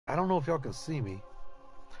I don't know if y'all can see me.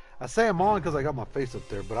 I say I'm on because I got my face up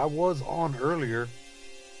there, but I was on earlier,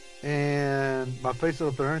 and my face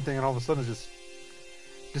was up there and everything, and all of a sudden it just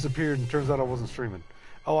disappeared, and turns out I wasn't streaming.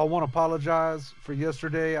 Oh, I want to apologize for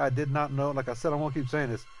yesterday. I did not know. Like I said, I won't keep saying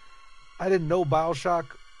this. I didn't know BioShock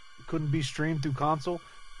couldn't be streamed through console,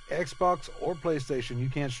 Xbox, or PlayStation. You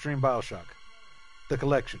can't stream BioShock, the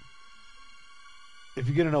collection. If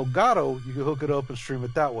you get an Elgato, you can hook it up and stream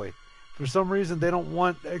it that way. For some reason, they don't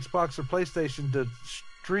want Xbox or PlayStation to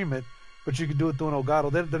stream it, but you can do it through an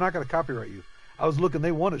Elgato. They're not going to copyright you. I was looking;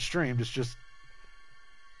 they want it streamed. It's just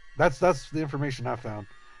that's the information I found.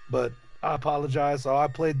 But I apologize. So I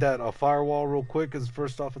played that Firewall real quick because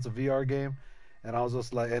first off, it's a VR game, and I was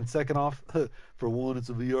just like, and second off, for one, it's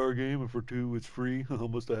a VR game, and for two, it's free.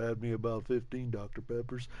 Must have had me about 15 Dr.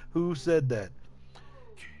 Peppers. Who said that?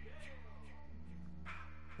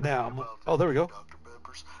 Now, oh, there we go.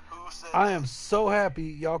 I am so happy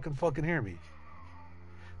y'all can fucking hear me.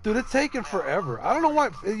 Dude, it's taking forever. I don't know why.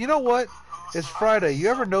 You know what? It's Friday. You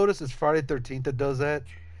ever notice it's Friday 13th that does that?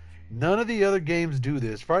 None of the other games do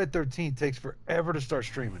this. Friday 13th takes forever to start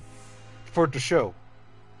streaming. For it to show.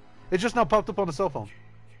 It just now popped up on the cell phone.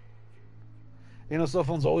 You know, cell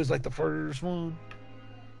phone's always like the first one.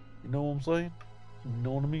 You know what I'm saying? You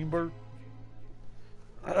know what I mean, Bert?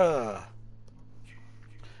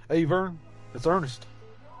 Hey, Vern. It's Ernest.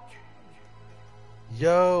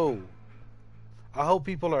 Yo. I hope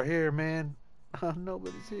people are here, man.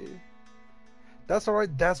 Nobody's here. That's all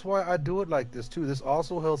right. That's why I do it like this too. This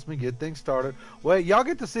also helps me get things started. Wait, y'all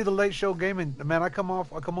get to see the late show gaming. Man, I come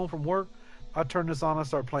home from work. I turn this on and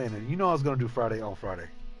start playing it. You know I was gonna do Friday on Friday.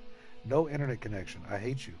 No internet connection. I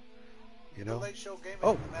hate you. You know. The late show gaming.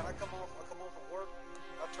 Oh. Man, I come home from work.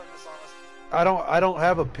 I turn this on. I don't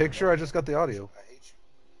have a picture. I just got the audio. I hate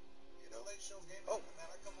you. You know. Late show gaming. Oh. Man,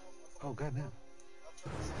 I come home. Oh, goddamn.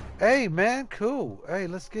 Hey, man, cool. Hey,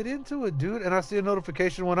 let's get into it, dude. And I see a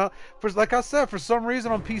notification went out. Like I said, for some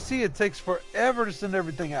reason on PC, it takes forever to send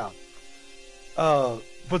everything out.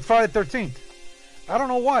 For Friday 13th. I don't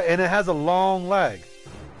know why. And it has a long lag.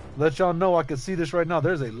 Let y'all know I can see this right now.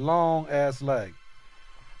 There's a long-ass lag.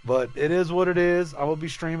 But it is what it is. I will be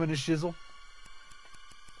streaming the shizzle.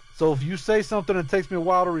 So if you say something and it takes me a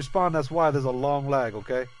while to respond, that's why there's a long lag,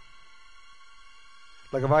 okay?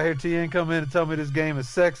 Like if I hear TN come in and tell me this game is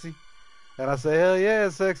sexy, and I say, hell yeah,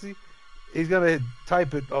 it's sexy, he's going to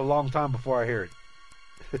type it a long time before I hear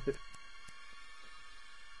it.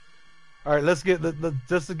 All right, let's get,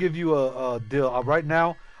 just to give you a deal. Right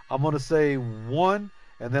now, I'm going to say 1,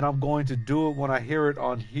 and then I'm going to do it when I hear it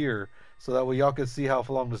on here, so that way y'all can see how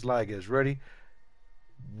long this lag is. Ready?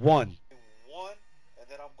 1. 1, and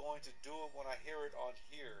then I'm going to do it when I hear it on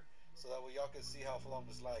here, so that way y'all can see how long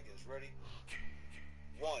this lag is. Ready?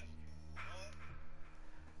 1.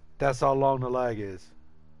 That's how long the lag is.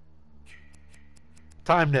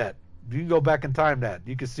 Time that. You can go back and time that.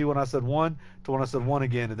 You can see when I said 1 to when I said 1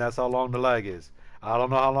 again, and that's how long the lag is. I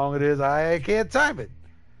don't know how long it is. I can't time it.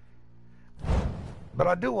 But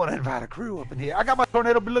I do want to invite a crew up in here. I got my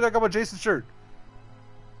tornado. Look, I got my Jason shirt.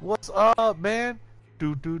 What's up, man? I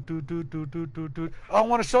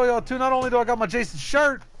want to show y'all too. Not only do I got my Jason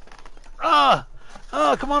shirt. Come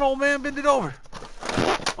on, old man, bend it over.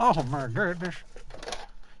 Oh my goodness.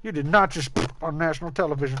 You did not just on national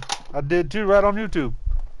television. I did too, right on YouTube.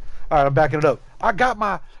 Alright, I'm backing it up. I got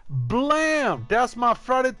my blam. That's my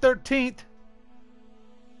Friday 13th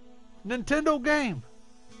Nintendo game.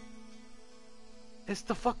 It's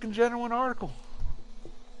the fucking genuine article.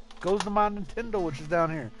 Goes to my Nintendo, which is down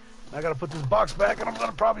here. I gotta put this box back, and I'm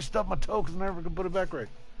gonna probably stub my toe because I'm never gonna put it back right.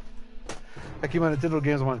 I keep my Nintendo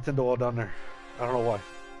games on my Nintendo all down there. I don't know why.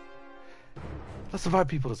 Let's invite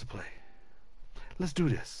people to play. Let's do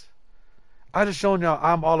this. I just shown y'all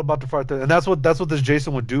I'm all about to fight there, and that's what this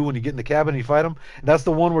Jason would do when you get in the cabin and you fight him. And that's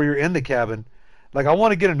the one where you're in the cabin. Like I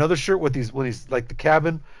want to get another shirt with these when he's like the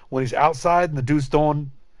cabin when he's outside and the dude's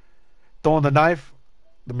throwing the knife,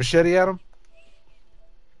 the machete at him.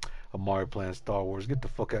 I'm Mario playing Star Wars. Get the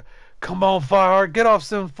fuck out. Come on, Fireheart. Get off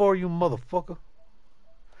Sims 4, you motherfucker.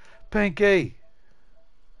 Pancake.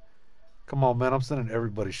 Come on, man. I'm sending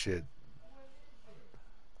everybody shit.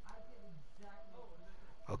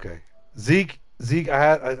 Okay. Zeke,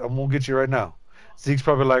 I'm gonna get you right now. Zeke's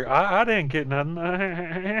probably like, I didn't get nothing.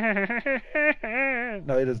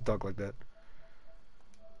 No, he doesn't talk like that.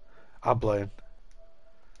 I'm playing.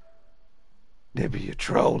 Nippy, you're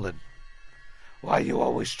trolling. Why you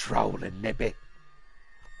always trolling, Nippy?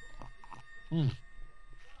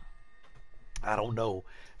 I don't know.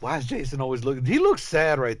 Why is Jason always looking? He looks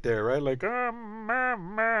sad right there, right? Like,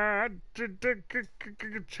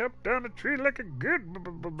 chop down a tree like a good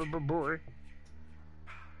boy.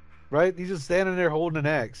 Right? He's just standing there holding an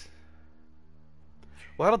axe.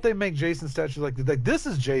 Why don't they make Jason statues like this? Like, this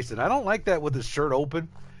is Jason. I don't like that with his shirt open.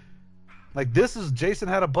 Like, this is Jason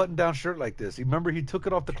had a button-down shirt like this. You remember he took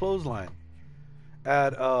it off the clothesline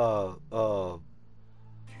at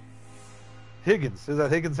Higgins. Is that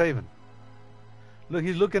Higgins Haven? Look,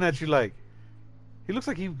 he's looking at you like he looks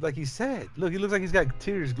like he's sad. Look, he looks like he's got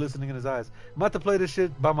tears glistening in his eyes. I'm about to play this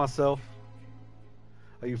shit by myself.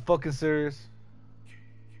 Are you fucking serious?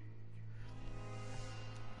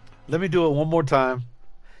 Let me do it one more time.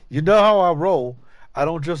 You know how I roll. I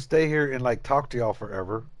don't just stay here and like talk to y'all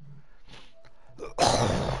forever.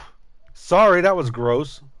 Sorry, that was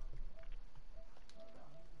gross.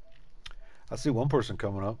 I see one person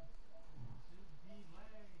coming up.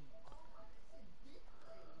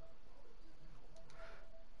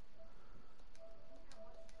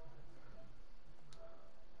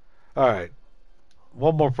 All right.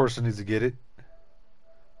 One more person needs to get it.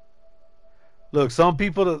 Look,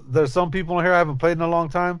 there's some people in here I haven't played in a long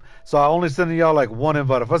time, so I only sending y'all like one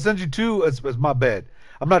invite. If I send you two, it's my bad.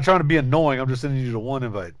 I'm not trying to be annoying. I'm just sending you the one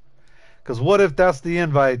invite. Because what if that's the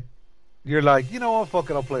invite? You're like, you know what? Fuck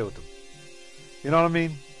it. I'll play with them. You know what I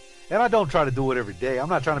mean? And I don't try to do it every day. I'm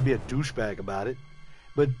not trying to be a douchebag about it.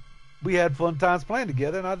 But we had fun times playing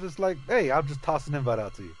together, and I just like, hey, I'll just toss an invite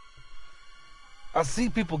out to you. I see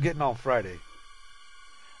people getting on Friday.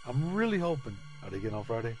 I'm really hoping. Are they getting on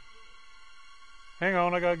Friday? Hang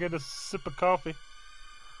on, I gotta get a sip of coffee.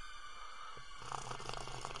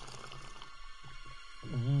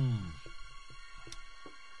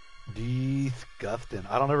 Disgusting.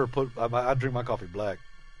 I don't ever I drink my coffee black.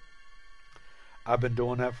 I've been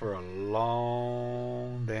doing that for a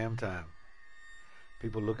long damn time.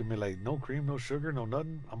 People look at me like, no cream, no sugar, no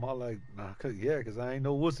nothing. I'm all like, nah, yeah, because I ain't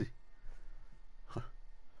no wussy.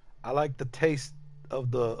 I like the taste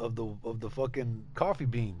of the fucking coffee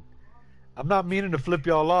bean. I'm not meaning to flip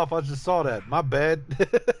y'all off. I just saw that. My bad.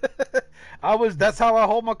 That's how I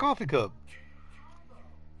hold my coffee cup.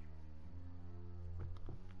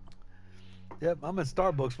 Yep, I'm in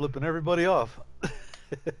Starbucks flipping everybody off.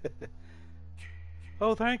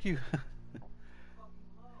 Oh, thank you.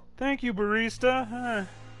 Thank you, barista.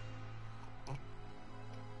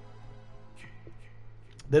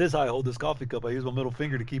 That is how I hold this coffee cup. I use my middle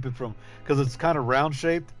finger to keep it from, because it's kind of round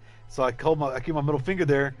shaped. So I keep my middle finger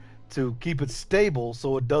there to keep it stable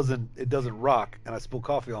so it doesn't rock and I spill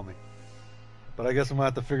coffee on me. But I guess I'm gonna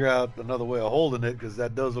have to figure out another way of holding it, because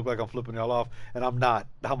that does look like I'm flipping y'all off, and I'm not.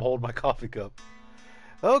 I'm holding my coffee cup.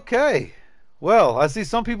 Okay. Well, I see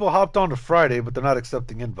some people hopped on to Friday, but they're not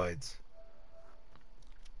accepting invites.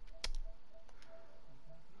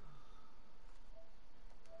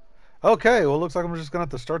 Okay, well, looks like I'm just gonna have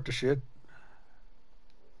to start the shit.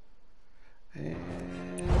 And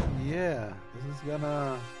yeah, this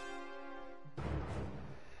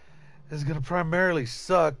is gonna primarily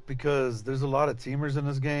suck because there's a lot of teamers in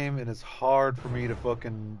this game, and it's hard for me to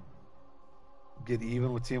fucking get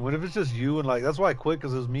even with team. What if it's just you and like, that's why I quit,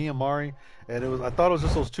 because it was me and Mari, and I thought it was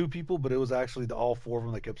just those two people, but it was actually all four of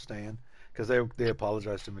them that kept staying, because they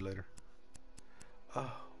apologized to me later.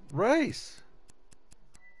 Race.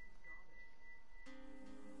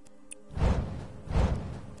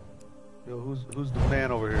 Yo, who's the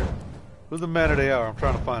man over here? Who's the man of the hour? I'm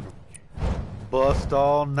trying to find him. Bust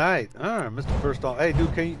all night. Mr. First all. Hey,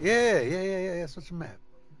 dude, can you? Yeah. Switch the map.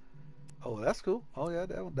 Oh, that's cool. Oh yeah,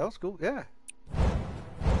 that was cool. Yeah.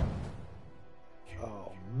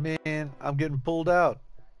 Oh man, I'm getting pulled out.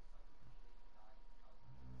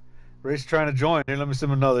 Ray's trying to join. Here, let me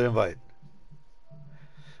send him another invite.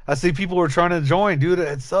 I see people who are trying to join, dude.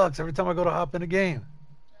 It sucks every time I go to hop in a game.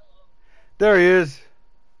 There he is.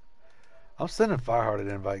 I'm sending Firehearted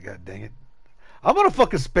invite. God dang it. I'm gonna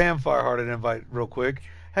fucking spam Firehearted invite real quick.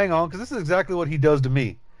 Hang on, because this is exactly what he does to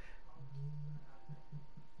me.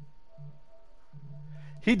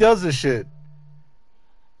 He does this shit.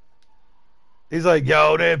 He's like,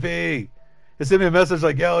 yo, Nippy. He sent me a message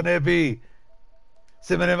like, yo, Nippy,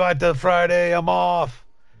 send me an invite to Friday. I'm off.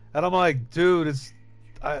 And I'm like, dude,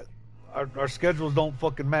 our schedules don't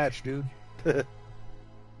fucking match, dude. Because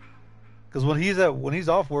when he's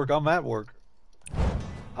off work, I'm at work.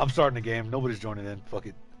 I'm starting the game. Nobody's joining in. Fuck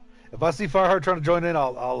it. If I see Fireheart trying to join in,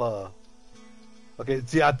 I'll Okay,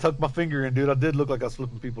 see, I tucked my finger in, dude. I did look like I was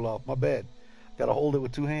flipping people off. My bad. Gotta hold it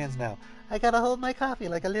with two hands now. I gotta hold my coffee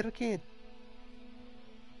like a little kid.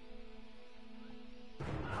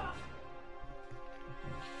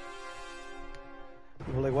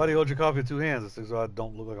 People are like, why do you hold your coffee in two hands? It's like, so I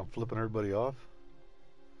don't look like I'm flipping everybody off.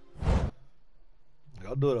 Like,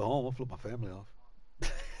 I'll do it at home. I'll flip my family off.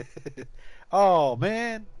 Oh,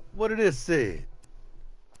 man. What did it say?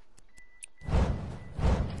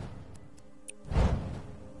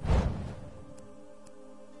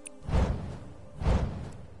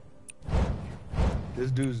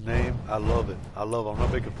 This dude's name, I love it. I love it. I'm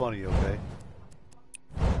not making fun of you, okay?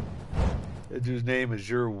 This dude's name is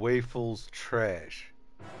Your Waffles Trash.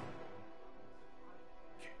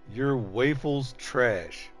 Your Waffles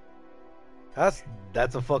Trash. That's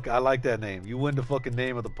a fuck. I like that name. You win the fucking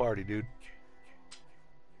name of the party, dude.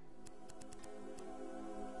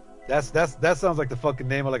 That sounds like the fucking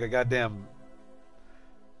name of like a goddamn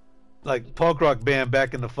like punk rock band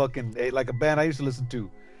back in the fucking like a band I used to listen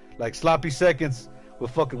to, like Sloppy Seconds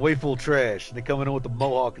with fucking Waffle Trash. And they coming in with the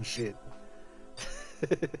mohawk and shit.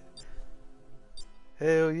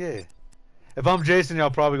 Hell yeah. If I'm Jason, y'all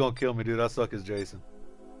probably gonna kill me, dude. I suck as Jason.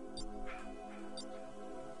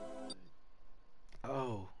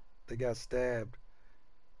 Oh, they got stabbed.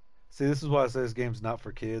 See, this is why I say this game's not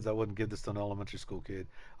for kids. I wouldn't give this to an elementary school kid.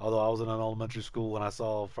 Although I was in an elementary school when I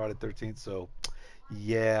saw Friday the 13th, so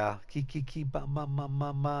yeah. Kiki mama.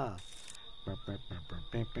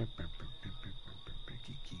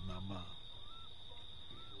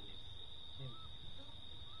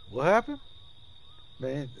 What happened?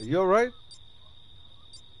 Man, are you alright?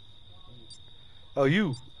 Oh,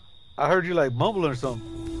 you. I heard you like mumbling or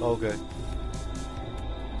something. Oh, okay.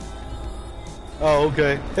 Oh,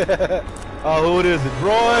 okay. Oh, who is it?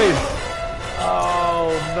 Royce! Oh,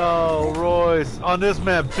 no, Royce. On this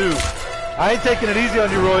map, too. I ain't taking it easy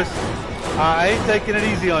on you, Royce. I ain't taking it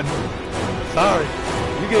easy on you. Sorry.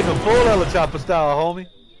 You gave him full Ella Chopper style, homie.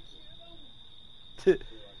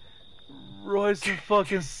 Royce is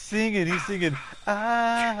fucking singing. He's singing,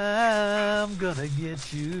 I'm gonna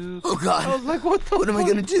get you. Oh, God. I was like, what the What am I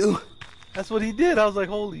gonna do? That's what he did. I was like,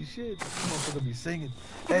 holy shit. This motherfucker be singing.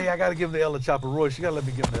 Hey, I gotta give him the Ella Chopper Royce. You gotta let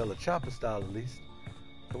me give him the Ella Chopper style at least.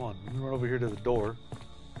 Come on, let me run over here to the door.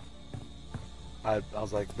 I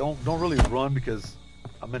was like, don't really run because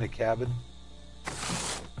I'm in a cabin.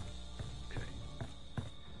 Okay.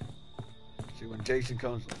 See, when Jason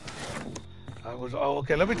comes,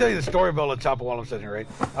 okay, let me tell you the story of Ella Chopper while I'm sitting here, right?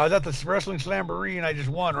 I was at the Wrestling Slamboree and I just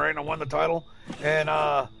won, right? And I won the title. And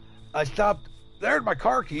I stopped. There's my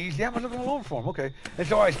car keys. Yeah, I'm looking alone for them. Okay. And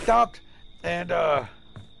so I stopped and at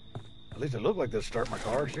least it looked like this start my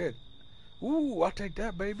car. Shit. Ooh, I'll take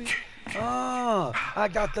that, baby. I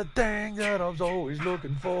got the thing that I was always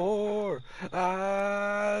looking for.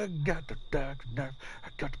 I got the knife. I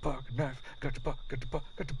got the pocket knife. Got the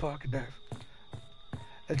pocket knife.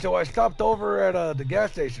 And so I stopped over at the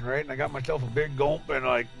gas station, right? And I got myself a big gulp and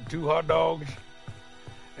like 2 hot dogs.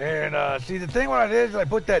 And see, the thing what I did is I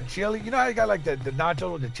put that chili. You know how you got like the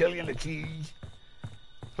nacho with the chili and the cheese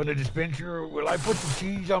from the dispenser? Well, I put the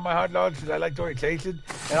cheese on my hot dogs because I liked the way it tasted.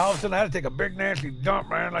 And all of a sudden I had to take a big nasty dump,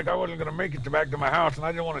 man. Like I wasn't going to make it back to my house. And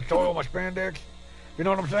I didn't want to soil my spandex. You know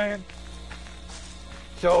what I'm saying?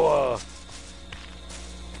 So,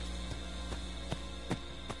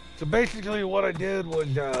 so basically what I did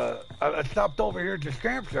was I stopped over here at the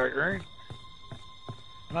campsite, right?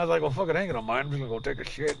 And I was like, well, fuck it, I ain't gonna mind. I'm just gonna go take a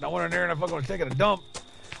shit. And I went in there and I fucking was taking a dump.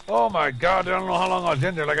 Oh my God, I don't know how long I was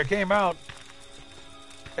in there. Like I came out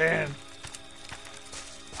and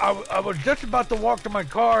I was just about to walk to my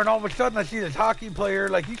car and all of a sudden I see this hockey player,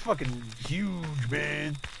 like he's fucking huge,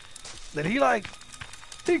 man. Then he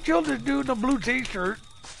killed this dude in a blue t-shirt.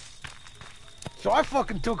 So I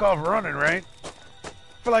fucking took off running, right?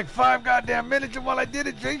 For like 5 goddamn minutes, and while I did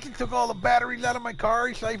it, Jason took all the batteries out of my car.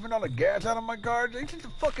 He siphoned all the gas out of my car. Jason's a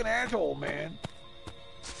fucking asshole, man.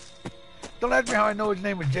 Don't ask me how I know his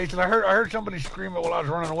name is Jason. I heard somebody scream it while I was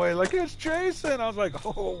running away, like, it's Jason. I was like,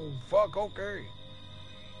 oh, fuck, okay.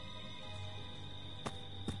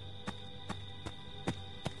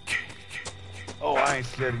 Oh, I ain't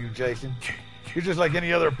scared of you, Jason. You're just like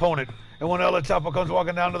any other opponent. And when El Chapo comes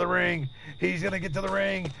walking down to the ring, he's going to get to the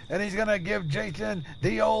ring, and he's going to give Jason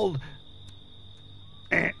the old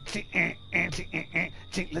La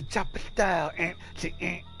Chopper style,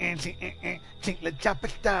 La Chopper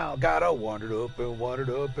style. Gotta wind it up and wind it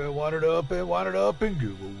up and wind it up and wind it up and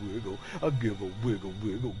give a wiggle. I give a wiggle,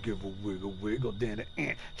 wiggle, give a wiggle, wiggle. Then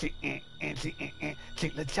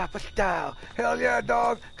La Chopper style. Hell yeah,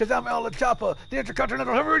 dog, because I'm El Chopper, the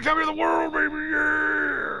Intercontinental Heavyweight Champion of the world, baby.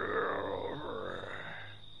 Yeah.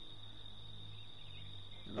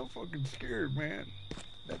 And I'm fucking scared, man.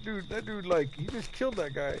 That dude, like, he just killed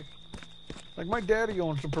that guy. Like, my daddy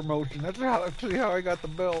owns the promotion. That's actually how I got the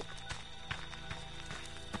belt.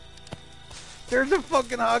 There's a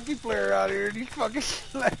fucking hockey player out here and he's fucking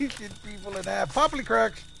slicing people in half. Poppy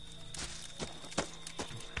cracks.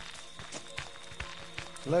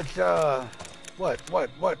 Let's, what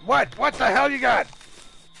the hell you got?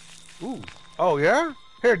 Ooh. Oh, yeah?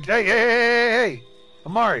 Here, hey.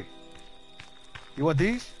 Amari. You want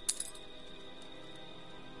these?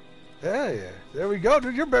 Yeah. There we go,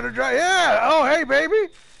 dude. You're better drive. Yeah. Oh, hey,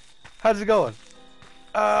 baby. How's it going?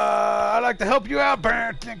 I'd like to help you out.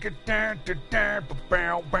 Oh,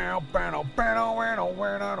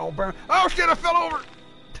 shit, I fell over.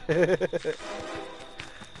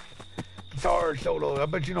 Guitar solo. I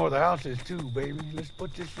bet you know where the house is, too, baby. Let's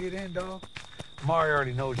put this shit in, dog. Mario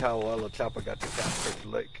already knows how El Chapa got this down Fish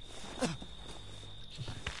Lake.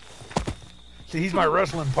 See, he's my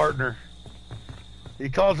wrestling partner. He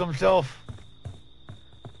calls himself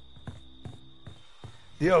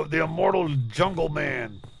the immortal jungle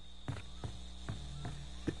man.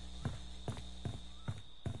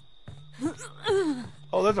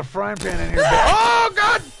 Oh, there's a frying pan in here. Oh,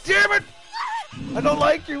 god damn it! I don't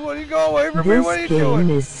like you. What are you go away from me? What are you doing? This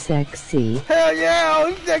game is sexy. Hell yeah,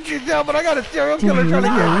 I'll sexy as hell, but I got a serial killer trying to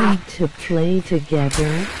get me. Do you want to play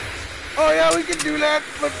together? Oh yeah, we can do that,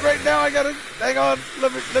 but right now I gotta, hang on,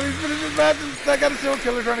 let me finish this match. I got a serial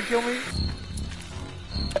killer trying to kill me.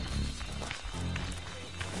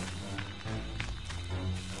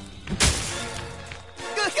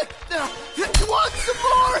 You want some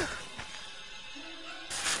more?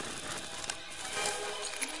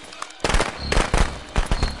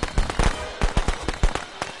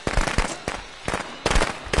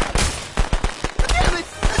 Damn it!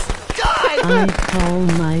 Just die! I call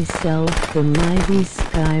myself the mighty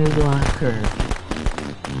Skywalker.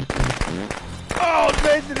 Oh,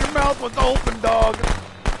 Jason, your mouth was open, dog.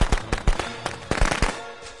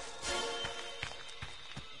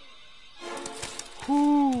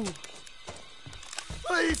 Whew.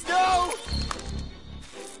 Please, no!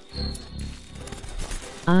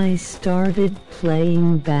 I started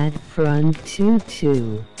playing Battlefront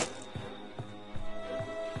 2.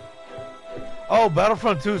 Oh,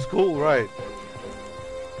 Battlefront 2 is cool, right?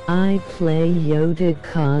 I play Yoda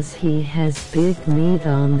cause he has big meat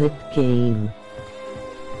on that game.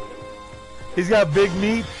 He's got big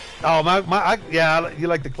meat. Oh, yeah, you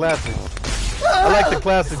like the classics. I like the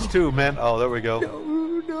classics too, man. Oh, there we go.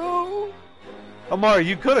 No. Amari,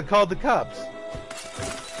 you could have called the cops.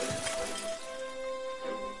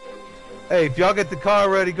 Hey, if y'all get the car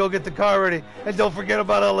ready, go get the car ready. And don't forget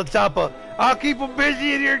about El Chapa. I'll keep him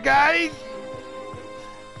busy in here, guys.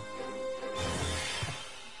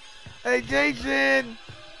 Hey, Jason!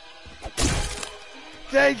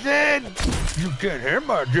 Jason! You can't have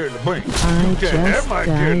my jelly bean. I just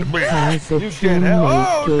died cause a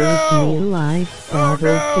teammate gave me life bottle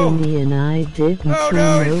thingy and I didn't know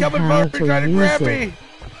how to use it.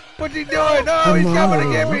 What's he doing? Oh, he's coming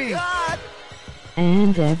to get me!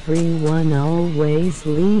 And everyone always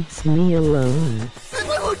leaves me alone.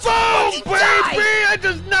 Boom, baby! I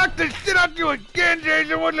just knocked the shit out you again,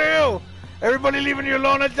 Jason. What the hell? Everybody leaving you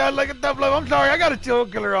alone? That sounds like a tough love. I'm sorry, I got a serial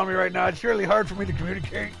killer on me right now. It's really hard for me to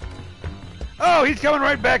communicate. Oh, he's coming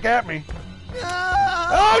right back at me.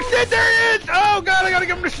 Oh, shit, there he is! Oh, God, I gotta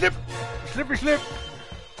give him the slip. Slippy slip.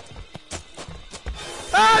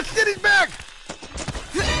 Ah, shit, he's back!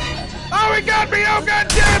 Oh, he got me! Oh, God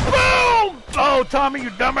damn! Boom! Oh, Tommy, you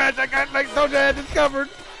dumbass. I got, like, those I had discovered.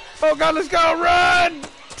 Oh, God, let's go. Run!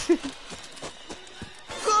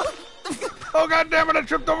 Oh, God damn it, I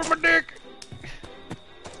tripped over my dick.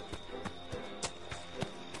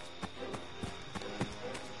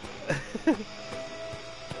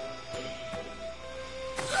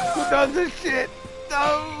 Who does this shit?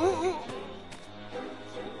 No.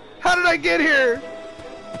 How did I get here?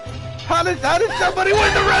 How did somebody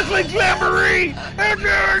win the wrestling jamboree? You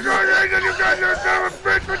guys are son of a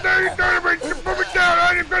bitch, but now you're trying to put me down.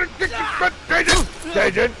 I'm gonna kick your butt,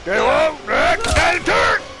 Jason. They won't.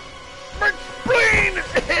 Turn. Spleen.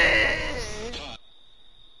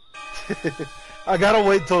 I gotta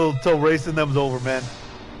wait till racing them's over, man.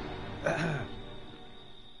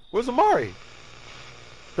 Where's Amari?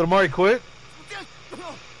 Did Amari quit?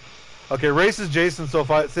 Okay, Race is Jason, so if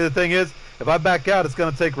I see, the thing is, if I back out, it's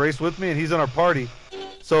gonna take Race with me, and he's in our party.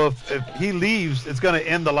 So if he leaves, it's gonna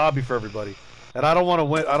end the lobby for everybody, and I don't want to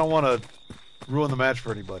win. I don't want to ruin the match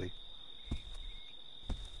for anybody.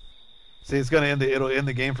 See, it's gonna it'll end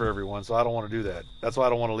the game for everyone, so I don't want to do that. That's why I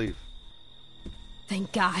don't want to leave.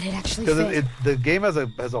 Thank God it actually Because fit. the game has a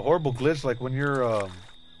horrible glitch, like when you're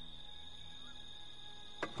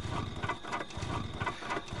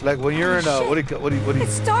like when you're in a what do you It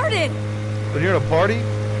started! when you're in a party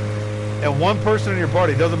and one person in your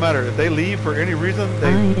party, doesn't matter if they leave for any reason. I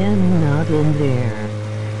am not in there.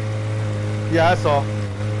 Yeah, I saw.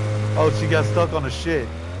 Oh, she got stuck on the shit.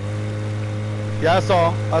 Yeah, I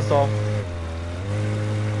saw.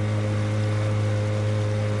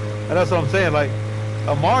 And that's what I'm saying. Like,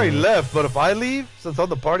 Amari left, but if I leave, since I'm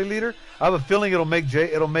the party leader, I have a feeling it'll make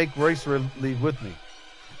Racer leave with me,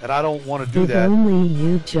 and I don't want to do that. Only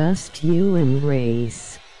you and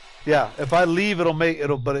Race. Yeah, if I leave, it'll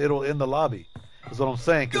end the lobby. Is what I'm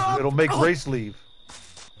saying, because it'll make Race leave.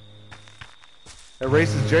 And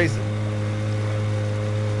Race is Jason.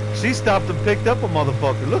 She stopped and picked up a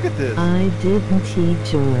motherfucker. Look at this. I didn't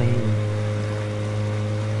join.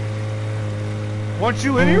 Weren't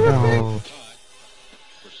you in here with me?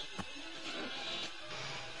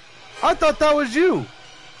 I thought that was you.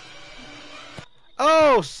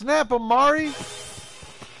 Oh, snap, Amari.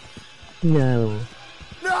 No.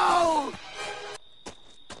 No!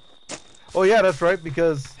 Oh, yeah, that's right,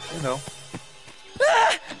 because, you know.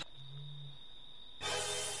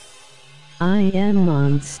 I am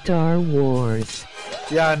on Star Wars.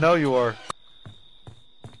 Yeah, I know you are.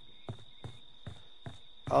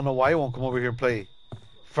 I don't know why you won't come over here and play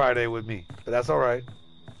Friday with me, but that's all right.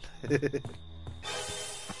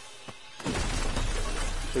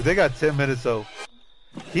 They got 10 minutes, so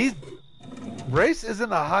Race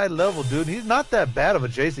isn't a high level dude. He's not that bad of a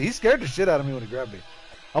Jason. He scared the shit out of me when he grabbed me.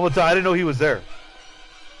 I'm gonna tell you, I didn't know he was there.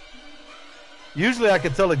 Usually I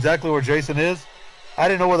can tell exactly where Jason is. I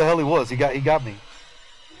didn't know where the hell he was. He got me.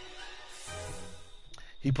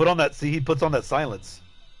 He put on that. See, he puts on that silence.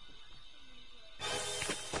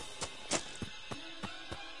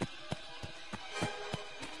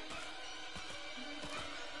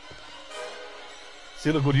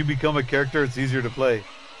 See, look, when you become a character, it's easier to play.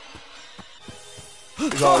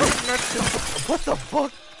 What the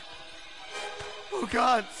fuck? Oh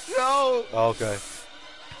God, no! Oh, okay.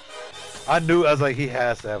 I knew. I was like, he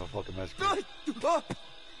has to have a fucking message.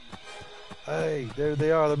 Hey, there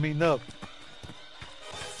they are. They're meeting up.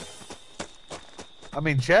 I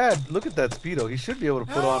mean, Chad, look at that speedo. He should be able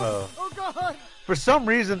to put on a. Oh God! For some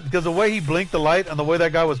reason, because the way he blinked the light and the way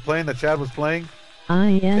that guy was playing, that Chad was playing.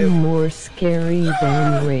 I am more scary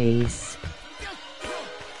than Race.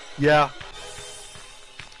 Yeah.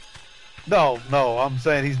 No, I'm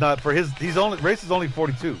saying he's not for his. Race is only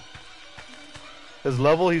 42. His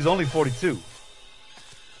level, he's only 42.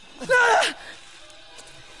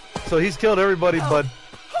 So he's killed everybody but.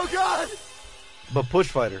 Oh God! But Push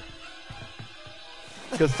Fighter.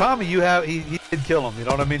 Because Tommy, he did kill him. You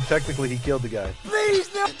know what I mean? Technically, he killed the guy.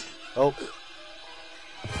 Please no! Oh.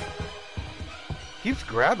 Keeps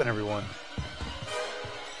grabbing everyone.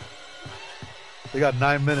 They got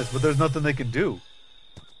 9 minutes, but there's nothing they can do.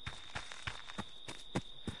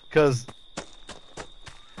 Because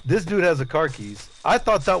this dude has the car keys. I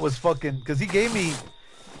thought that was fucking... Because he gave me...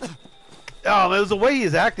 Oh, it was the way he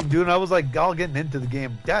is acting, dude. And I was like, all getting into the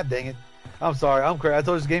game. God dang it. I'm sorry. I'm crazy. I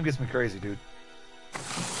told you this game gets me crazy, dude.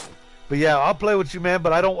 But yeah, I'll play with you, man.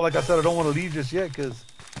 But I don't... Like I said, I don't want to leave just yet, because...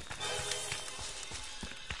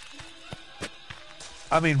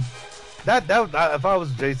 I mean, that if I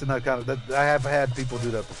was Jason, I have had people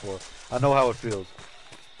do that before. I know how it feels.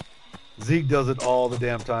 Zeke does it all the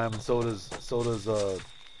damn time, and so does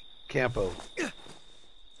Campo.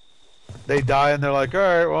 They die and they're like, all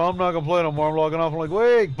right, well, I'm not gonna play no more. I'm logging off. I'm like,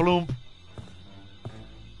 wait, bloom.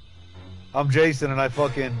 I'm Jason,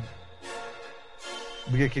 and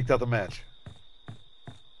we get kicked out the match,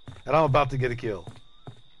 and I'm about to get a kill.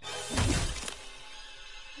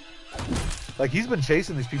 Like, he's been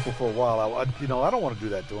chasing these people for a while. I don't want to do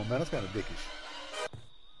that to him, man. That's kind of dickish.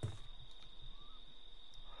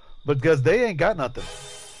 But because they ain't got nothing.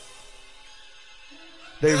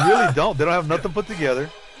 They really don't. They don't have nothing put together.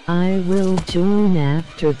 I will join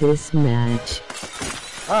after this match.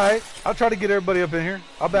 Alright. I'll try to get everybody up in here.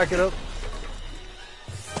 I'll back it up.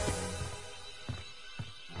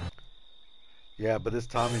 Yeah, but this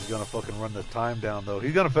Tommy's going to fucking run the time down, though.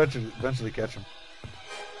 He's going to eventually catch him.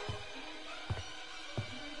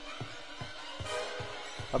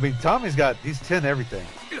 I mean, he's 10 everything.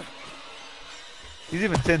 He's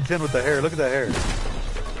even 10-10 with the hair. Look at that hair.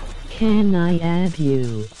 Can I add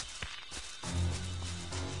you?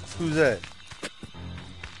 Who's that?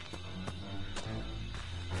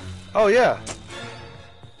 Oh, yeah.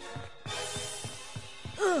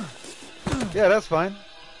 Yeah, that's fine.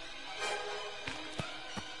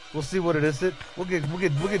 We'll see what it is. We'll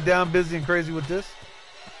get down busy and crazy with this.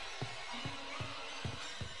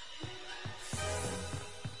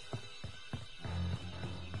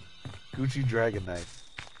 Gucci Dragon Knight.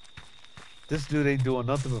 This dude ain't doing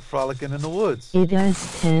nothing but frolicking in the woods. It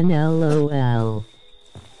has 10 LOL.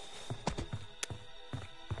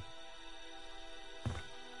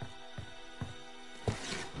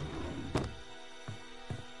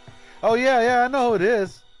 Oh yeah, I know who it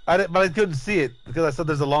is. But I couldn't see it because I said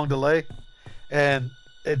there's a long delay, and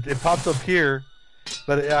it popped up here.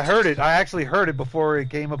 But I heard it. I actually heard it before it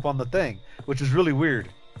came up on the thing, which is really weird.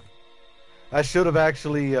 I should have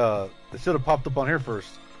actually. It should have popped up on here first.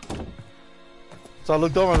 So I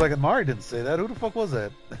looked over. I was like, Mari didn't say that. Who the fuck was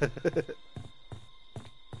that?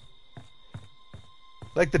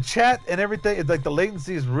 Like the chat and everything. It's like the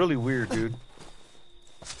latency is really weird, dude.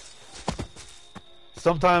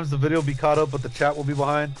 Sometimes the video will be caught up, but the chat will be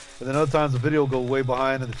behind, and then other times the video will go way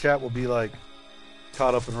behind, and the chat will be like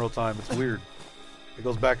caught up in real time. It's weird. It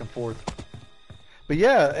goes back and forth. But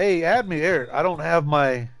yeah, hey, add me there. I don't have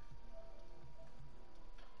my.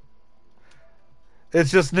 It's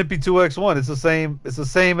just Nippy2x1. It's the same. It's the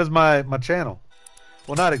same as my channel.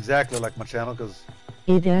 Well, not exactly like my channel, because.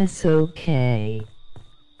 It is okay.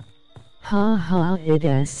 Haha, it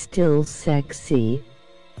is still sexy.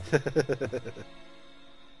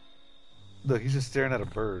 Look, he's just staring at a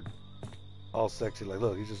bird. All sexy. Like,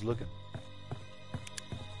 look, he's just looking.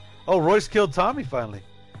 Oh, Royce killed Tommy finally.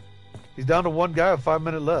 He's down to one guy with 5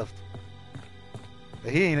 minutes left.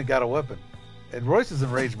 He ain't got a weapon. And Royce is in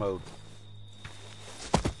rage mode.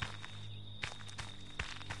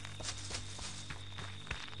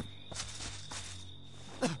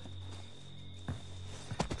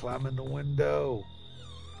 Climbing the window.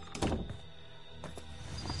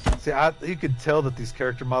 See, you could tell that these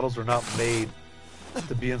character models are not made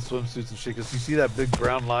to be in swimsuits and shit. Because you see that big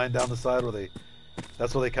brown line down the side where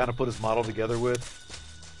that's what they kind of put his model together with.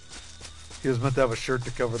 He was meant to have a shirt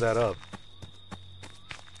to cover that up.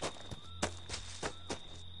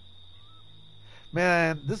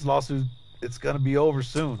 Man, this lawsuit, it's going to be over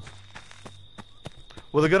soon.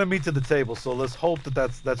 Well, they're going to meet to the table, so let's hope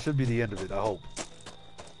that should be the end of it, I hope.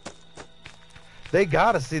 They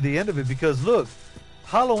got to see the end of it because, look,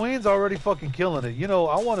 Halloween's already fucking killing it. You know,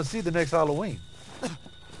 I want to see the next Halloween.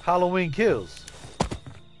 Halloween Kills.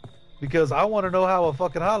 Because I want to know how a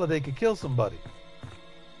fucking holiday could kill somebody.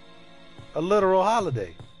 A literal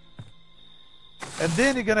holiday. And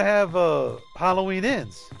then you're going to have Halloween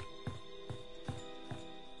Ends.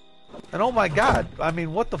 And oh my God, I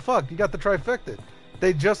mean, what the fuck? You got the trifecta.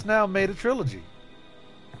 They just now made a trilogy.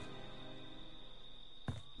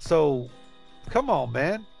 So, come on,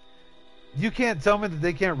 man. You can't tell me that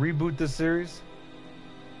they can't reboot this series.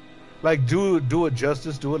 Like, do it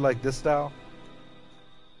justice. Do it like this style.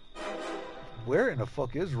 Where in the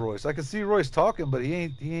fuck is Royce? I can see Royce talking, but he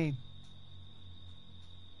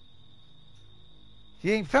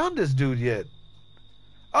ain't found this dude yet.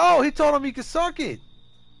 Oh, he told him he could suck it.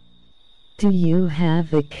 Do you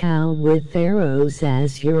have a cow with arrows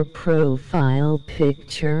as your profile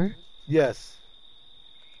picture? Yes.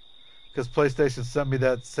 Because PlayStation sent me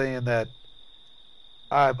that saying that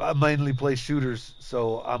I mainly play shooters,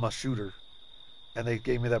 so I'm a shooter. And they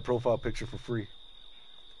gave me that profile picture for free.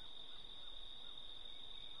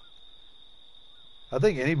 I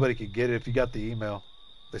think anybody could get it if you got the email.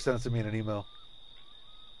 They sent it to me in an email.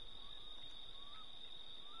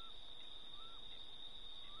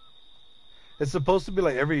 It's supposed to be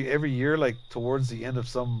like every year, like towards the end of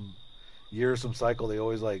some year, some cycle, they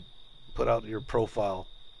always like put out your profile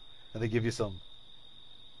and they give you some.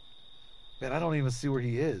 Man, I don't even see where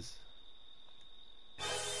he is.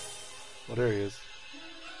 Well, there he is.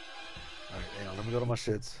 Alright, hang on, let me go to my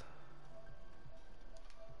shits.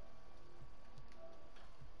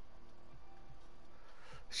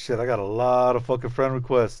 Shit, I got a lot of fucking friend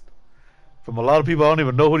requests from a lot of people. I don't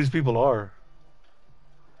even know who these people are.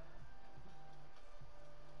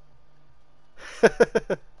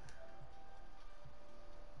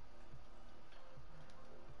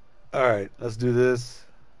 Alright, let's do this.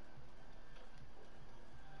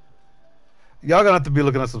 Y'all gonna have to be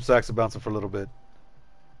looking at some Saxon bouncing for a little bit.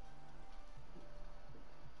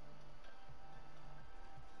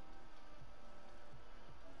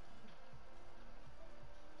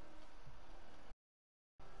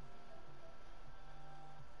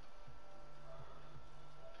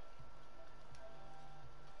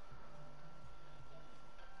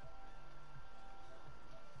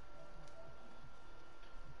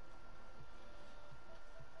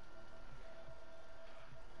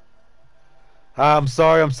 I'm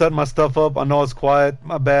sorry, I'm setting my stuff up. I know it's quiet.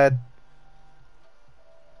 My bad.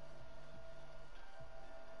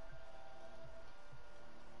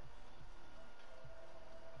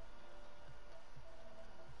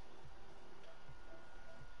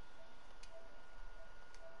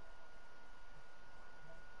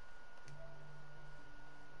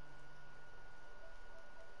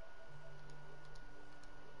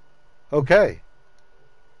 Okay.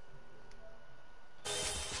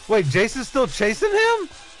 Wait, Jason's still chasing him?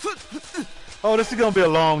 Oh, this is going to be a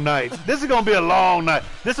long night. This is going to be a long night.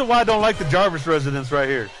 This is why I don't like the Jarvis residence right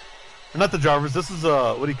here. Not the Jarvis. This is,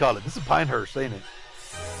 what do you call it? This is Pinehurst, ain't it?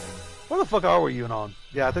 Where the fuck are we even on?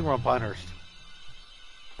 Yeah, I think we're on Pinehurst.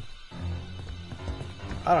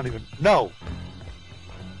 I don't even... No.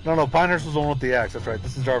 No, Pinehurst was the one with the axe. That's right.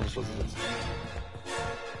 This is Jarvis residence.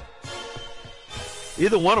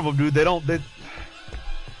 Either one of them, dude, they don't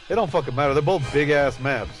fucking matter. They're both big-ass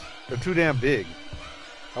maps. They're too damn big.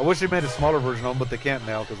 I wish they made a smaller version of them, but they can't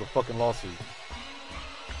now because of fucking lawsuit.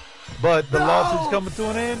 But the lawsuit's coming to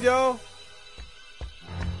an end, y'all.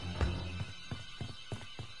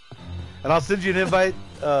 And I'll send you an invite,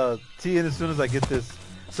 T, as soon as I get this,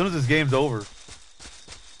 as soon as this game's over.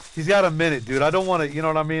 He's got a minute, dude. I don't want to, you know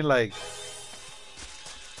what I mean? Like,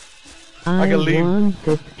 I can leave. want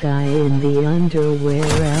that guy in the underwear,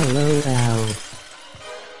 LOL.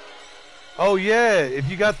 Oh yeah, if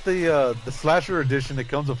you got the slasher edition, it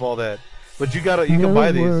comes with all that. But you can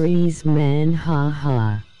buy these. No worries, man,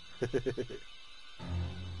 haha.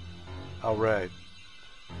 All right.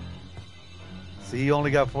 See, he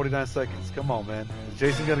only got 49 seconds. Come on, man. Is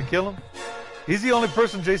Jason gonna kill him? He's the only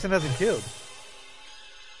person Jason hasn't killed.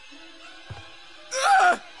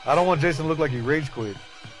 I don't want Jason to look like he rage quit.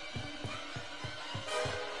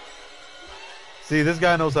 See, this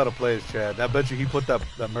guy knows how to play his Chad. I bet you he put that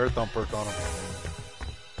marathon perk on him.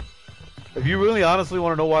 If you really honestly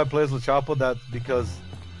want to know why I play as La Chapa, that's because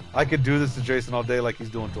I could do this to Jason all day like he's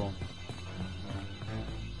doing to him.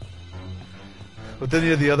 But then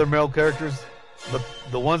you have the other male characters. But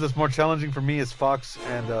the ones that's more challenging for me is Fox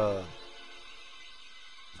and of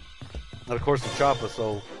course La Chapa.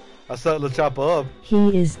 So I set La Chapa up.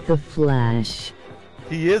 He is the Flash.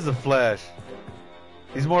 He is a Flash.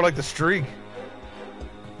 He's more like the Streak.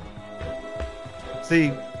 See,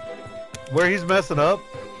 where he's messing up.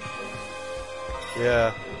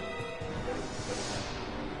 Yeah.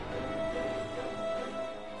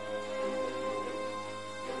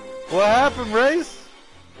 What happened, Race?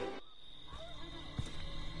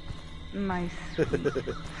 My sweet,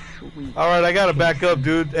 sweet. All right, I gotta back up,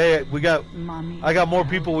 dude. Hey, Mommy, I got more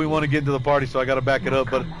people we want to get into the party, so I gotta back it up.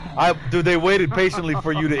 But dude, they waited patiently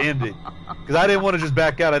for you to end it, because I didn't want to just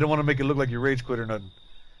back out. I didn't want to make it look like you rage quit or nothing.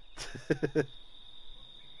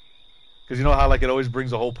 Because you know how like it always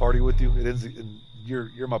brings a whole party with you. It ends.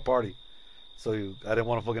 You're my party, so I didn't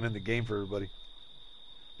want to fucking end the game for everybody.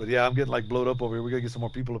 But yeah, I'm getting like blowed up over here. We gotta get some more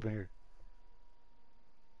people up in here.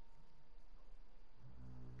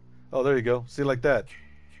 Oh, there you go. See, like that.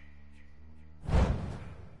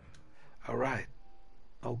 All right.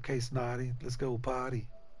 Okay, Snotty. Let's go party.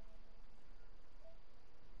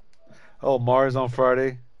 Oh, Mars on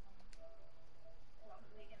Friday.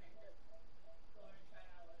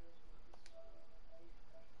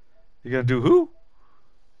 You gonna do who?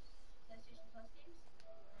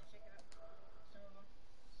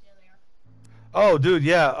 Oh, dude,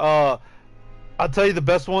 yeah. I'll tell you the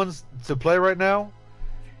best ones to play right now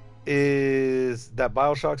is that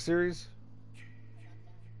BioShock series.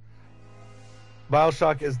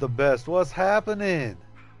 BioShock is the best. What's happening?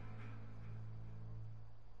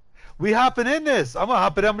 We hopping in this. I'm gonna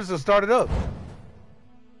hop it. I'm just gonna start it up.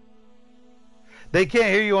 They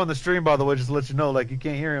can't hear you on the stream, by the way. Just to let you know, like you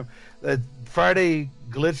can't hear him. Friday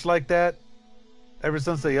glitched like that. Ever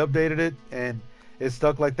since they updated it, and it's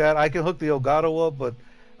stuck like that. I can hook the Elgato up, but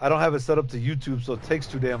I don't have it set up to YouTube, so it takes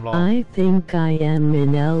too damn long. I think I am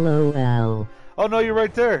in LOL. Oh no, you're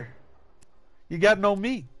right there. You got no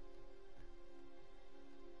meat.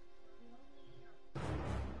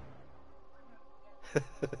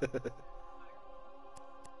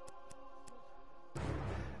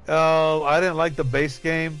 Oh, I didn't like the base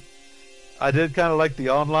game. I did kind of like the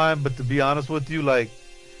online, but to be honest with you, like,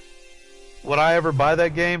 would I ever buy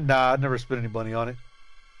that game? Nah, I'd never spend any money on it.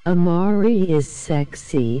 Amari is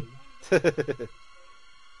sexy.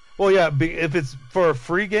 Well, yeah, if it's for a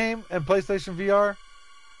free game and PlayStation VR,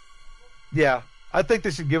 yeah, I think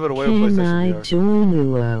they should give it away with PlayStation VR. Can I join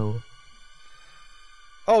UO?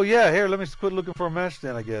 Oh yeah, here, let me quit looking for a match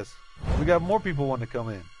then, I guess. We got more people wanting to come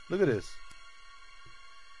in. Look at this.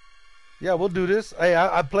 Yeah, we'll do this. Hey,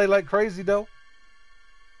 I play like crazy, though.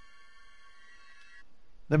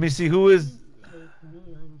 Let me see who is...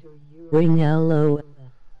 Ring LOL.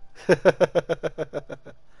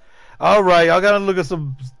 All right, y'all gotta look at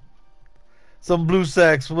some blue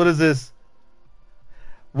sacks. What is this?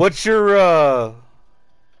 What's your...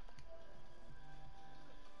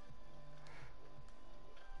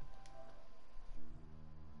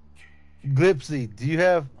 Glipsy, do you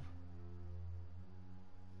have...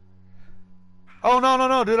 Oh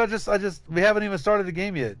no, dude! We haven't even started the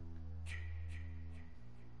game yet.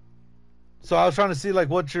 So I was trying to see like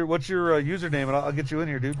what's your username, and I'll get you in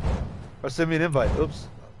here, dude. Or send me an invite. Oops.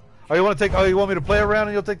 Oh, you want to take? Oh, you want me to play around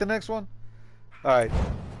and you'll take the next one? All right.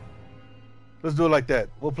 Let's do it like that.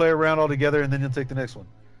 We'll play around all together, and then you'll take the next one.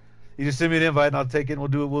 You just send me an invite, and I'll take it. And we'll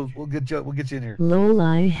do it. We'll get you in here.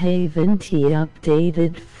 Loli haven't he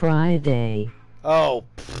updated Friday? Oh,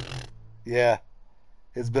 yeah.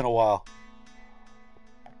 It's been a while.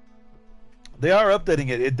 They are updating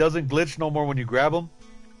it. It doesn't glitch no more when you grab them.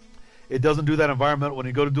 It doesn't do that environmental when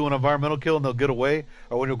you go to do an environmental kill and they'll get away,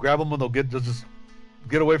 or when you grab them and they'll just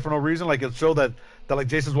get away for no reason. Like it'll show that like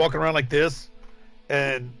Jason's walking around like this,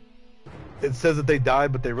 and it says that they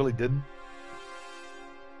died, but they really didn't.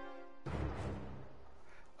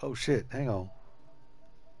 Oh shit! Hang on.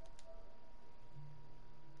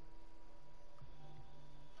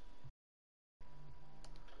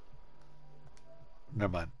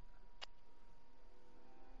 Never mind.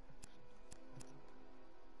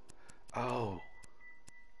 Oh.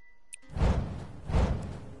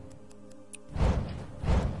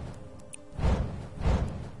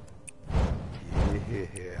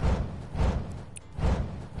 Yeah.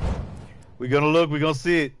 We're gonna look, we're gonna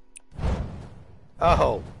see it.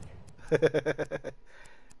 Oh.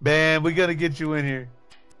 Man, we're gonna get you in here.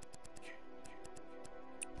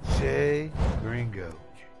 Jay Gringo.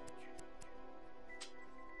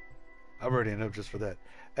 I'm already enough just for that.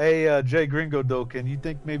 Hey, Jay Gringo, though, can you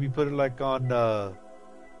think maybe put it like on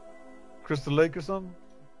Crystal Lake or something?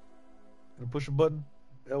 Gonna push a button?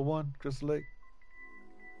 L1, Crystal Lake?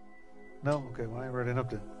 No? Okay, well, I ain't ready enough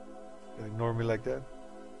to ignore me like that.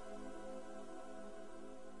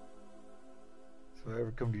 So I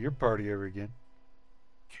ever come to your party ever again.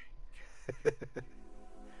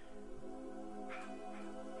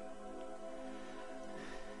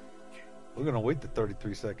 We're gonna wait the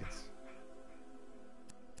 33 seconds.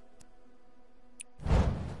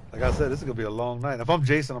 Like I said, this is gonna be a long night. If I'm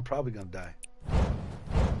Jason, I'm probably gonna die.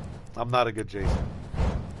 I'm not a good Jason.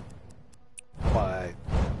 I'm alright.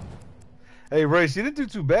 Hey, Race, you didn't do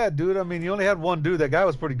too bad, dude. I mean, you only had one dude. That guy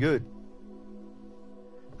was pretty good.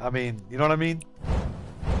 I mean, you know what I mean?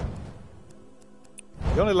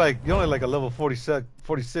 You only like a level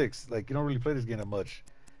 46. Like, you don't really play this game that much.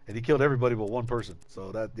 And he killed everybody but one person.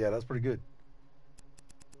 So that's pretty good.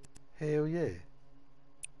 Hell yeah.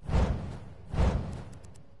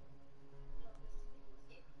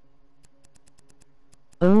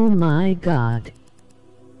 Oh my god.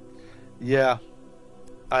 Yeah.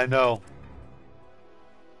 I know.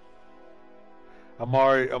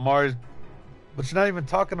 Amari's, but you're not even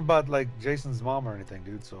talking about like Jason's mom or anything,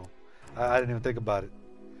 dude. So I didn't even think about it.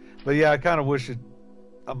 But yeah, I kind of wish it.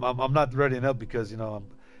 I'm not ready enough because I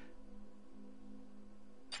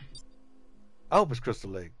hope it's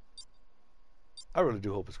Crystal Lake. I really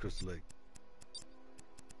do hope it's Crystal Lake.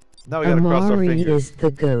 Now we gotta cross our fingers. Amari is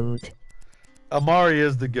the goat. Amari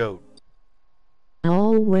is the goat.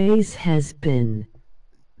 Always has been.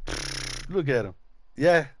 Look at him.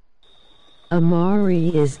 Yeah.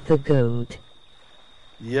 Amari is the goat.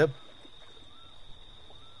 Yep.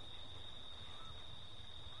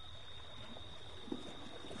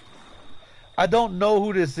 I don't know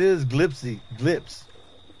who this is, Glips.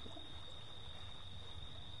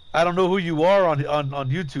 I don't know who you are on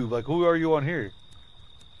YouTube. Like, who are you on here?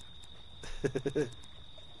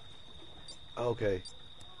 Okay.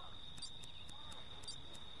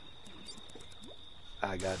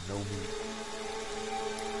 I got no meat.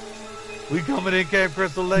 We coming in Camp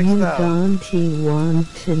Crystal Lake You style. don't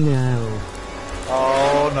want to know.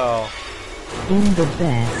 Oh no. In the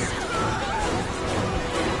best.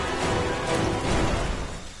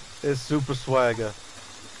 It's Super Swagger.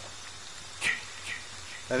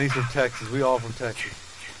 And he's from Texas. We all from Texas.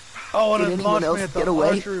 Oh, and Did it anyone launched else me at the get away?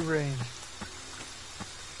 archery range.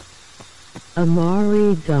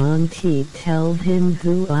 Amari, don't tell him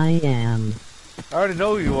who I am. I already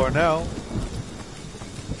know who you are now.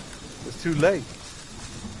 It's too late.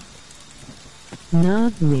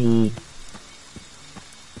 Not me.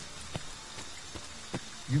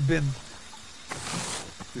 You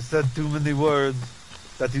said too many words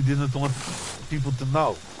that you didn't want people to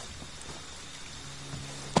know.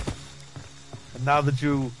 And now that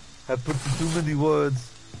you have put too many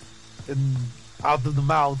words out of the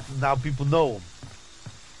mouth, now people know them.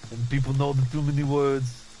 And people know the too many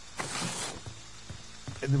words.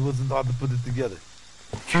 And it wasn't hard to put it together.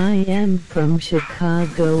 I am from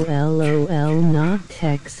Chicago, LOL, not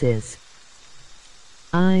Texas.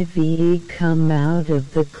 Ivy, come out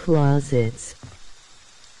of the closets.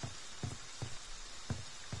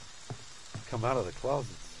 Come out of the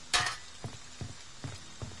closets.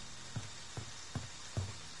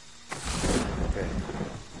 Okay.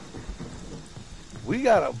 We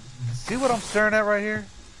gotta see what I'm staring at right here.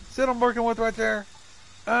 See what I'm working with right there?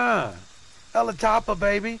 El Tapa,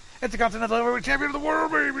 baby. Intercontinental Heavyweight Champion of the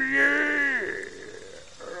world, baby. Yeah.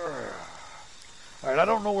 All right, I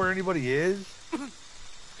don't know where anybody is.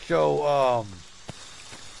 So,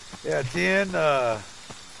 yeah, at the end,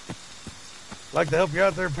 like to help you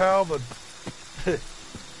out there, pal, but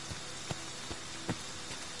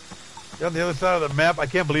you're on the other side of the map. I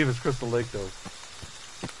can't believe it's Crystal Lake, though.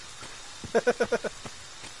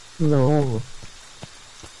 Lol.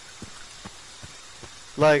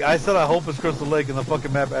 Like, I said I hope it's Crystal Lake, and the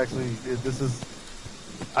fucking map actually, this is,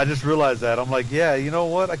 I just realized that. I'm like, yeah, you know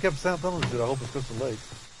what? I kept telling this dude, I hope it's Crystal Lake.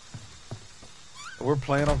 And we're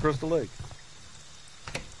playing on Crystal Lake.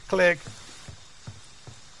 Click.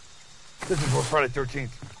 This is where Friday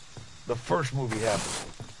 13th, the first movie happened.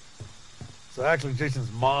 So actually,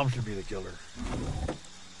 Jason's mom should be the killer.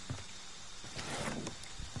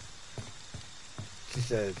 She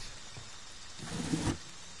says,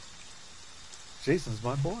 Jason's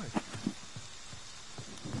my boy.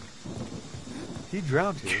 He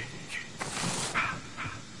drowned here.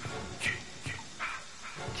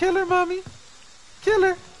 Kill her, mommy. Kill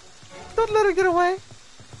her. Don't let her get away.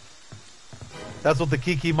 That's what the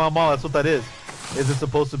Kiki Mama, that's what that is. Is it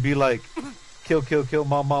supposed to be like, kill,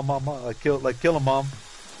 mom, like kill him, mom.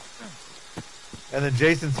 And then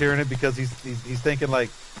Jason's hearing it because he's thinking like,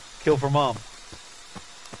 kill for mom.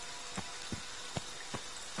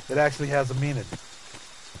 It actually has a meaning.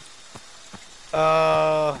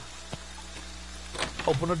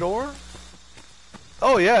 Open the door?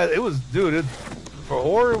 Oh yeah, it was, dude, for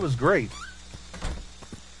horror, it was great.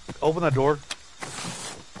 Open that door.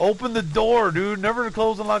 Open the door, dude. Never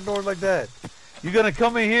close and lock doors like that. You're going to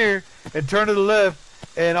come in here and turn to the left,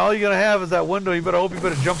 and all you're going to have is that window. You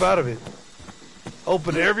better jump out of it.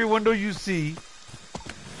 Open every window you see.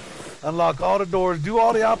 Unlock all the doors. Do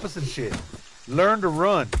all the opposite shit. Learn to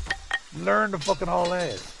run. Learn to fucking haul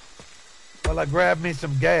ass. While I grab me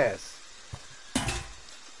some gas.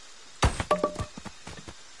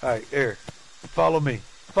 Alright, here. Follow me.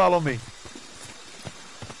 Follow me.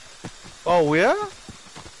 Oh, yeah?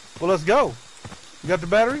 Well, let's go. You got the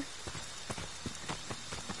battery?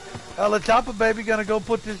 El Tapa, baby, gonna go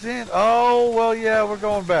put this in. Oh, well, yeah, we're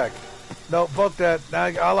going back. No, fuck that.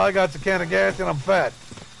 Now, all I got's a can of gas and I'm fat.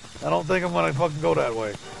 I don't think I'm gonna fucking go that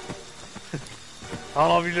way. I don't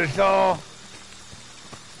know if you just saw.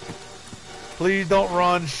 Please don't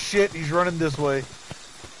run. Shit, he's running this way.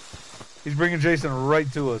 He's bringing Jason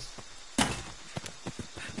right to us.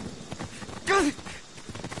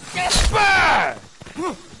 Bah!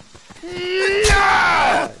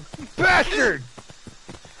 Yeah! Bastard!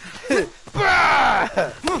 Bah!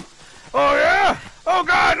 Oh yeah? Oh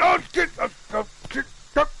God! Oh shit! Oh shit!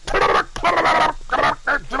 Throw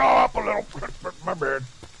up a little. My bad.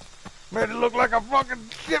 Made it look like I fucking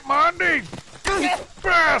shit my undies.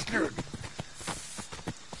 Bastard!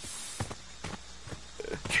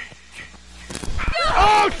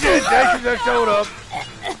 Oh shit! Jason just showed up.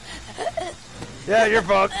 Yeah, you're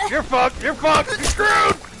fucked. You're fucked. You're fucked. You're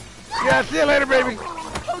screwed. Yeah, see you later, baby.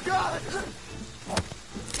 Oh God!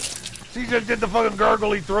 She just did the fucking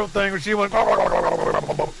gargly throat thing where she went.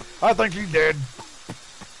 I think she's dead.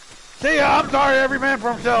 See ya. I'm sorry. Every man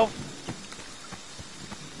for himself.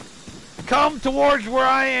 Come towards where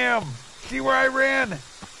I am. See where I ran.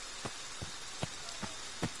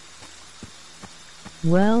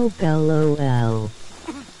 Well, LOL.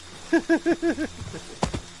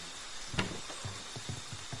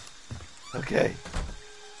 Okay.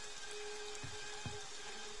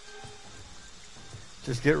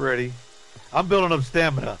 Just get ready. I'm building up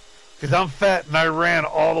stamina because I'm fat and I ran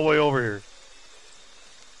all the way over here.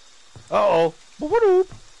 Uh-oh.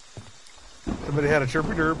 Somebody had a chirpy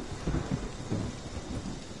derp.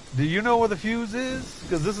 Do you know where the fuse is?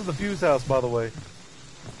 Because this is the fuse house, by the way.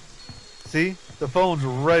 See? The phone's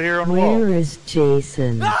right here on the wall. Where is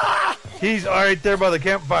Jason? He's right there by the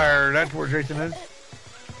campfire. That's where Jason is.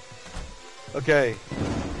 Okay.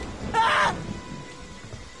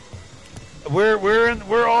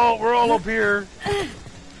 We're all up here.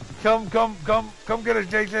 Come get us,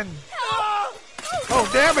 Jason. Oh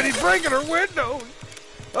damn it, he's breaking our windows.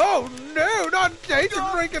 Oh no, not Jason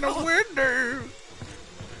breaking a window.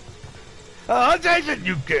 Jason,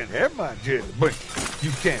 you can't have my jelly beans.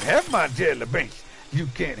 You can't have my jelly beans. You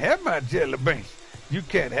can't have my jelly beans. You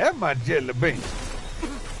can't have my jelly beans.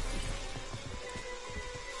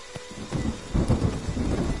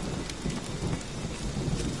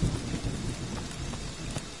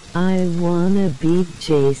 I wanna beat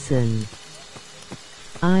Jason.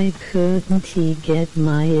 I couldn't get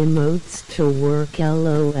my emotes to work,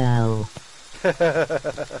 lol.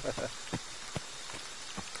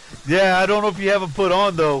 Yeah, I don't know if you haven't put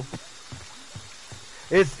on though.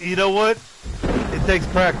 It's, you know what? It takes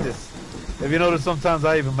practice. If you notice, sometimes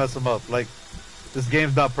I even mess them up. Like, this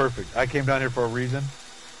game's not perfect. I came down here for a reason.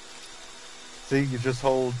 See, you just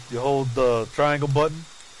hold the triangle button.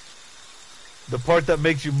 The part that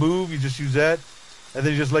makes you move, you just use that, and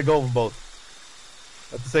then you just let go of them both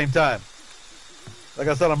at the same time. Like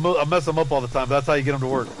I said, I mess them up all the time. That's how you get them to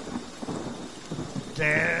work.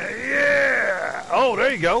 Yeah! Oh,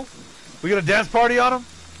 there you go. We got a dance party on them?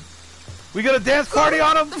 We got a dance party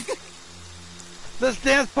on them? Let's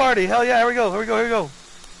dance party. Hell yeah, here we go, here we go, here we go.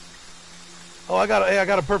 Oh, I got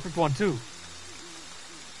a perfect one too.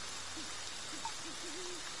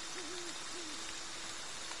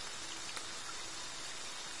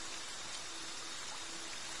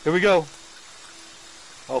 Here we go.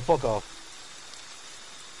 Oh, fuck off.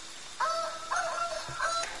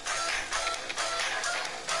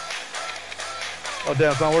 Oh,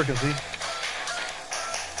 damn, it's not working, see?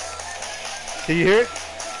 Can you hear it?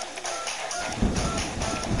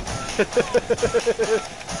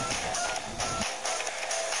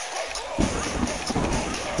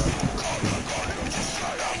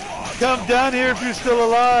 Come down here if you're still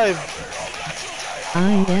alive.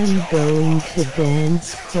 I am going to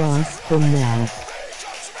dance across the map.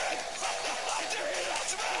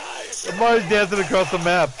 Mario's dancing across the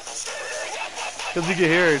map. Because you can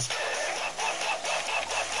hear it.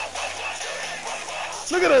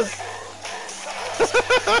 Look at us.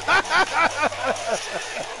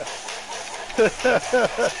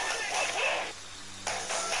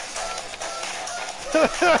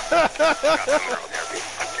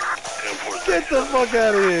 Get the fuck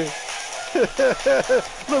out of here.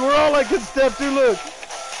 Look, we're all like in step 2, look.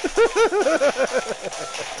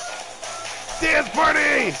 Dance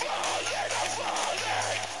party!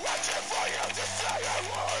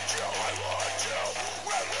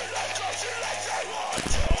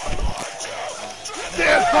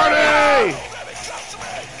 Dance party!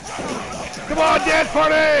 Come on, dance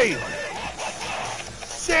party!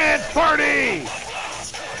 Dance party!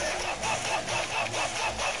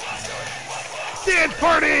 Dance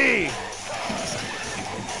party!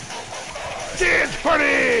 Dance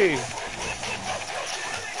party!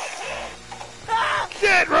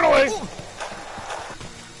 Shit, run away!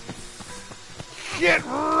 Shit,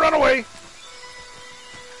 run away!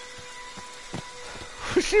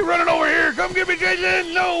 She running over here! Come get me,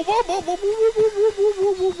 Jason! No!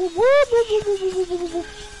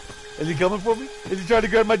 Is he coming for me? Is he trying to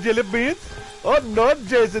grab my jelly beans? Oh no,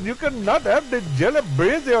 Jason! You cannot have the jelly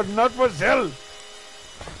beans. They are not for sale.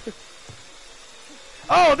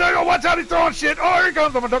 Oh, there you go. Watch out. He's throwing shit. Oh, here he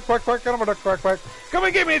comes. I'm a duck quack quack. I'm a duck quack quack. Come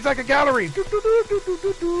and get me. It's like a gallery.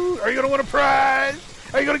 Are you going to win a prize?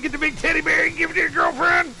 Are you going to get the big teddy bear and give it to your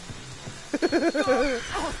girlfriend?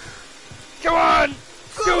 Come on.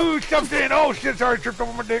 Do something. Oh, shit. Sorry. Tripped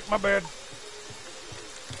over my dick. My bad.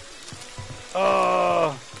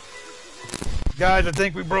 Guys, I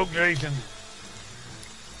think we broke Jason.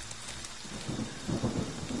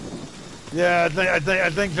 Yeah, I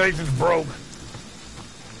think Jason's broke.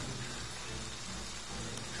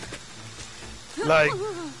 Like,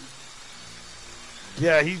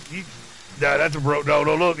 yeah, yeah, that's a broke. No,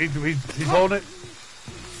 look, he's holding it.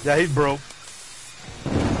 Yeah, he's broke.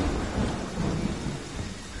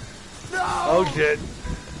 No! Oh shit.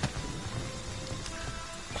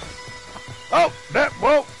 Oh,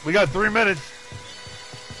 whoa, we got 3 minutes.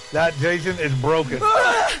 That Jason is broken.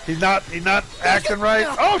 He's not acting right.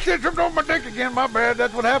 Oh shit, tripped over my dick again. My bad.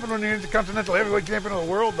 That's what happened when you're Intercontinental Heavyweight Champion of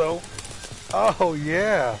the world, though. Oh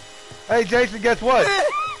yeah. Hey Jason, guess what?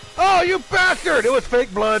 Oh, you bastard! It was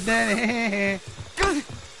fake blood.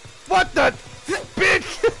 What the bitch?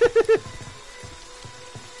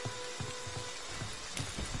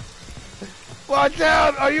 Watch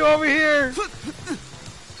out! Are you over here?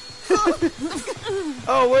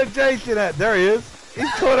 Oh, where's Jason at? There he is.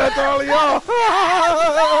 He's going after all of y'all.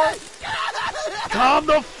 Calm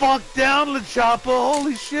the fuck down, LaChapa.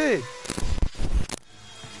 Holy shit.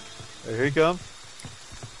 Here he comes.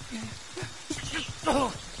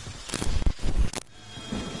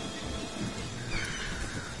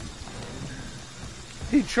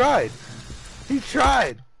 He tried. He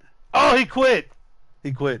tried. Oh, he quit.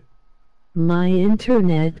 He quit. My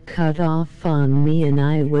internet cut off on me and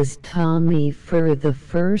I was Tommy for the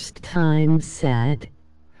first time sad.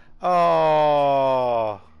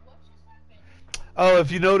 Oh. Oh,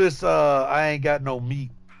 if you notice, I ain't got no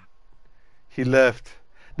meat. He left.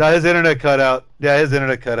 No, his internet cut out. Yeah, his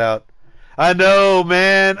internet cut out. I know,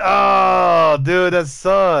 man. Oh, dude, that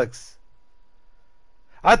sucks.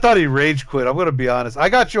 I thought he rage quit. I'm gonna be honest. I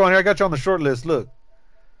got you on here. I got you on the short list. Look,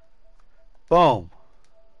 boom.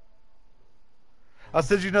 I'll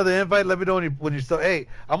send you another invite. Let me know when you start. Hey,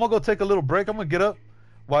 I'm gonna go take a little break. I'm gonna get up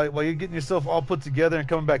while you're getting yourself all put together and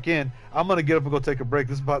coming back in. I'm gonna get up and go take a break.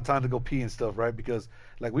 This is about time to go pee and stuff, right? Because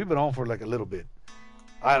like we've been on for like a little bit.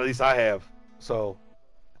 At least I have. So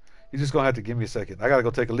you're just gonna have to give me a second. I gotta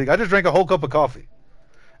go take a leak. I just drank a whole cup of coffee,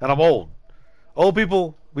 and I'm old. Old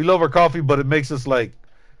people, we love our coffee, but it makes us like,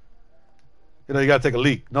 you gotta take a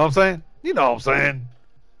leak. Know what I'm saying? You know what I'm saying?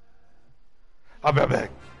 I'll be right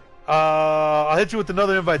back. I'll hit you with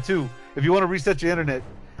another invite too. If you want to reset your internet,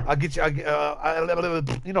 I'll get you. You know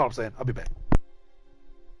what I'm saying? I'll be back.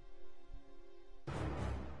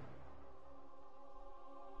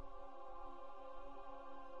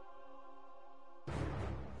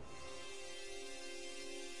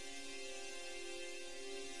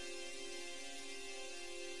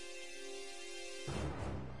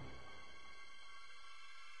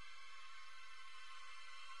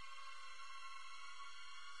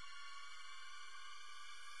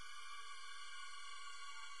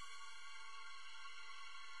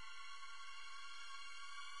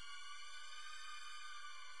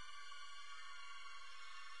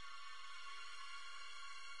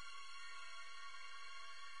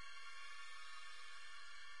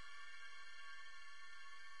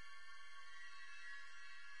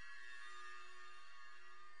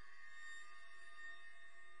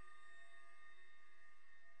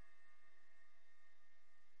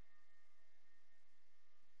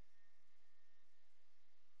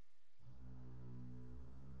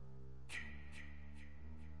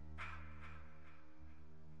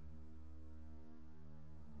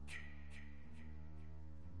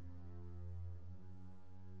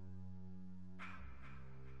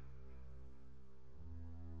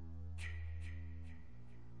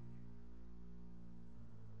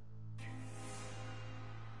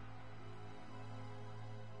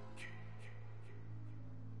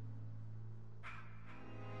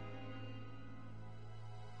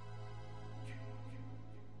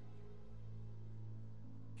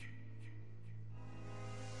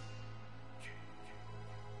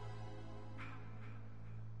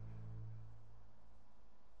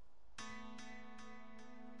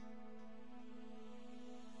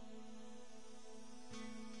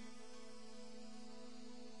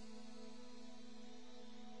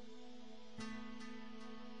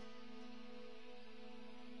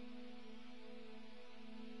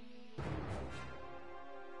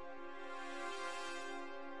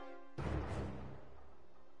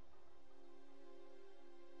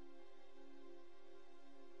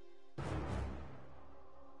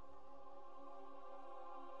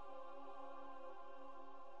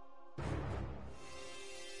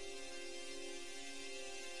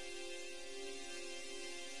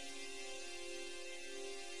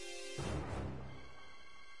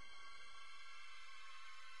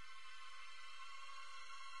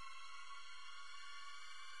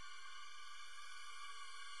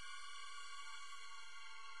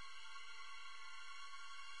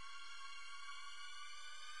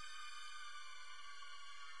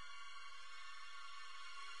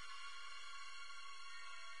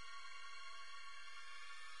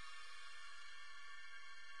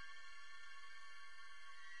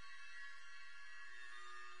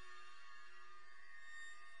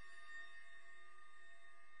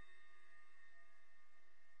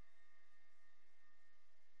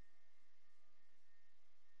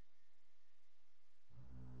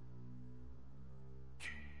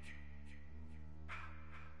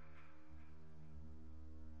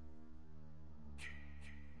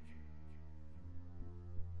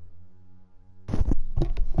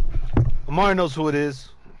 Amari knows who it is.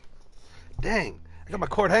 Dang, I got my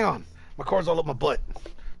cord. Hang on. My cord's all up my butt.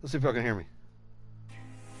 Let's see if y'all can hear me.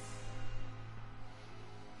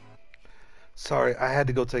 Sorry, I had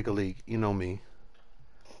to go take a leak. You know me.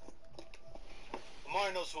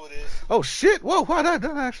 Amari knows who it is. Oh, shit. Whoa, that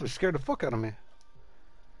actually scared the fuck out of me.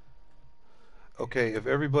 Okay, if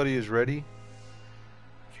everybody is ready,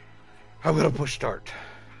 I'm going to push start.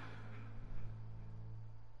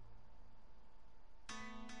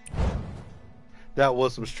 That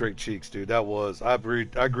was some straight cheeks, dude. That was. I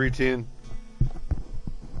agree, Tin.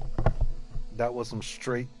 That was some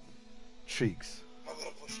straight cheeks. I'm gonna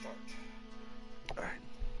push start. All right.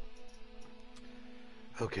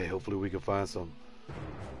 Okay. Hopefully we can find some.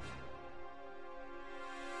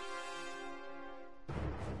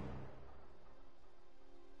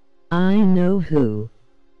 I know who.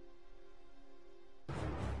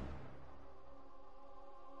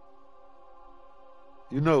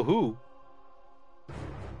 You know who?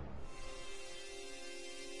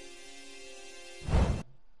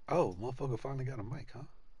 Oh, motherfucker finally got a mic, huh?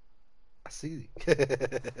 I see.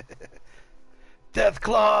 Death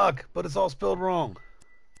Clock! But it's all spelled wrong.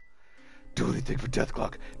 Do anything for Death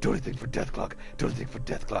Clock. Do anything for Death Clock. Do anything for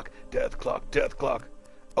Death Clock. Death Clock. Death Clock.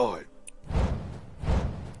 Alright.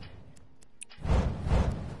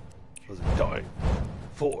 Was it die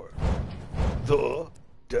for the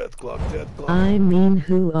Death Clock? Death Clock. I mean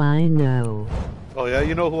who I know. Oh yeah,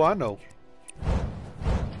 you know who I know.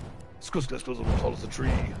 Skuskas goes on as tall as a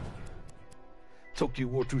tree. Tokyo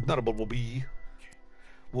War Tooth, not a bumblebee.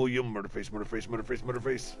 William, Murderface, Murderface, Murderface,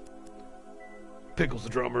 Murderface. Pickles the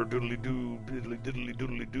drummer, doodly doo, diddly diddly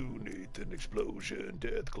doodly doo. Nathan, explosion,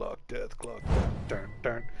 Death Clock, Death Clock, dun, dun,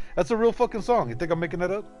 dun. That's a real fucking song. You think I'm making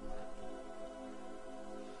that up?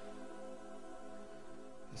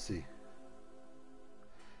 Let's see.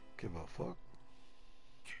 Give a fuck.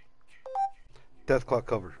 Death Clock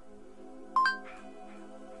cover.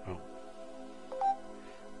 Oh.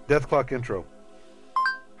 Death Clock intro.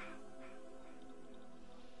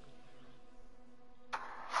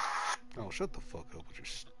 Oh, shut the fuck up with your.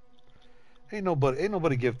 Ain't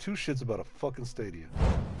nobody give two shits about a fucking stadium.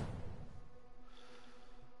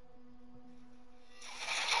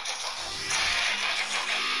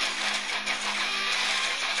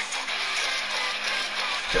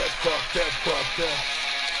 Death Clock, Death Clock, Death.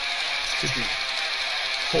 Ticking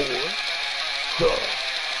for the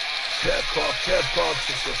Death Clock, Death Clock.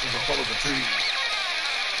 Successes will follow the tree.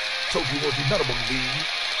 Tokyo War, not a bumblebee.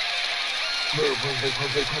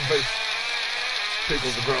 Face.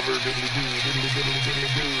 Pickles the grubber, diddly doo, diddly diddly diddly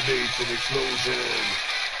doo, Nathan explosion.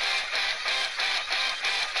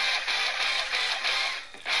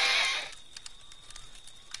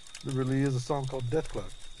 There really is a song called Death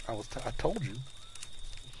Clock. I told you.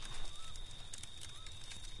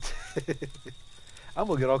 I'm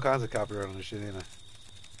gonna get all kinds of copyright on this shit, ain't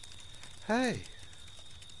I? Hey.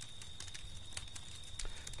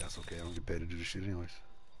 That's okay, I don't get paid to do this shit anyways.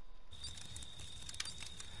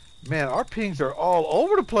 Man, our pings are all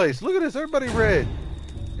over the place. Look at this, everybody red.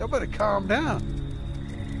 Y'all better calm down.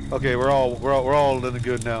 Okay, we're all in the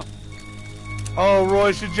good now. Oh,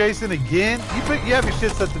 Royce, you're Jason again? You have your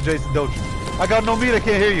shit set to Jason, don't you? I got no meat, I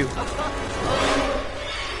can't hear you.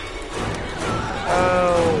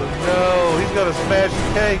 Oh no, he's gonna smash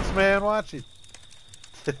the cakes, man. Watch it.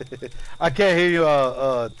 I can't hear you,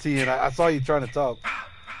 T, and I saw you trying to talk.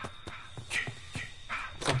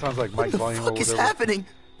 Sometimes like mic volume or whatever. What the fuck is happening?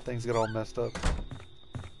 Things get all messed up.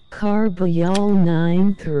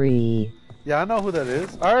 Carbayol93. Yeah, I know who that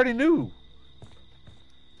is. I already knew.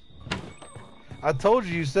 I told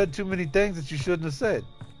you said too many things that you shouldn't have said.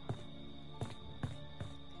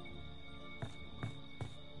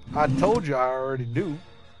 I told you I already knew.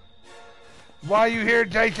 Why are you here,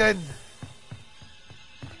 Jason?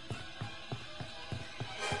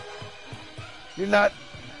 You're not...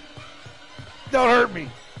 Don't hurt me.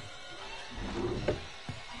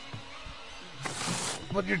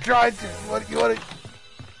 What you're trying to... What you want to...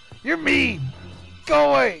 You're mean.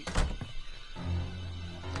 Go away.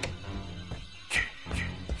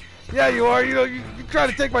 Yeah, you are. You know, you're trying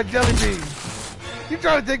to take my jelly beans. You're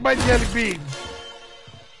trying to take my jelly beans.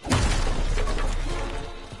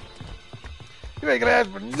 You ain't gonna ask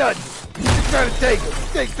for nothing. You're trying to take them.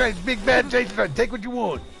 Trying to big bad Jason trying to take what you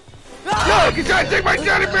want. Look, you're trying to take my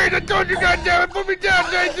jelly beans. I told you, goddammit, put me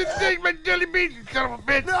down, Jason. Take my jelly beans, you son of a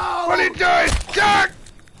bitch. No. What are you doing? Chuck!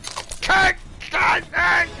 Chuck!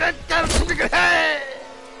 Hey!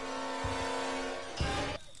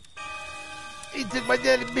 He took my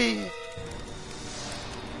jelly bean.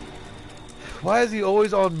 Why is he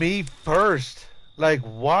always on me first? Like,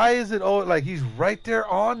 why is it always like he's right there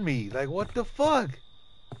on me? Like, what the fuck?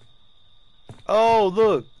 Oh,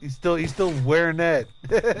 look, he's still wearing that.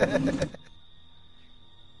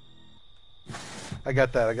 I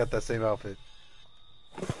got that same outfit.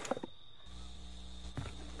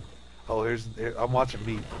 Oh, here, I'm watching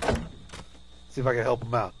me. See if I can help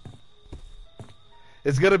him out.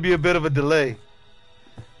 It's gonna be a bit of a delay.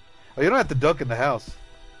 Oh, you don't have to duck in the house.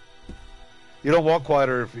 You don't walk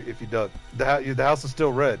quieter if you duck. The house is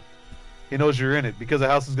still red. He knows you're in it because the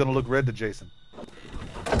house is gonna look red to Jason.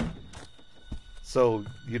 So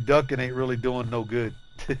you ducking ain't really doing no good.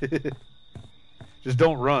 Just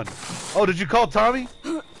don't run. Oh, did you call Tommy?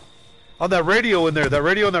 On that radio in there, that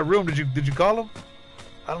radio in that room, did you call him?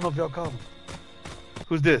 I don't know if y'all called him.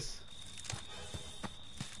 Who's this?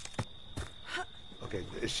 Okay,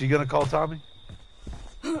 is she gonna call Tommy?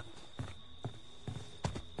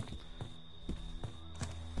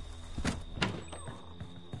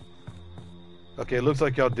 Okay, it looks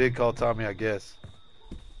like y'all did call Tommy, I guess.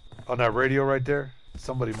 On that radio right there?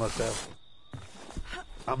 Somebody must have.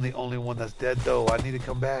 I'm the only one that's dead, though. I need to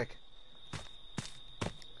come back.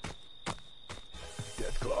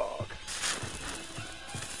 Death clog.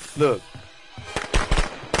 Look.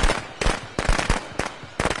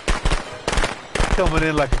 Coming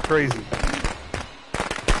in like a crazy.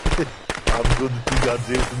 I'm good that you got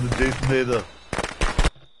Jason the Jason later.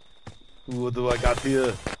 What do I got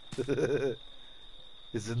here?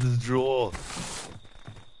 It's in this drawer.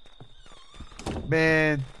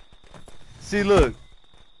 Man. See, look.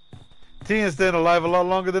 Tian's staying alive a lot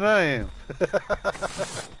longer than I am.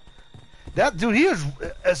 That dude, he is,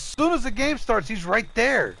 as soon as the game starts, he's right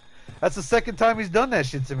there. That's the second time he's done that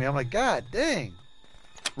shit to me. I'm like, God dang.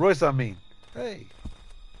 Royce, I mean. Hey.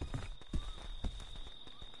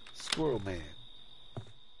 Squirrel Man.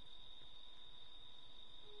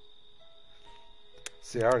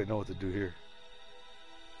 See, I already know what to do here.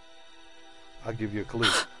 I'll give you a clue.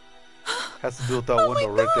 Has to do with that window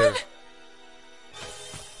right there.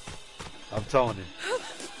 I'm telling you.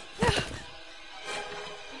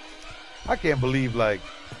 I can't believe, like...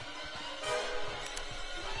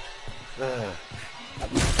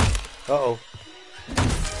 Uh-oh.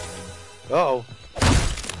 Uh-oh.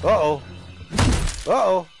 Uh-oh.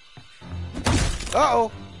 Uh-oh.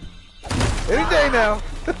 Uh-oh. Any day now.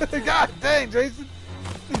 God dang, Jason.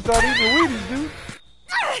 He started eating Wheaties, dude.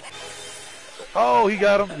 Oh, he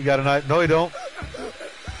got him. He got a knife. No, he don't.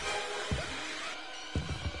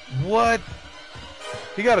 What?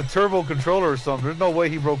 He got a turbo controller or something. There's no way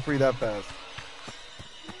he broke free that fast.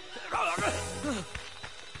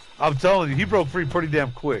 I'm telling you, he broke free pretty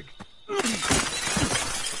damn quick.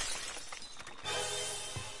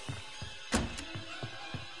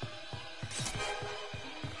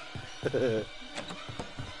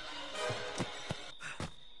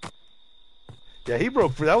 Yeah, he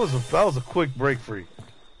broke free. That was a quick break free.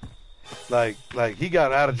 Like he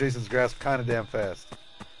got out of Jason's grasp kind of damn fast.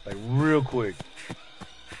 Like real quick.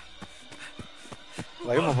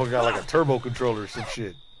 Like that motherfucker got like a turbo controller or some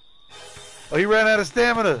shit. Oh, he ran out of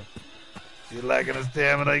stamina. You're lacking of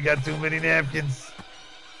stamina. You got too many napkins.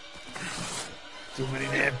 Too many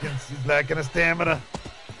napkins. He's lacking of stamina.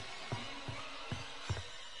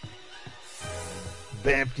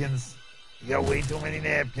 Bampkins. You got way too many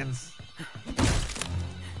napkins.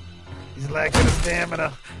 He's lacking of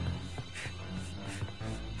stamina.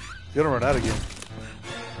 He's gonna run out again.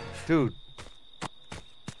 Dude.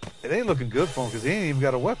 It ain't looking good for him because he ain't even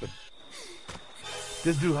got a weapon.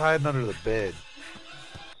 This dude hiding under the bed.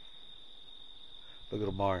 Look at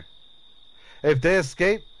Omari. Hey, if they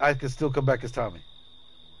escape, I can still come back as Tommy.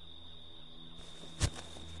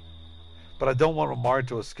 But I don't want Omari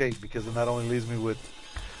to escape because then that only leaves me with...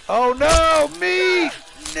 Oh no! Me!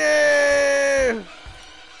 No!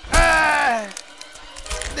 Ah!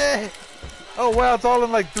 No! Oh wow, it's all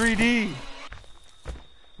in like 3D.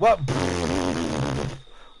 What?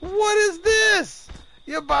 What is this?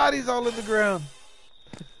 Your body's all in the ground.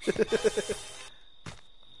 That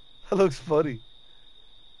looks funny.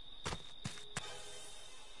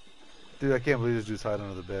 Dude, I can't believe this dude's hiding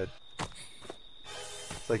under the bed.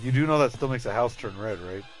 It's like, you do know that still makes a house turn red,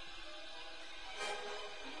 right?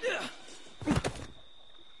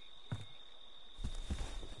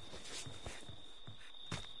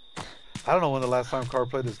 I don't know when the last time Carr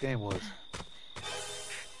played this game was.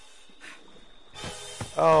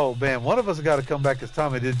 Oh, man. One of us got to come back as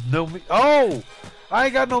Tommy. Did no me? Oh! I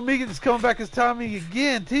ain't got no Megan's coming back as Tommy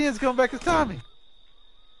again. Tian's coming back as Tommy.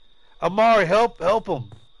 Amari, help him.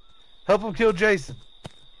 Help him kill Jason.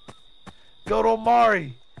 Go to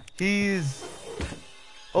Amari. He's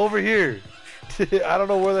over here. I don't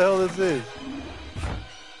know where the hell this is.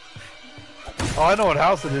 Oh, I know what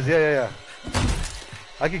house it is. Yeah.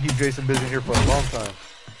 I could keep Jason busy here for a long time.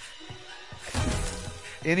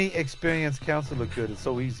 Any experienced counselor could. It's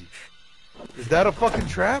so easy. Is that a fucking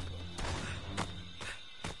trap?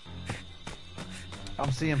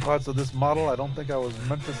 I'm seeing parts of this model I don't think I was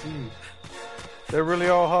meant to see. They're really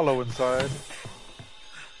all hollow inside.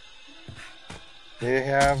 They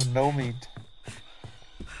have no meat.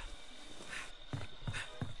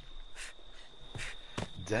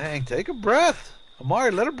 Dang, take a breath.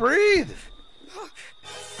 Amari, let her breathe.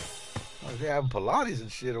 Oh, they're having Pilates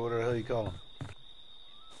and shit, or whatever the hell you call them.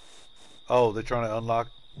 Oh, they're trying to unlock.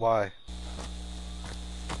 Why?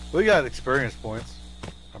 We got experience points.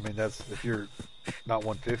 I mean, that's if you're not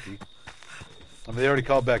 150. I mean, they already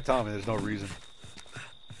called back Tommy. There's no reason.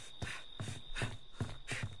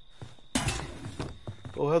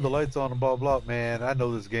 Oh, have the lights on and blah, blah. Man, I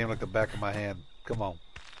know this game like the back of my hand. Come on.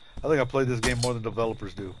 I think I played this game more than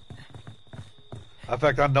developers do. In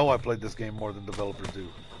fact, I know I played this game more than developers do.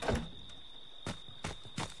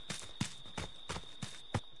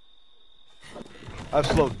 I've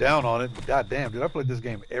slowed down on it. God damn, dude, I played this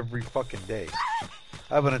game every fucking day.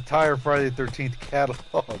 I have an entire Friday the 13th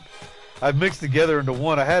catalog. I've mixed together into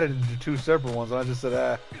one. I had it into two separate ones, and I just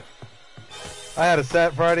said, I had a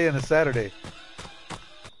Friday and a Saturday.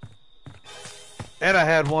 And I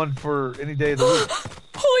had one for any day of the week.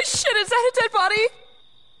 Holy shit, is that a dead body?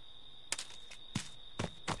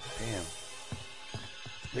 Damn.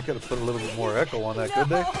 They could have put a little bit more echo on that, couldn't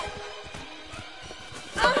they?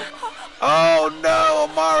 Oh no,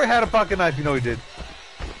 Amari had a pocket knife. You know he did.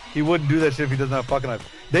 He wouldn't do that shit if he doesn't have a pocket knife.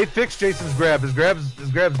 They fixed Jason's grab. His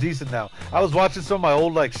grab's decent now. I was watching some of my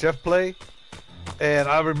old like chef play, and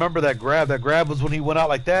I remember that grab. That grab was when he went out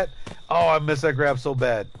like that. Oh, I miss that grab so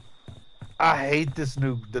bad. I hate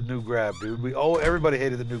the new grab, dude. Everybody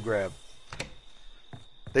hated the new grab.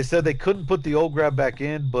 They said they couldn't put the old grab back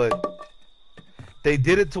in, but they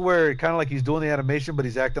did it to where it kind of like he's doing the animation, but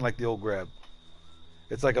he's acting like the old grab.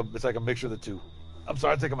 It's like a mixture of the two. I'm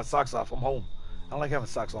sorry, I'm taking my socks off. I'm home. I don't like having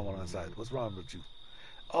socks on one on the side. What's wrong with you?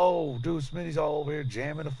 Oh, dude, Smitty's all over here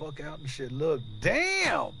jamming the fuck out and shit. Look,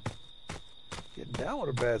 damn! Getting down with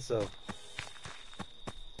her bad self.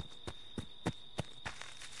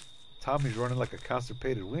 Tommy's running like a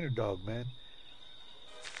constipated wiener dog, man.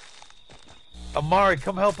 Amari,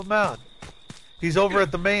 come help him out. He's over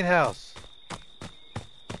at the main house.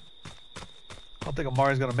 I don't think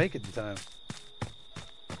Amari's gonna make it in time.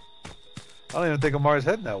 I don't even think Amari's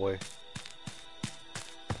heading that way.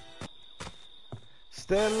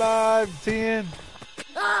 Stay alive, Tien.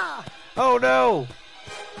 Ah! Oh no!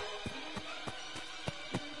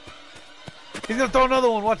 He's gonna throw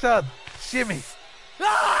another one. Watch out! Shimmy!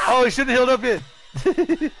 Ah! Oh, he shouldn't have healed up yet.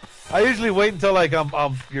 I usually wait until like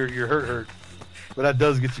you're hurt, but that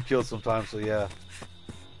does get you killed sometimes. So yeah.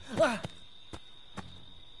 Ah!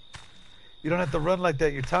 You don't have to run like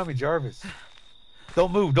that. You're Tommy Jarvis.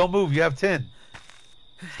 Don't move. Don't move. You have 10.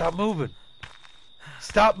 Stop moving.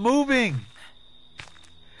 Stop moving.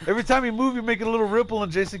 Every time you move, you're making a little ripple and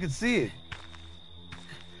Jason can see it.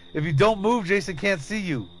 If you don't move, Jason can't see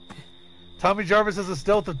you. Tommy Jarvis has a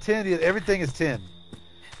stealth of 10. Everything is 10.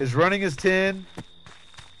 His running is 10.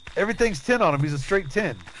 Everything's 10 on him. He's a straight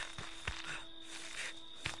 10.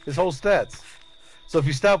 His whole stats. So if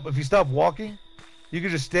you stop walking, you can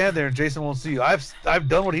just stand there and Jason won't see you. I've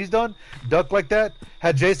done what he's done, duck like that,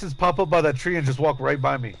 had Jason's pop up by that tree and just walk right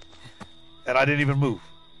by me. And I didn't even move.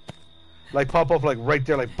 Like pop up like right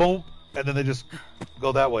there, like boom, and then they just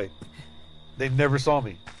go that way. They never saw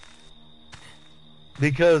me.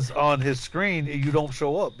 Because on his screen, you don't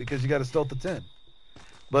show up because you got to stealth of 10.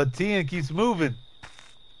 But Tien keeps moving,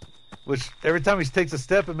 which every time he takes a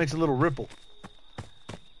step, it makes a little ripple.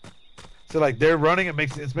 So like they're running,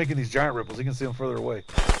 it's making these giant ripples. You can see them further away.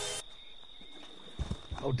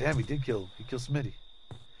 Oh damn, he did kill. He killed Smitty.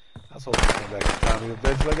 I was hoping to come back to Tommy.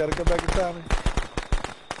 Eventually, I gotta come back to Tommy.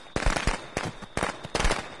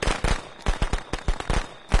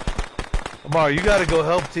 Amari, you gotta go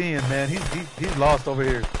help Tien, man. He's lost over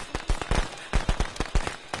here.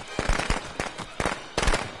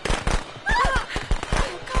 Oh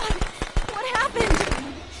god, what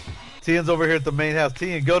happened? Tien's over here at the main house.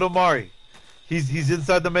 Tien, go to Amari. He's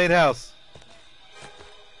inside the main house.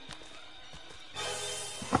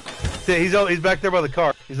 He's back there by the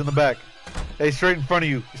car. He's in the back. Hey, straight in front of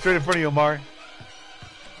you. He's straight in front of you, Amari.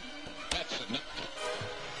 Let's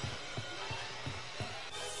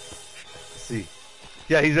see.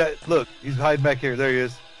 Yeah, look, he's hiding back here. There he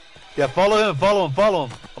is. Yeah, follow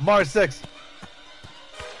him. Amari 6.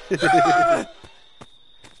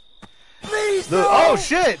 Please, Look, no! oh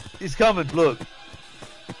shit! He's coming. Look.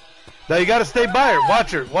 Now you gotta stay by her.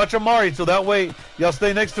 Watch her. Watch Amari so that way y'all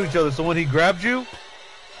stay next to each other. So when he grabs you,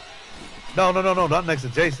 no, not next to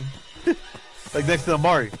Jason. Like next to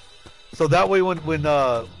Amari. So that way when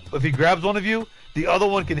if he grabs one of you, the other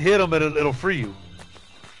one can hit him and it'll free you.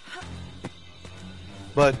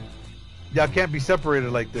 But y'all can't be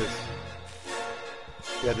separated like this.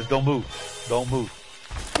 Yeah, just don't move. Don't move.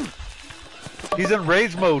 He's in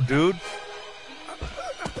rage mode, dude.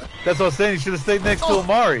 That's what I was saying. You should have stayed next to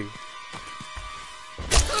Amari.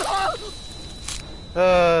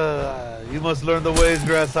 You must learn the ways,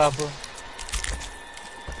 Grasshopper.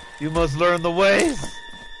 You must learn the ways.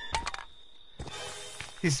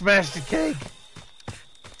 He smashed the cake.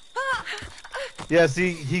 Yeah,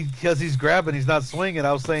 see, because he's grabbing, he's not swinging.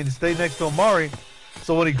 I was saying stay next to Amari,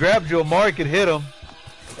 so when he grabs you, Amari can hit him,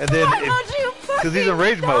 and then because he's in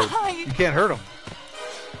rage mode, you can't hurt him.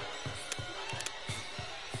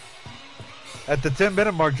 At the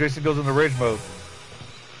 10-minute mark, Jason goes into rage mode.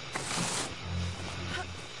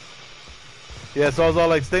 Yeah, so I was all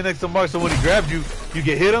like, stay next to Mark, so when he grabs you, you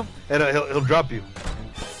can hit him, and he'll drop you.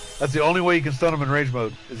 That's the only way you can stun him in range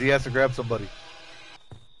mode, is he has to grab somebody.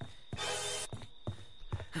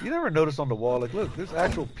 You never notice on the wall, like, look, there's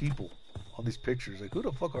actual people on these pictures. Like, who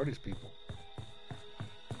the fuck are these people?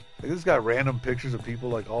 Like, this got random pictures of people,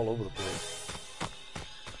 like, all over the place.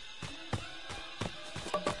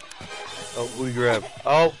 Oh, who he grab?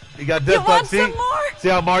 Oh, he got death touch. See? See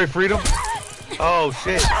how Mari freed him? Oh,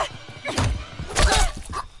 shit.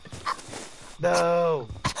 No.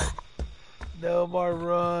 No, Mari,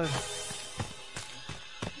 run.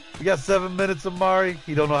 We got 7 minutes of Mari.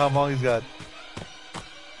 He don't know how long he's got.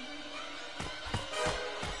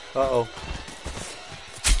 Uh-oh.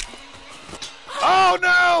 Oh,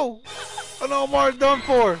 no! Oh, no, Mari's done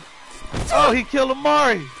for. Oh, he killed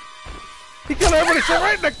Amari. He killed everybody so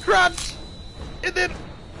right in the crotch. And then...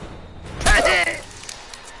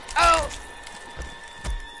 Oh!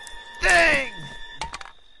 Dang!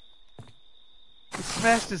 He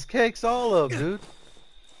smashed his cakes all up, dude.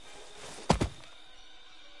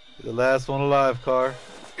 You're the last one alive, Car.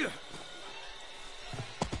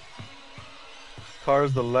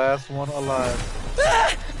 Car's the last one alive.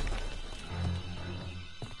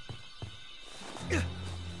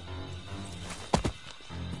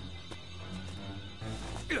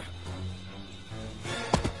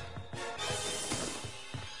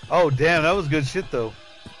 Oh, damn, that was good shit, though.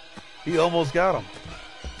 He almost got him.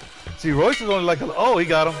 See, Royce is only like a... Oh, he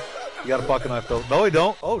got him. He got a pocket knife, though. No, he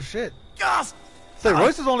don't. Oh, shit. Say,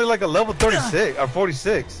 Royce is only like a level 36, or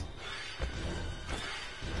 46.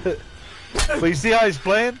 But you see how he's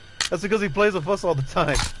playing? That's because he plays with us all the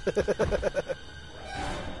time.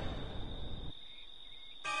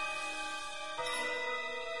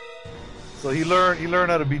 So he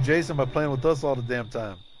learned how to be Jason by playing with us all the damn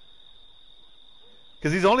time.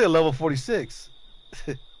 Because he's only a level 46.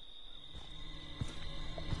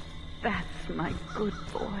 That's my good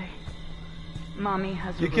boy. Mommy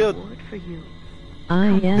has a killed... reward for you. I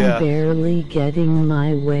am barely getting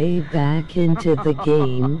my way back into the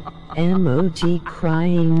game. Emoji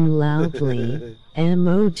crying loudly.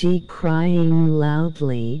 Emoji crying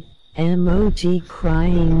loudly. Emoji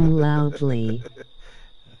crying loudly.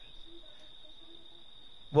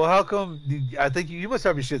 Well, how come... I think you must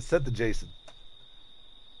have your shit set to Jason.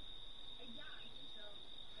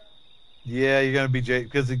 Yeah, you're going to be Jason,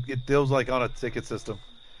 because it deals like on a ticket system.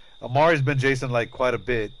 Amari's been Jason like quite a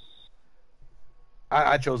bit.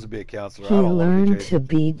 I chose to be a counselor. He I don't learned want to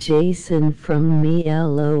be Jason from me,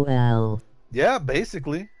 LOL. Yeah,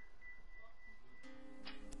 basically.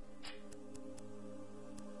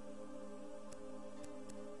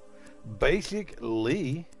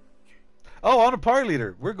 Basically. Oh, I'm a party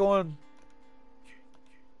leader. We're going...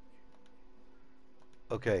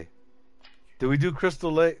 Okay. Do we do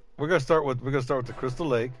Crystal Lake? We're gonna start with the Crystal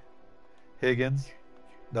Lake. Higgins.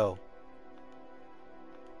 No.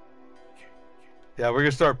 Yeah, we're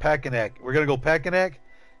gonna start Packanack. We're gonna go Packanack,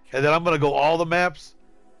 and then I'm gonna go all the maps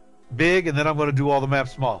big, and then I'm gonna do all the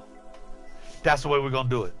maps small. That's the way we're gonna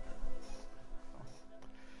do it.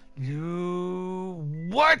 You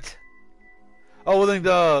what? Oh, well then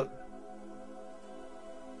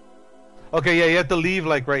okay, yeah, you have to leave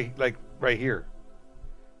like right here.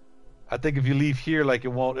 I think if you leave here, like it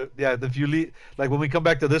won't. Yeah, if you leave, like when we come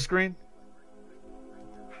back to this screen,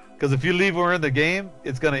 because if you leave when we're in the game,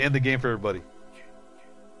 it's gonna end the game for everybody.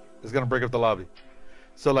 It's gonna break up the lobby.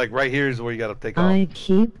 So like right here is where you gotta take off. I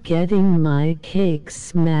keep getting my cake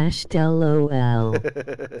smashed, LOL.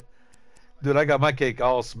 Dude, I got my cake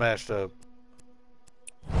all smashed up.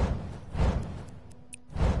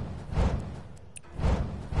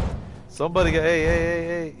 Somebody got,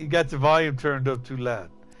 hey, you got the volume turned up too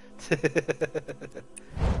loud.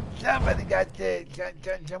 Somebody got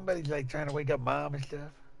somebody's like trying to wake up mom and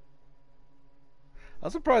stuff. I'm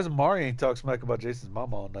surprised Mari ain't talk smack about Jason's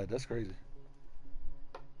mama all night. That's crazy.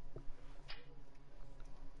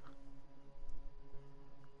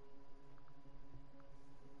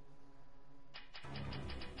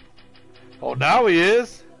 Oh, now he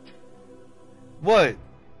is. What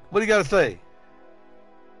do you got to say?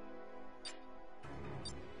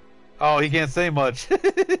 Oh, he can't say much.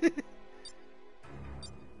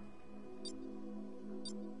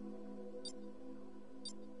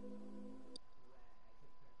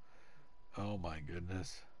 Oh my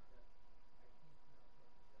goodness.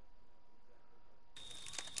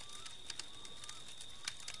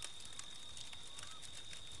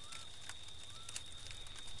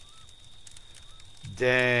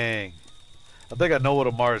 Dang. I think I know what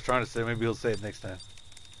Amar is trying to say. Maybe he'll say it next time.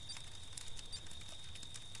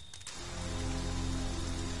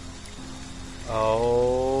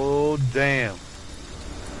 Oh Oh, damn.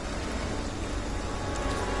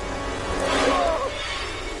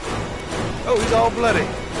 Oh, he's all bloody.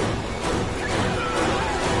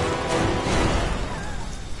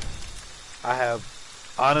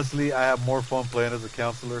 Honestly, I have more fun playing as a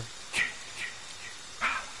counselor.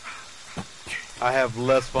 I have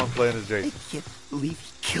less fun playing as Jason. I can't believe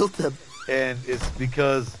he killed them. And it's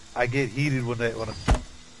because I get heated when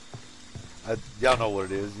y'all know what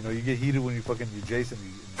it is. You know, you get heated when you Jason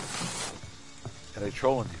and they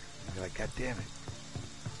trolling you. And you're like, God damn it.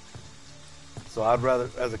 So I'd rather,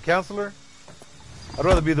 as a counselor, I'd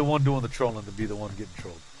rather be the one doing the trolling than be the one getting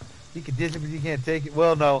trolled. You can diss it, but you can't take it.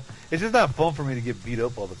 Well, no, it's just not fun for me to get beat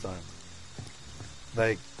up all the time.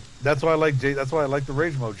 Like, that's why I like the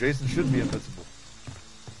rage mode. Jason should be invincible.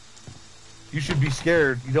 You should be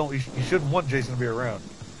scared. You shouldn't want Jason to be around.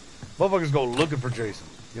 Motherfuckers go looking for Jason.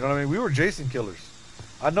 You know what I mean? We were Jason killers.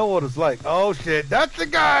 I know what it's like. Oh shit, that's the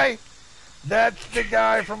guy. That's the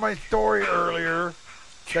guy from my story earlier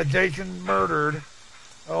that Jason murdered.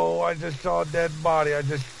 Oh, I just saw a dead body. I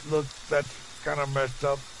just looked. That's kind of messed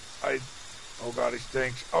up. Oh God, he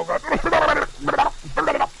stinks. Oh God.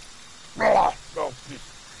 Oh,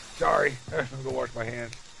 sorry. Let me go wash my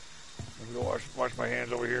hands. Let me go wash my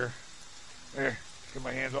hands over here. There. Get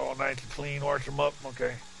my hands all nice and clean. Wash them up.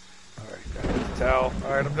 Okay. All right. Got the towel.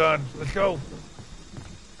 All right, I'm done. Let's go.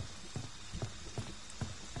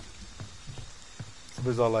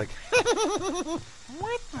 Somebody's all like,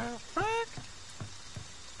 what the fuck?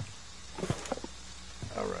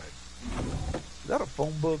 All right. Is that a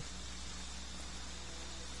phone book?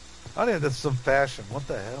 I think that's some fashion. What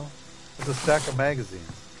the hell? It's a stack of magazines.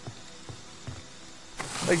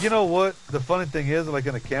 Like, you know what? The funny thing is, like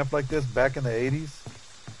in a camp like this back in the 80s,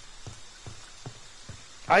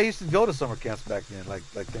 I used to go to summer camps back then, like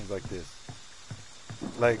things like this.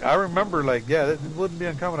 Like, I remember, like, yeah, it wouldn't be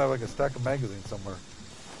uncommon to have like a stack of magazines somewhere.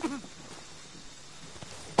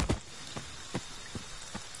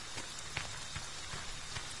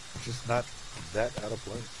 It's just not that out of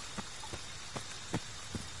place.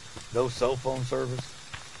 No cell phone service.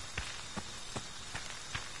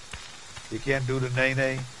 You can't do the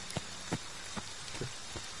nay-nay.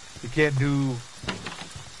 You can't do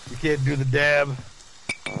the dab.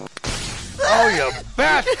 Oh, you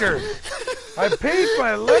bastard! I paid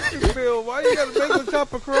my electric bill. Why you gotta make La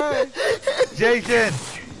Chapa cry? Jason!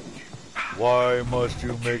 Why must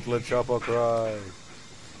you make La Chapa cry?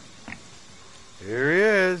 Here he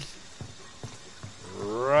is.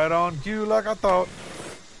 Right on cue like I thought.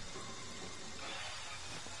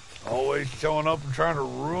 Always showing up and trying to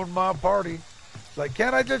ruin my party. It's like,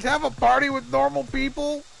 can't I just have a party with normal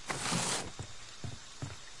people?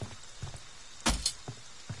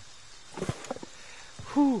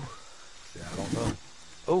 Whew. Yeah, I don't know.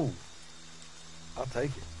 Oh, I'll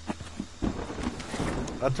take it.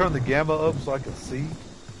 I turn the gamma up so I can see.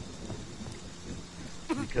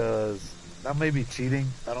 Because that may be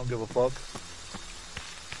cheating. I don't give a fuck.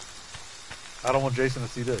 I don't want Jason to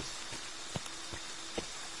see this.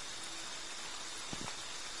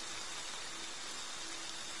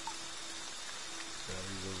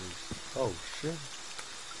 Oh shit.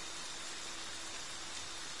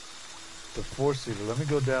 The 4-seater. Let me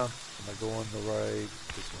go down. Am I going the right?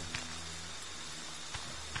 This one.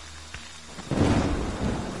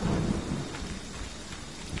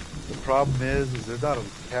 The problem is there's not a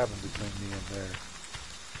cabin between me and there.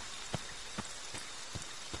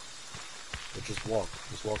 But just walk.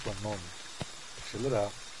 Just walk like normal. Chill it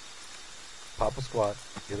out. Pop a squat.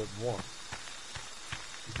 Get up and walk.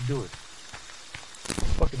 You can do it.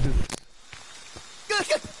 Fucking do this.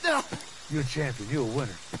 You're a champion. You're a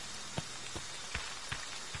winner.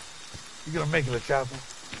 You're gonna make it, La Chapa.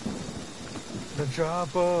 La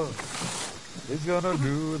Chapa is gonna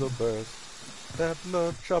do the best that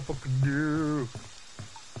La Chapa can do.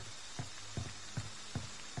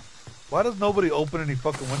 Why does nobody open any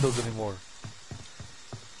fucking windows anymore?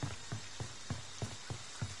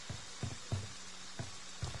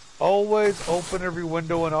 Always open every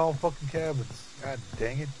window in all fucking cabins. God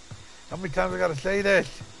dang it. How many times I gotta say this?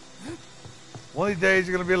 One of these days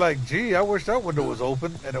you're gonna be like, gee, I wish that window was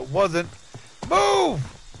open, and it wasn't. Move!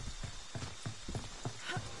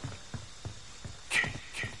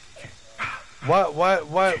 Why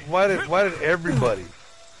did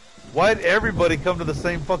everybody come to the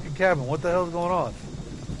same fucking cabin? What the hell's going on?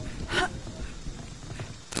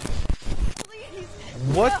 Please.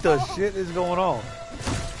 What the shit is going on?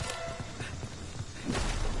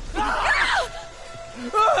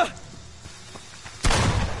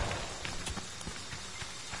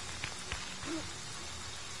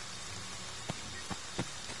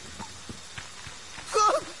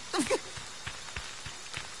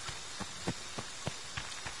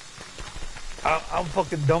 I'm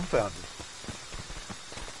fucking dumbfounded.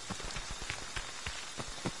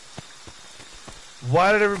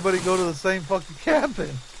 Why did everybody go to the same fucking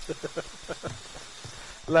cabin?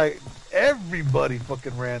 Like, everybody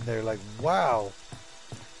fucking ran there. Like, wow.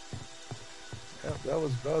 That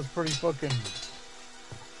was pretty fucking...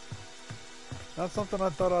 Not something I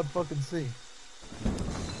thought I'd fucking see.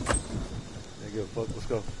 There you go, fuck. Let's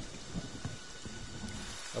go.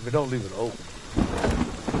 I mean, don't leave it open.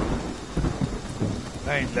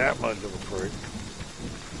 I ain't that much of a prick.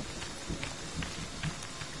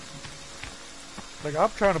 Like, I'm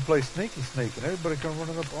trying to play sneaky snake, and everybody come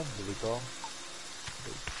running up on Billy Call.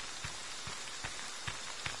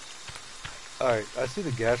 Alright, I see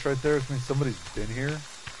the gas right there. It means somebody's been here.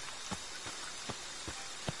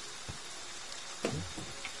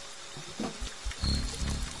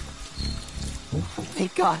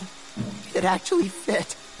 Thank God. It actually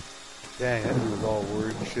fit. Dang, that dude was all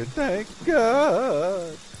worried and shit. Thank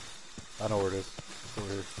God. I know where it is. It's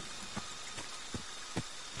over here.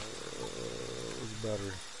 Where's the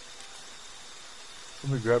battery?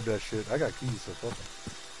 Somebody grab that shit. I got keys, so fuck it.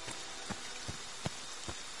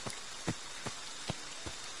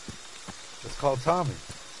 Let's call Tommy.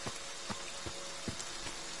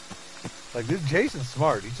 Like, this Jason's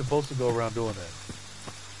smart. He's supposed to go around doing that.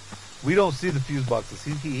 We don't see the fuse boxes.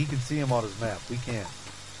 He can see them on his map. We can't.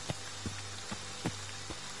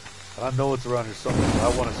 And I know it's around here somewhere. I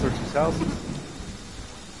want to search his houses.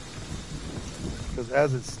 Because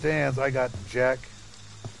as it stands, I got jack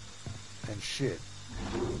and shit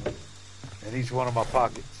in each one of my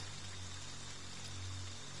pockets.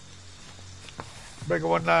 Breaker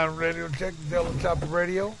 19 radio, check the Delta Chopper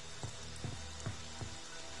radio.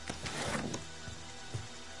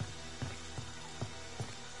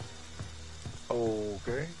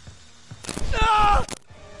 Okay. Ah!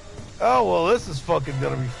 Oh, well, this is fucking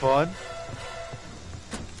gonna be fun.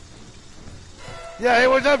 Yeah, hey,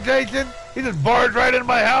 what's up, Jason? He just barged right into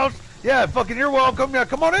my house. Yeah, fucking, you're welcome. Yeah,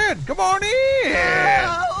 come on in. Come on in.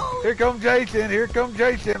 No. Here comes Jason. Here comes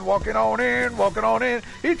Jason. Walking on in. Walking on in.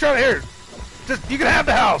 He's trying to, here. Just, you can have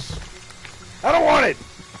the house. I don't want it.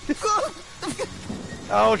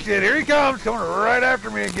 Oh, shit. Here he comes. Coming right after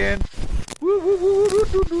me again.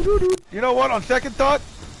 You know what? On second thought,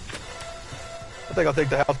 I think I'll take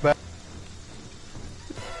the house back.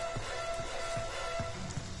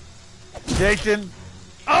 Jason.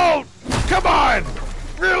 Oh, come on.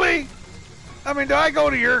 Really? I mean, do I go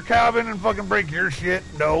to your cabin and fucking break your shit?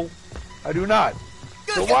 No, I do not.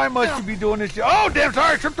 So why must you be doing this shit? Oh, damn,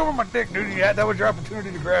 sorry, I tripped over my dick, dude. Yeah, that was your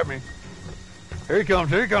opportunity to grab me. Here he comes,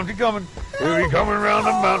 here he comes, he's coming. Here he coming around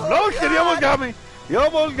the mountain. Oh, shit, he almost got me. You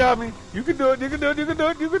almost got me. You can do it, you can do it, you can do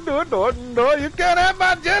it, you can do it. No, you can't have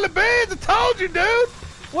my jelly beans. I told you, dude.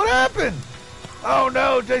 What happened? Oh,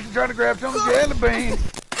 no, Jason's trying to grab some jelly beans.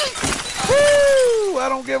 Woo! I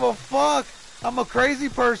don't give a fuck. I'm a crazy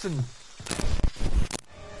person.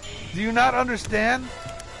 Do you not understand?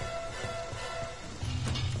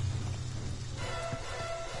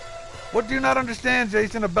 What do you not understand,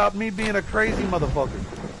 Jason, about me being a crazy motherfucker?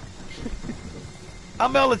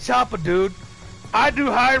 I'm El Choppa, dude. I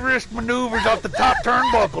do high-risk maneuvers off the top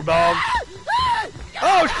turnbuckle, dog.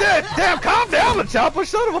 Oh, shit! Damn, calm down, El Choppa,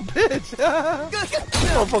 son of a bitch. This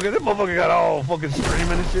motherfucker got all fucking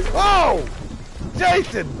screaming and shit. Oh!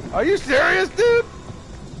 Jason, are you serious, dude?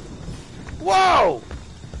 Whoa!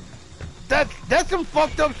 That's some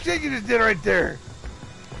fucked up shit you just did right there.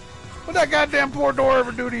 What that goddamn poor door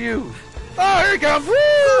ever do to you? Oh, here he comes.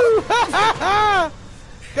 Woo!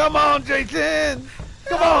 Come on, Jason.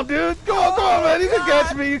 Come on, dude. Come on, man. You can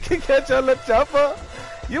catch me. You can catch a La Choppa.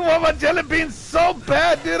 You want my jelly beans so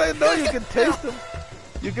bad, dude. I know you can taste them.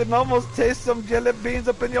 You can almost taste some jelly beans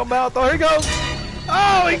up in your mouth. Oh, here he goes.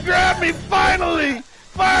 Oh, he grabbed me. Finally.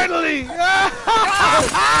 Finally.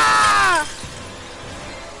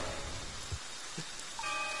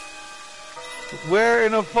 Where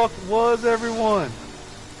in the fuck was everyone?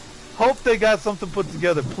 Hope they got something put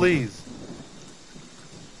together, please.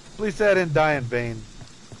 Please say I didn't die in vain.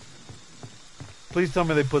 Please tell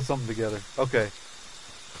me they put something together. Okay.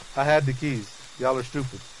 I had the keys. Y'all are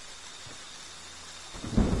stupid.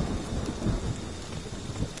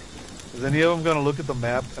 Is any of them gonna look at the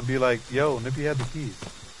map and be like, yo, Nippy had the keys?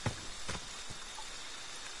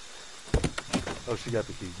 Oh, she got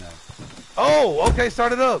the keys now. Oh, okay,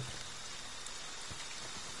 start it up.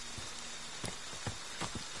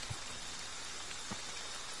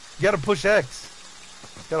 You gotta push X.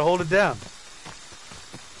 Gotta hold it down.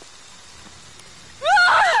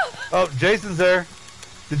 Oh, Jason's there.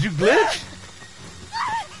 Did you glitch?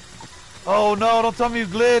 Oh no, don't tell me you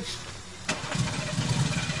glitched.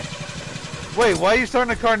 Wait, why are you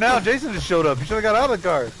starting the car now? Jason just showed up. You should have got out of the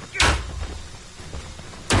car.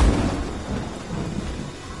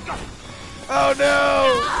 Oh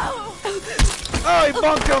no! Oh, he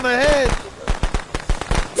bumped you on the head.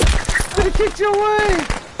 They kicked you away.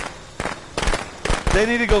 They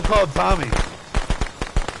need to go call Tommy.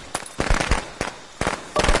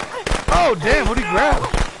 Oh damn! What'd he grab?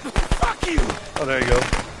 Fuck you! Oh, there you go.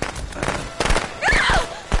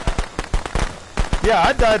 Yeah,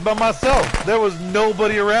 I died by myself. There was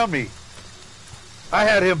nobody around me. I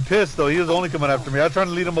had him pissed, though. He was only coming after me. I was trying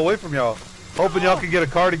to lead him away from y'all. Hoping y'all could get a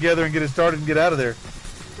car together and get it started and get out of there.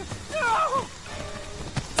 No!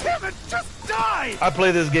 Damn it, just die! I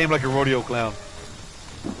play this game like a rodeo clown.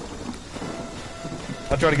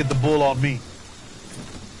 I try to get the bull on me.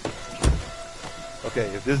 Okay,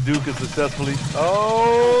 if this dude can successfully...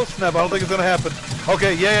 Oh, snap. I don't think it's going to happen.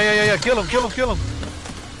 Okay, yeah. Kill him.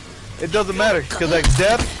 It doesn't matter, because that's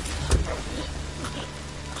death.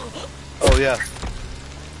 Oh, yeah.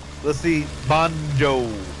 Let's see. Banjo.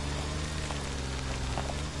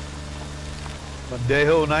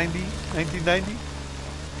 Bandejo 1990?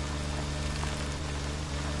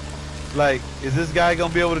 Like, is this guy going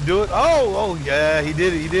to be able to do it? Oh, yeah, he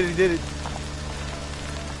did it.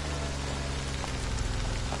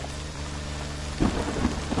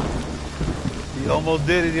 He almost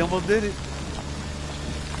did it.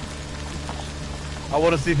 I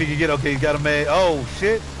want to see if he can get... Okay, he's got a man. Oh,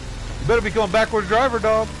 shit. You better become a backwards driver,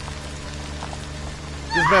 dog.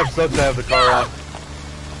 This map sucks to have the car on.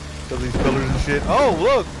 Because of these pillars and shit.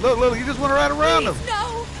 Oh, look. He just went right around him.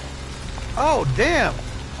 No! Oh, damn.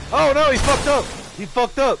 Oh, no, he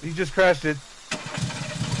fucked up. He just crashed it.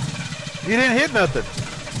 He didn't hit nothing.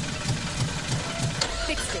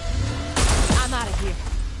 Fixed it. I'm out of here.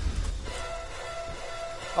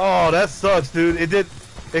 Oh, that sucks, dude. He didn't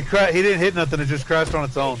hit nothing. It just crashed on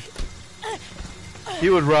its own. He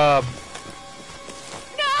would rob.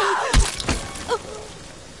 No!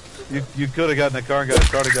 You could have gotten in the car and got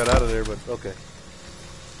started, got out of there, but okay.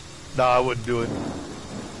 Nah, I wouldn't do it.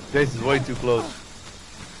 Jason's way too close.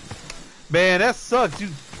 Man, that sucks. You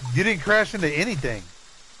didn't crash into anything.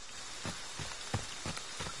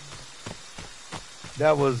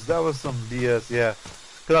 That was some BS, yeah.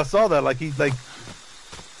 Cause I saw that like he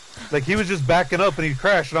was just backing up and he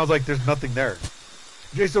crashed and I was like, there's nothing there.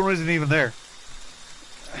 Jason wasn't even there.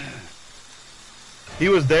 He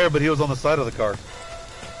was there, but he was on the side of the car.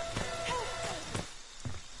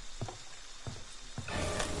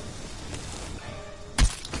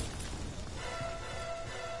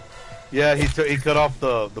 Yeah, he cut off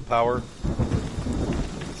the power,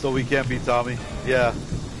 so we can't beat Tommy. Yeah.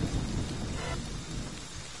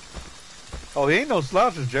 Oh, he ain't no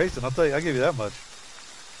slouch as Jason. I'll tell you, I'll give you that much.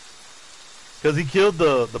 Because he killed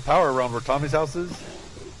the power around where Tommy's house is.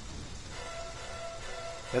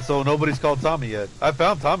 And so nobody's called Tommy yet. I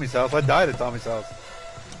found Tommy's house. I died at Tommy's house.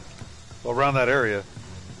 Around that area.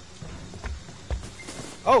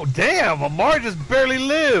 Oh, damn! Amari just barely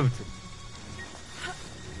lived!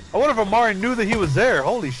 I wonder if Amari knew that he was there.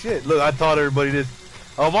 Holy shit. Look, I taught everybody this.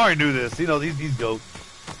 Oh, Amari knew this. He knows he's goat.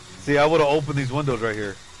 See, I would have opened these windows right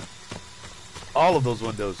here. All of those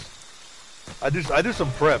windows. I do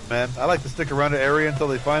some prep, man. I like to stick around the area until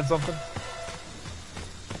they find something.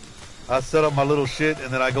 I set up my little shit,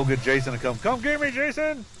 and then I go get Jason to come get me,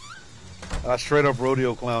 Jason! I straight up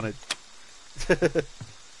rodeo clown it.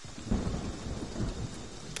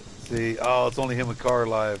 See, oh, it's only him and Carr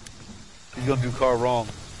alive. He's gonna do Carr wrong.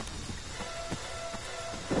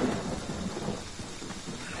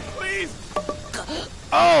 Please!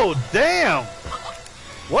 Oh, damn!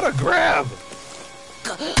 What a grab!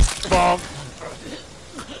 Bump.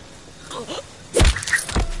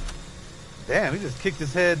 Damn, he just kicked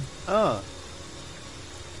his head. Oh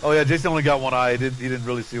yeah, Jason only got one eye. He didn't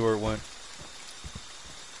really see where it went.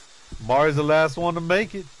 Mari's the last one to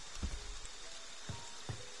make it.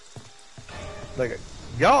 Like,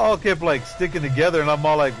 y'all all kept like sticking together, and I'm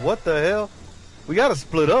all like, what the hell? We gotta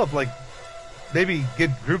split up. Like, maybe get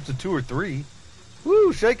groups of 2 or 3.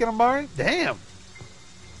 Woo, shaking Amari. Damn.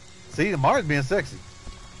 See, Amari's being sexy.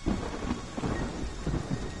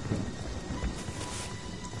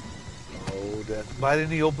 Why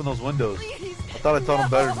didn't he open those windows? Please, I thought I taught him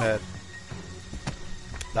better than that.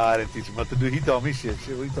 Nah, I didn't teach him what to do. He taught me shit.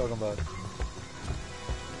 What are you talking about?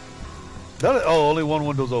 Oh, only one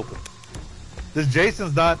window's open. This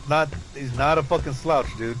Jason's he's not a fucking slouch,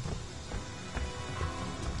 dude.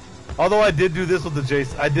 Although I did do this with the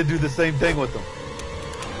Jason. I did do the same thing with him.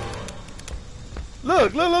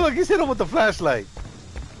 Look, he's hit him with the flashlight.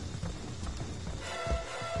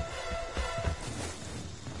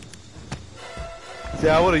 See,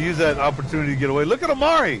 I would have used that opportunity to get away. Look at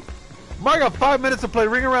Amari. Amari got 5 minutes to play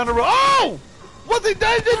Ring Around the Rosie. Oh! What's he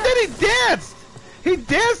done? Then he danced. He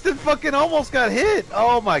danced and fucking almost got hit.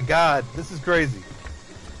 Oh my God. This is crazy.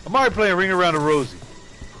 Amari playing Ring Around the Rosie.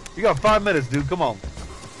 You got 5 minutes, dude. Come on.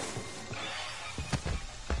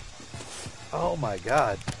 Oh my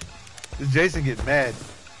God. This Jason getting mad.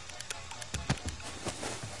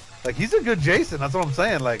 Like, he's a good Jason. That's what I'm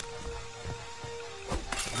saying. Like,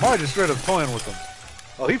 Amari just straight up toying with him.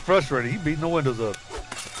 Oh, he's frustrated. He beating the windows up.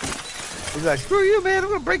 He's like, screw you, man. I'm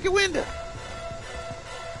going to break your window.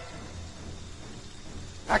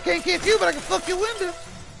 I can't catch you, but I can fuck your window.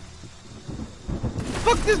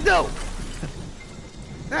 Fuck this door.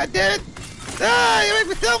 I did it. Ah, you make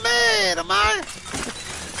me so mad, Amari.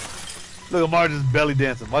 Look, Amari just belly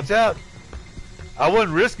dancing. Watch out. I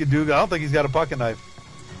wouldn't risk it, dude. I don't think he's got a pocket knife.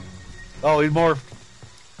 Oh, he's morphed.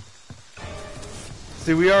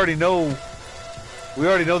 See, we already know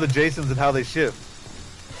the Jasons and how they shift.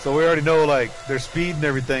 So we already know, like, their speed and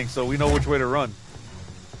everything, so we know which way to run.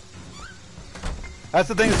 That's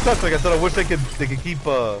the thing that sucks. Like I said, I wish they could keep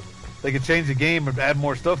they could change the game and add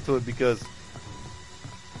more stuff to it, because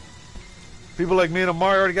people like me and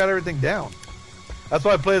Amari already got everything down. That's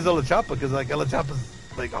why I play as Ella Chapa, because like Ella Chapa's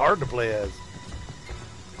like hard to play as.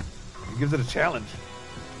 It gives it a challenge.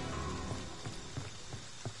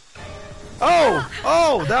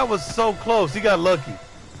 Oh, that was so close. He got lucky.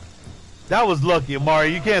 That was lucky,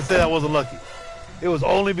 Amari. You can't say that wasn't lucky. It was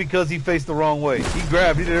only because he faced the wrong way. He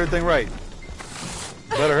grabbed. He did everything right.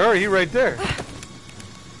 Better hurry. He right there.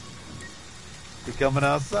 He coming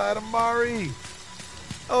outside, Amari.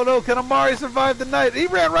 Oh no, can Amari survive the night? He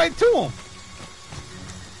ran right to him.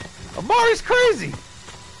 Amari's crazy.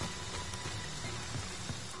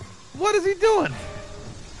 What is he doing?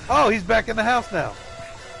 Oh, he's back in the house now.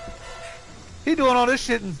 He doing all this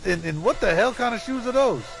shit in what the hell kind of shoes are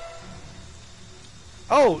those?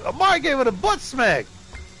 Oh, Amari gave it a butt smack.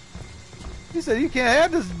 He said, you can't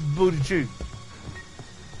have this booty chew.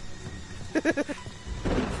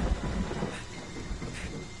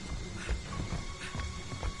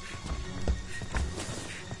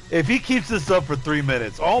 If he keeps this up for 3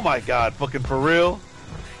 minutes, oh my God, fucking for real.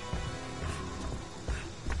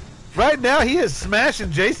 Right now, he is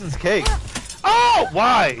smashing Jason's cake. Oh,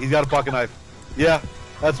 why? He's got a pocket knife. Yeah,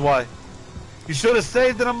 that's why. You should have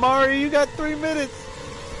saved it, Amari. You got 3 minutes.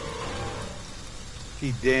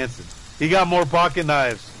 He dancing. He got more pocket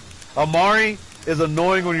knives. Amari is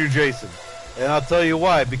annoying when you're Jason. And I'll tell you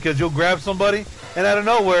why. Because you'll grab somebody, and out of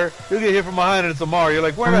nowhere, you'll get hit from behind, and it's Amari. You're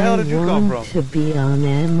like, where the hell did you come from? I want to be on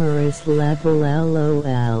Amorous level,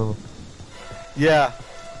 LOL. Yeah,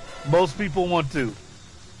 most people want to.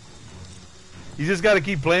 You just got to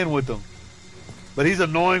keep playing with him. But he's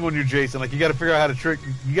annoying when you're Jason. Like, you got to figure out how to trick.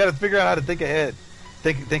 You got to figure out how to think ahead.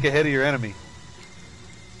 Think ahead of your enemy.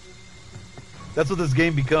 That's what this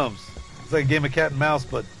game becomes. It's like a game of cat and mouse,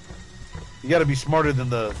 but you got to be smarter than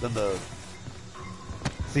the.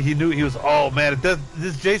 See, he knew he was. Oh man, if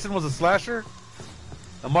this Jason was a slasher,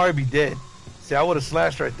 Amari be dead. See, I would have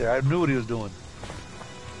slashed right there. I knew what he was doing.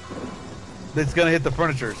 It's gonna hit the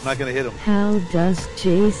furniture. It's not gonna hit him. How does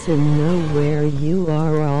Jason know where you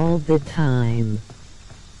are all the time?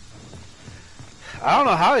 I don't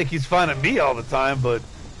know how he keeps finding me all the time, but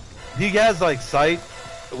he has like sight.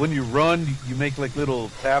 When you run, you make like little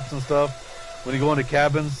taps and stuff. When you go into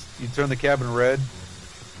cabins, you turn the cabin red.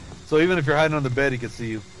 So even if you're hiding on the bed, he can see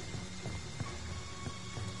you.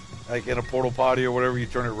 Like in a portal potty or whatever, you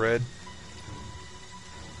turn it red.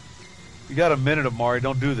 You got a minute, Amari.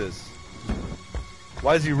 Don't do this.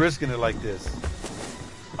 Why is he risking it like this?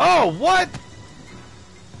 Oh, what?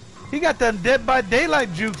 He got that Dead by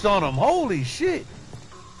Daylight jukes on him. Holy shit.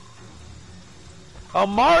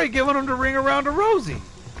 Amari giving him the ring around the Rosie.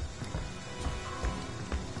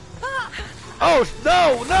 Oh,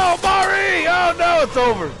 no, Amari. Oh, no, it's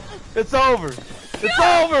over. It's over. It's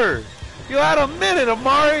over. You had a minute,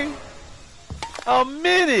 Amari. A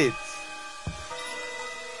minute.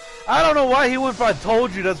 I don't know why he went for I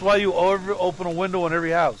told you. That's why you open a window in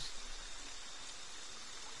every house.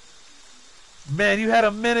 Man, you had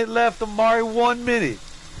a minute left, Amari. 1 minute.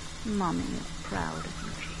 Mommy is proud of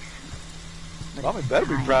you, Jason. But Mommy better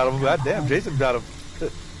be proud of him. God damn, Jason got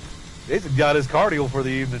his cardio for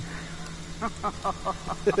the evening.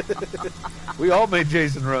 We all made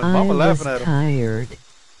Jason run. Mama laughing at him. Tired.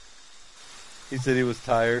 He said he was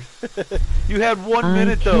tired. You had 1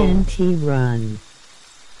 minute though. Can't he run?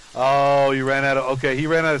 Oh, you ran out of. Okay, he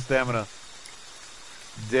ran out of stamina.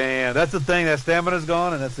 Damn, that's the thing. That stamina's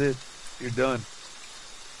gone, and that's it. You're done.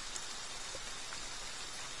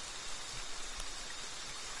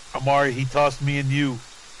 Amari, he tossed me and you.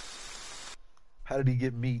 How did he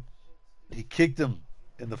get meat? He kicked him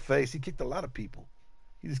in the face. He kicked a lot of people.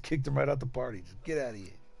 He just kicked him right out the party. Just get out of here.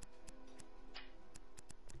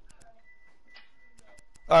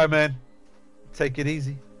 All right, man. Take it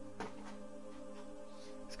easy.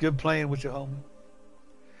 It's good playing with your homie.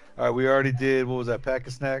 All right, we already did, what was that, Pack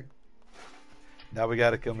a Snack? Now we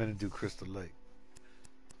got to come in and do Crystal Lake.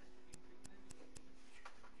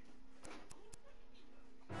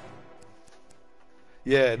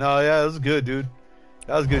 Yeah, no, yeah, that was good, dude.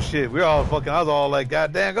 That was good shit. We were all fucking, I was all like,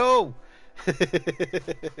 God damn, go!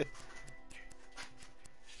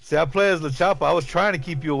 See, I play as La Chapa. I was trying to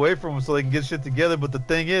keep you away from them so they can get shit together, but the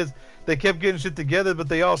thing is, they kept getting shit together, but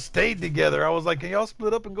they all stayed together. I was like, can y'all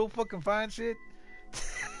split up and go fucking find shit?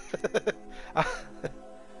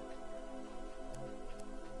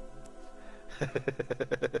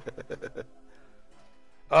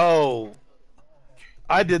 Oh,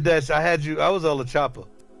 I did that. I had you. I was a La Chapa.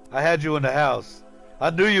 I had you in the house. I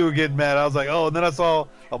knew you were getting mad. I was like, oh, and then I saw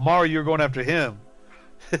Amari. You were going after him.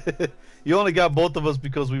 You only got both of us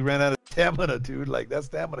because we ran out of stamina, dude. Like, that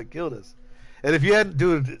stamina killed us. And if you hadn't,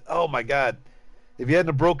 dude, oh my God, if you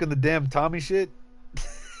hadn't broken the damn Tommy shit,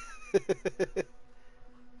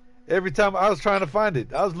 every time I was trying to find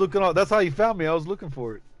it, I was looking all. That's how you found me. I was looking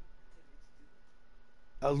for it.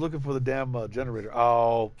 I was looking for the damn generator.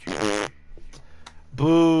 Oh,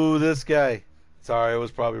 boo! This guy. Sorry, it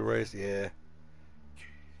was probably race. Yeah.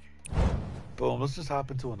 Boom. Let's just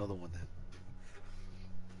hop into another one then.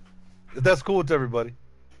 If that's cool with everybody.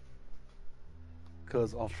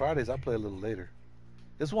 Because on Fridays I play a little later.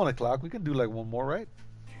 It's 1 o'clock. We can do like one more, right?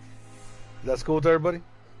 That's cool with everybody?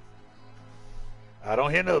 I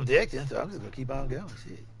don't hear no objection, so I'm just going to keep on going.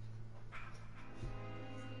 Shit.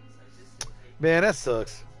 Man, that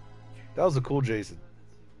sucks. That was a cool Jason.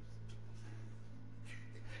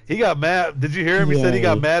 He got mad. Did you hear him? He said he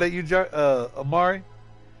got mad at you, Amari.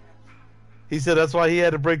 He said that's why he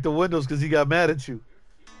had to break the windows, because he got mad at you.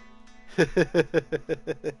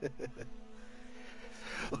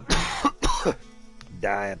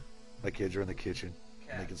 Dying. My kids are in the kitchen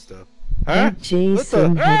making stuff. Huh?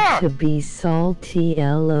 Jason had to be salty,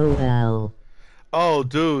 LOL. Oh,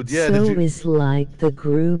 dude, yeah. So is like the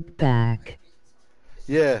group back.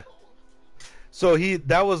 Yeah. So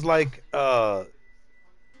that was like,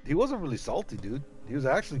 he wasn't really salty, dude. He was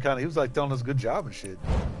actually he was like telling us good job and shit.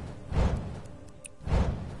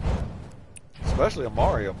 Especially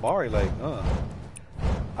Amari. Amari, like,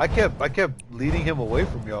 I kept leading him away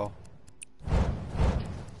from y'all.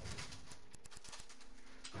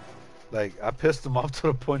 Like, I pissed him off to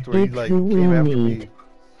the point where he like came after me.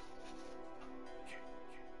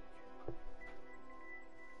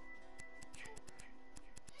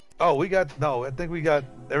 Oh, I think we got,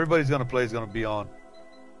 everybody's gonna play is gonna be on.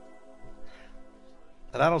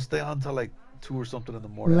 And I don't stay on until like 2 or something in the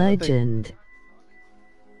morning. Legend.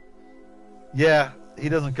 Yeah, he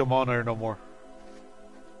doesn't come on there no more.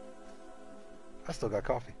 I still got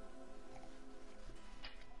coffee.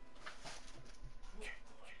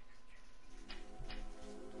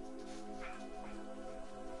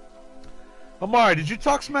 Amari, did you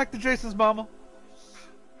talk smack to Jason's mama?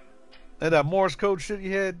 And that Morse code shit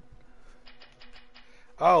you had?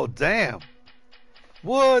 Oh, damn.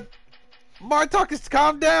 What? Amari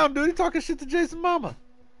calm down, dude. He talking shit to Jason's mama.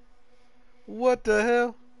 What the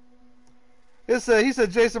hell? He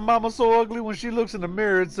said Jason's mama's so ugly when she looks in the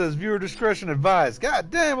mirror it says viewer discretion advised.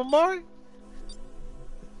 God damn, Amari.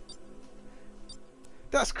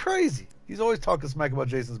 That's crazy. He's always talking smack about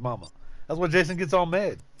Jason's mama. That's why Jason gets all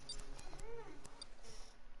mad.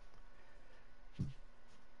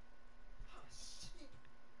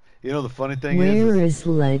 You know the funny thing Where is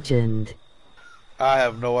Legend? I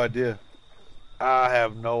have no idea. I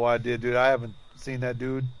have no idea, dude. I haven't seen that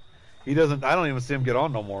dude. I don't even see him get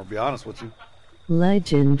on no more, to be honest with you.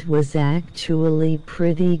 Legend was actually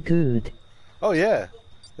pretty good. Oh yeah.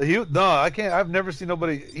 No, I can't. I've never seen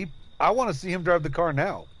nobody. I want to see him drive the car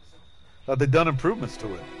now. They've done improvements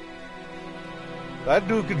to it. That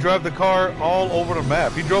dude could drive the car all over the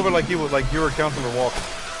map. He drove it like you were Counselor Walker.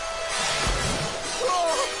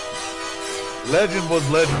 Legend was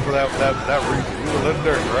legend for that reason. He was a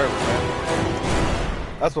legendary driver,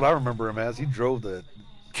 man. That's what I remember him as. He drove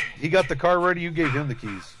he got the car ready, you gave him the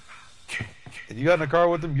keys. And you got in the car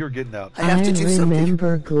with him, you were getting out. I have to do something.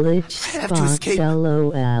 Remember glitch spots,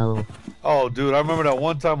 LOL. Oh, dude, I remember that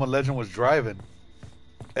one time when Legend was driving.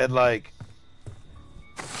 And like,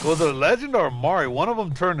 was it a Legend or a Amari? One of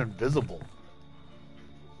them turned invisible.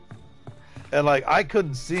 And like, I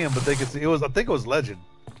couldn't see him, but they could see. I think it was Legend.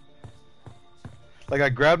 Like, I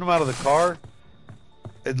grabbed him out of the car,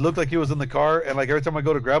 it looked like he was in the car, and like every time I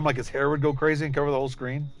go to grab him, like his hair would go crazy and cover the whole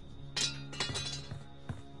screen.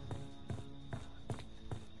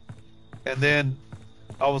 And then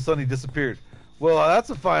all of a sudden he disappeared. Well,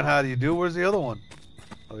 that's a fine how do you do. Where's the other one?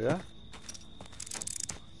 Oh yeah?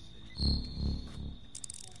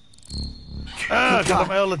 Because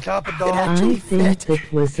I'm El Chopper Dog. I think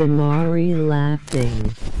that was Amari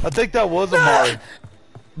laughing. I think that was Amari.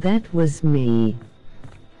 That was me.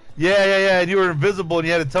 Yeah. And you were invisible and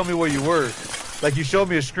you had to tell me where you were. Like you showed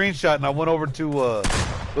me a screenshot and I went over to,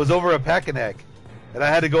 it was over at Pacanac. And I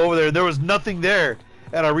had to go over there and there was nothing there.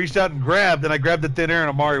 And I reached out and grabbed, and I grabbed the thin air, and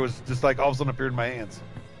Amari was just like all of a sudden appeared in my hands.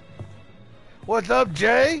 What's up,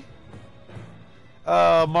 Jay?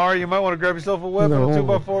 Amari, you might want to grab yourself a weapon, a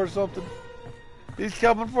 2x4 or something. He's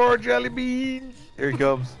coming for jelly beans. Here he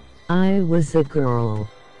comes. I was a girl.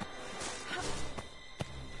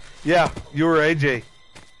 Yeah, you were AJ.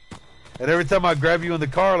 And every time I grab you in the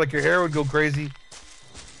car, like your hair would go crazy,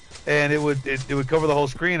 and it would cover the whole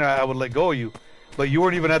screen. I would let go of you. But you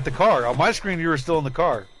weren't even at the car. On my screen, you were still in the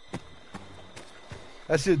car.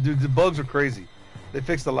 That shit, dude, the bugs are crazy. They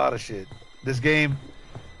fixed a lot of shit. This game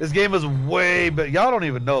is way better. Y'all don't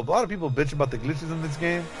even know. A lot of people bitch about the glitches in this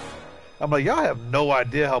game. I'm like, y'all have no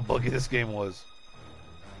idea how buggy this game was.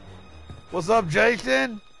 What's up,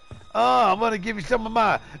 Jason? I'm going to give you some of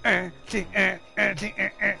my let's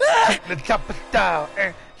chop a style.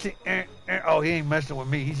 Oh, he ain't messing with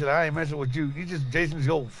me. He said, I ain't messing with you. Jason just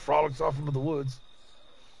go frolics off into the woods.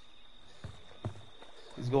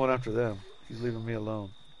 He's going after them. He's leaving me alone.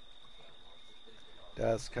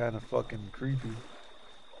 That's kind of fucking creepy.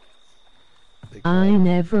 I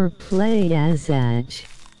never play as Edge.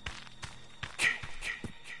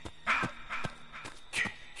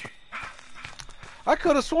 I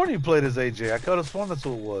could have sworn you played as AJ. I could have sworn that's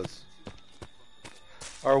who it was.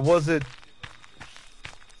 Or was it...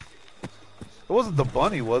 It wasn't the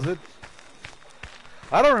bunny, was it?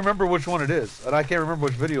 I don't remember which one it is. And I can't remember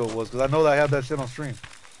which video it was, because I know that I had that shit on stream.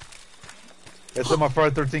 It's in my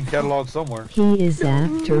Friday 13 catalog somewhere. He is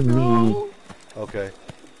after me. Okay.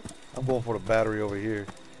 I'm going for the battery over here.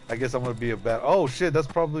 I guess I'm going to be a bat... Oh, shit, that's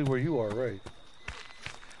probably where you are, right?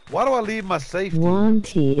 Why do I leave my safety?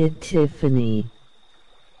 Wanty it, Tiffany.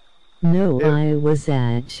 No, I was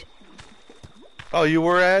Edge. Oh, you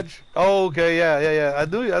were Edge? Oh, okay, yeah. I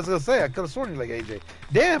knew. I was gonna say I could have sworn you like AJ.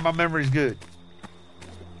 Damn, my memory's good.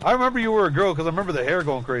 I remember you were a girl because I remember the hair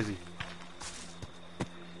going crazy.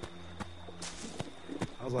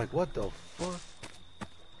 I was like, what the fuck?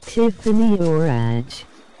 Tiffany or Edge?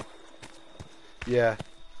 Yeah.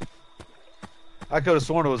 I could have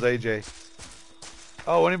sworn it was AJ.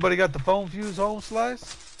 Oh, anybody got the phone fuse home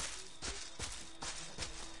slice?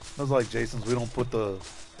 I was like, Jason's, we don't put the...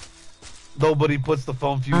 Nobody puts the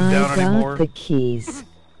phone fuse down anymore. I got the keys.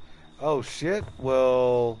 Oh, shit.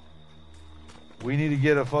 Well, we need to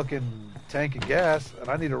get a fucking tank of gas, and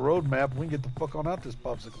I need a road map. We can get the fuck on out this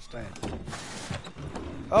popsicle stand.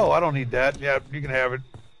 Oh, I don't need that. Yeah, you can have it.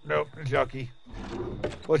 Nope, it's yucky.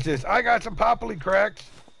 What's this? I got some poppily cracks.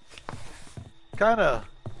 Kind of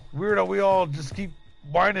weird how we all just keep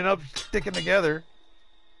winding up, sticking together.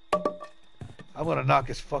 I'm gonna knock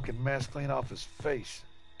his fucking mask clean off his face.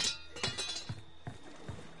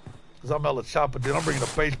 Cause I'm El Chopper, dude. I'm bringing a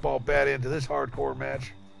baseball bat into this hardcore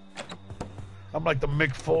match. I'm like the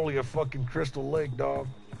Mick Foley of fucking Crystal Lake, dog.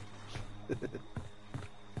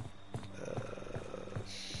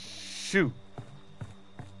 Shoot.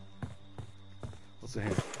 What's in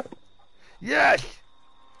here? Yes!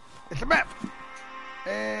 It's a map!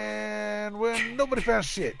 And when nobody found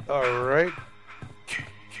shit. Alright.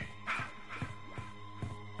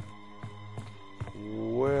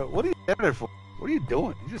 Well, what are you standing there for? What are you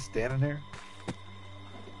doing? You just standing there?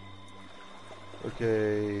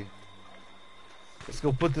 Okay. Let's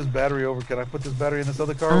go put this battery over. Can I put this battery in this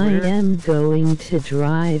other car over here? I am going to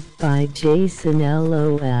drive by Jason,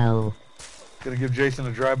 LOL. Gonna give Jason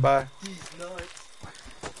a drive-by?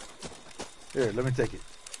 Here, let me take it.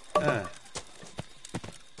 I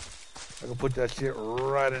can put that shit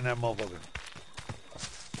right in that motherfucker.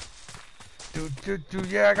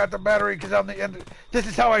 Yeah, I got the battery because I'm the end. This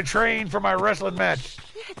is how I train for my wrestling match.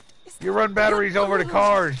 You run batteries over to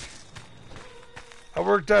cars. I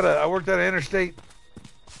worked at an interstate,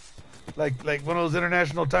 like one of those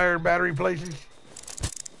international tire and battery places.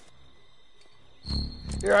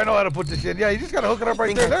 Here, I know how to put this in. Yeah, you just gotta hook it up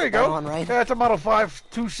right there. There you go. Right? Yeah, it's a Model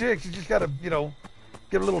 526. You just gotta, give it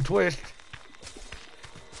a little twist.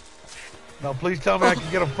 Now, please tell me I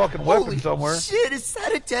can get a fucking weapon Holy somewhere. Shit, is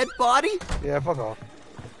that a dead body? Yeah, fuck off.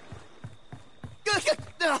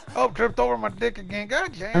 Oh, tripped over my dick again.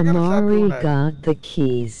 God dang, I gotta stop doing Amari that. got the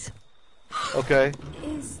keys. Okay.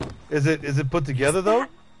 Is it put together though?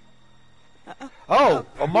 Oh,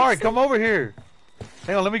 Amari, come over here.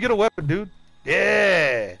 Hang on, let me get a weapon, dude.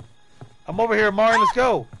 Yeah. I'm over here, Amari. Let's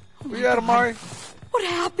go. Where you at, Amari? What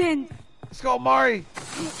happened? Let's go, Amari.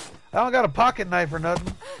 I don't got a pocket knife or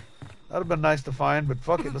nothing. That'd have been nice to find, but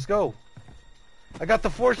fuck it. Let's go. I got the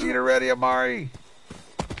 4-seater ready, Amari.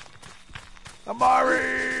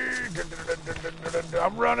 Amari.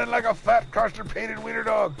 I'm running like a fat custard-painted wiener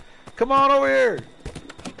dog. Come on over here.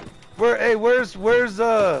 Where's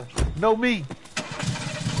no meat?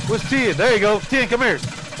 Where's Tian? There you go. Tian, come here.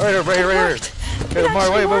 Right here. Hey,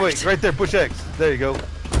 Amari, wait. Right there, push X. There you go.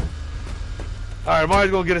 Alright,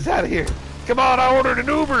 Amari's gonna get us out of here. Come on, I ordered an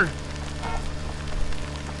Uber.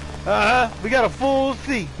 We got a full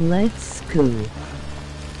seat. Let's scoot.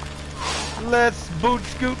 Let's boot,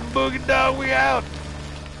 scoot, and boogie dog, we out.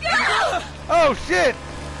 Oh, shit.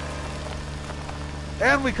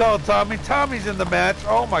 And we called Tommy. Tommy's in the match.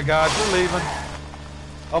 Oh, my God, we're leaving.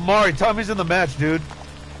 Amari, Tommy's in the match, dude.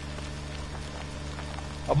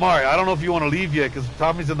 Amari, I don't know if you want to leave yet, because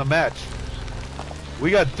Tommy's in the match. We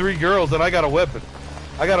got 3 girls, and I got a weapon.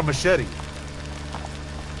 I got a machete.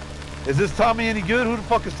 Is this Tommy any good? Who the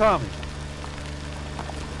fuck is Tommy?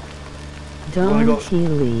 Don't you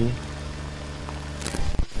leave.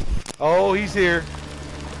 Oh, he's here.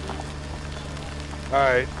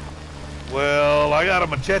 Alright. Well, I got a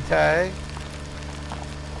machete.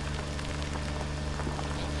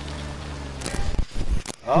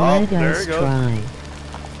 Oh, Let there us he goes. try.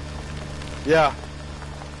 Yeah.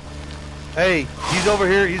 Hey, he's over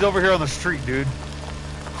here. He's over here on the street, dude.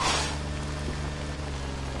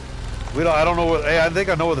 I don't know what. Hey, I think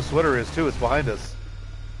I know where the sweater is too. It's behind us.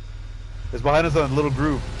 It's behind us on a little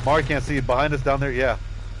groove. Mari can't see it. Behind us down there. Yeah.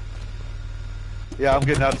 Yeah, I'm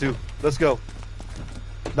getting out too. Let's go.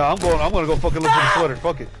 No, I'm gonna go fucking look for the sweater.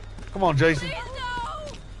 Fuck it. Come on, Jason.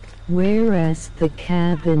 Whereas the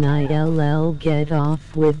cabin ILL get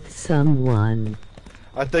off with someone.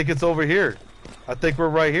 I think it's over here. I think we're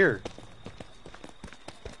right here.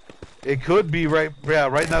 It could be right in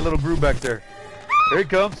that little groove back there. Here he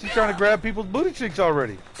comes. He's trying to grab people's booty cheeks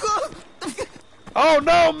already. Oh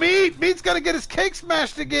no, Meat! Meat's gonna get his cake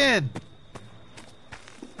smashed again.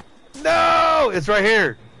 No! It's right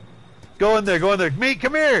here. Go in there. Meat,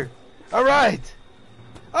 come here. All right.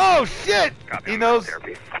 Oh shit! He knows.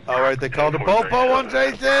 All right, they called the popo on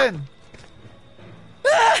Jason.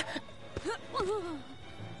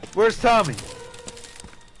 Where's Tommy?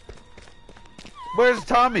 Where's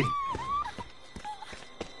Tommy?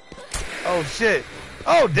 Oh shit!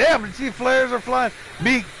 Oh damn! Did you see flares are flying?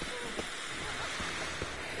 Meat.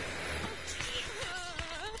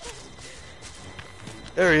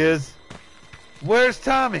 There he is. Where's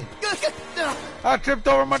Tommy? I tripped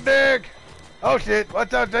over my dick. Oh shit!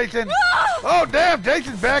 Watch out, Jason! Oh damn!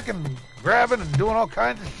 Jason's back and grabbing and doing all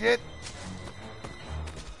kinds of shit.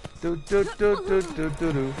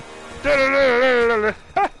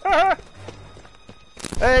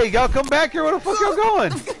 Hey, y'all come back here. Where the fuck y'all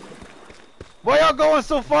going? Why y'all going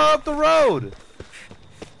so far up the road?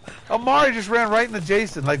 Amari just ran right into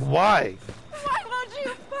Jason. Like, why? Why would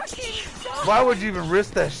you fucking stop? Why would you even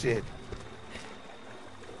risk that shit?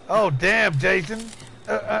 Oh, damn, Jason.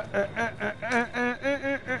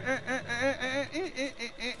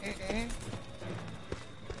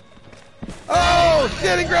 Oh,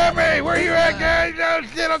 shit, he grabbed me. Where you at, guys? Oh,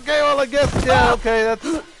 shit, okay, well, I guess, yeah, okay, that's...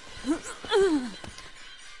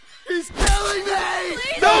 He's killing me!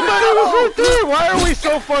 Nobody was right there. Why are we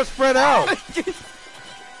so far spread out?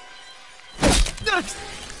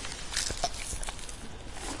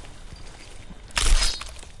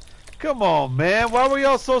 Come on, man. Why were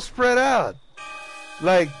y'all so spread out?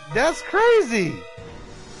 Like, that's crazy.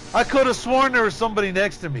 I could have sworn there was somebody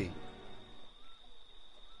next to me.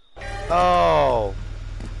 Oh.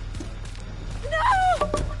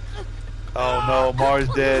 No! Oh no, Mars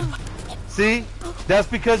dead. See? That's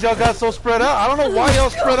because y'all got so spread out. I don't know why y'all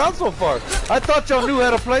spread out so far. I thought y'all knew how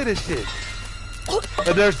to play this shit.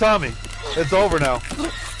 And there's Tommy. It's over now.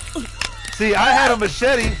 See, I had a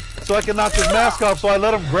machete so I could knock his mask off, so I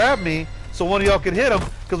let him grab me so one of y'all could hit him,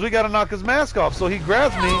 because we got to knock his mask off. So he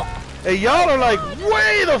grabs me, and y'all are like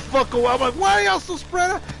way the fuck away. I'm like, why are y'all so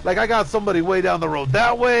spread out? Like, I got somebody way down the road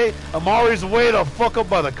that way. Amari's way the fuck up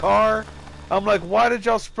by the car. I'm like, why did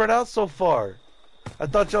y'all spread out so far? I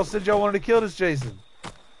thought y'all said y'all wanted to kill this Jason.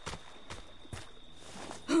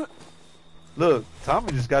 Look,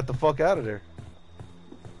 Tommy just got the fuck out of there.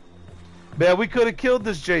 Man, we could have killed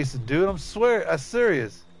this Jason, dude. I'm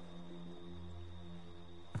serious.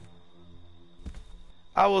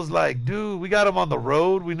 I was like, dude, we got him on the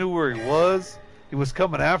road. We knew where he was. He was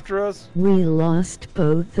coming after us. We lost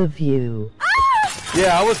both of you.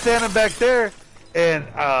 Yeah, I was standing back there, and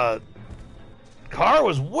car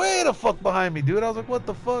was way the fuck behind me, dude. I was like, what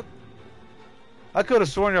the fuck? I could have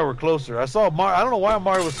sworn y'all were closer. I saw Mario. I don't know why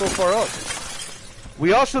Mario was so far up.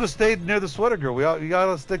 We all should have stayed near the sweater girl. We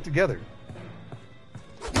gotta stick together.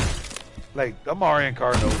 Like, the Mario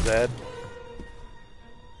car knows that.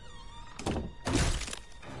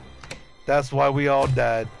 That's why we all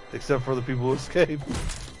died, except for the people who escaped,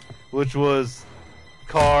 which was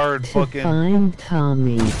Car and fucking find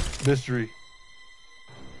Tommy. Mystery.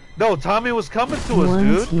 No, Tommy was coming to us,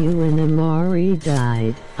 Once dude. you and Amari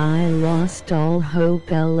died, I lost all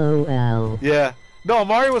hope, LOL. Yeah. No,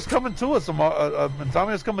 Amari was coming to us. And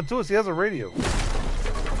Tommy was coming to us. He has a radio.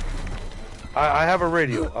 I have a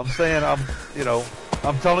radio. I'm saying, I'm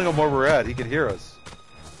telling him where we're at. He can hear us.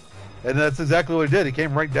 And that's exactly what he did. He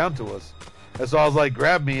came right down to us. And so I was like,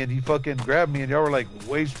 grab me. And he fucking grabbed me. And y'all were like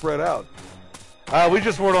way spread out. We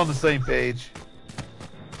just weren't on the same page.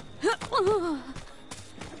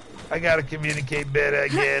 I gotta communicate better, I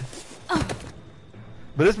guess.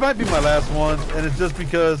 But this might be my last one. And it's just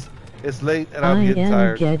because it's late and I'm getting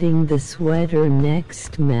tired. I am getting the sweater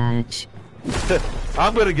next match.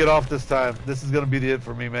 I'm gonna get off this time. This is gonna be the it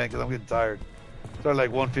for me, man, because I'm getting tired. Started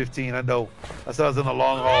like 1:15. I know. I said I was in the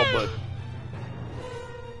long haul,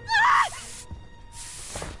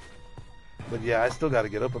 but yeah, I still got to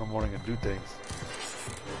get up in the morning and do things.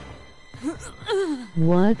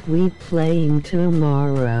 What we playing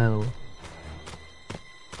tomorrow?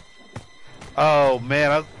 Oh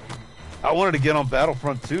man, I wanted to get on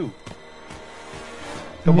Battlefront 2.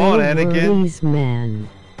 Come on, Anakin. Worries, man.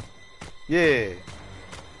 Yeah.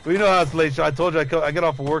 Well, you know how it's late. I told you I get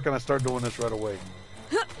off of work and I start doing this right away.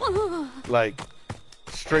 Like,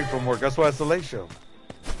 straight from work. That's why it's a late show.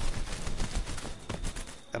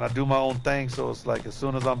 And I do my own thing, so it's like as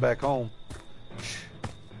soon as I'm back home.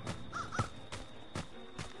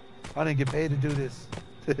 I didn't get paid to do this.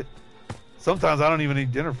 Sometimes I don't even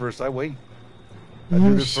eat dinner first. I wait. I do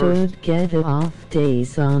You this should first. get off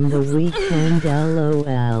days on the weekend,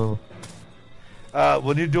 LOL.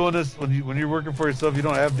 When you're doing this, when you're working for yourself, you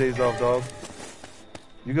don't have days off, dog.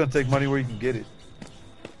 You're gonna take money where you can get it.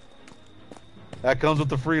 That comes with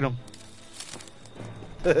the freedom.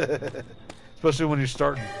 Especially when you're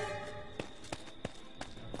starting.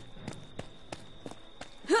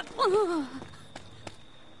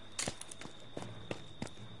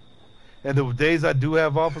 And the days I do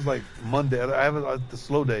have off is like Monday. I have the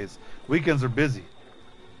slow days. Weekends are busy.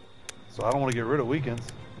 So I don't want to get rid of weekends.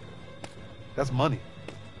 That's money.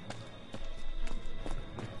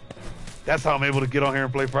 That's how I'm able to get on here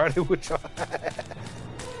and play Friday with y'all.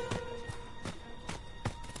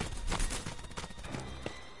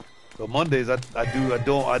 But Mondays I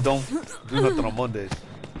don't do nothing on Mondays.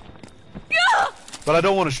 But I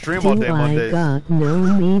don't want to stream all day Mondays. I got no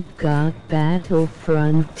meat, got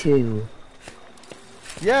Battlefront 2.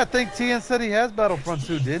 Yeah, I think TN said he has Battlefront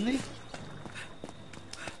 2, didn't he?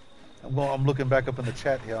 I'm looking back up in the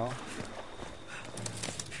chat, y'all.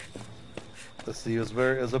 Let's see, it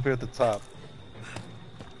was up here at the top.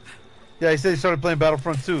 Yeah, he said he started playing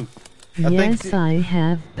Battlefront 2. Yes, I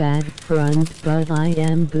have Battlefront, but I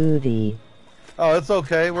am booty. Oh, it's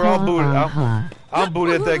okay. We're all booty. I'm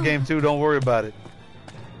booty at that game too. Don't worry about it.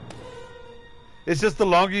 It's just the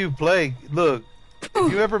longer you play. Look,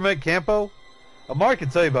 if you ever met Campo, Amari can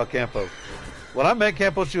tell you about Campo. When I met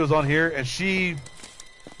Campo, she was on here and she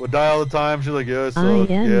would die all the time. She's like, yeah, I suck.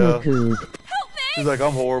 I am yeah. good. She's like,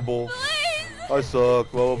 I'm horrible. Please! I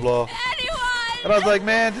suck. Blah blah blah. Anyone! And I was like,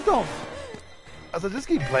 man, just don't. I said, just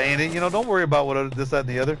keep playing it. You know, don't worry about what this, that, and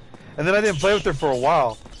the other. And then I didn't play with her for a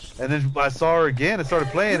while. And then I saw her again and started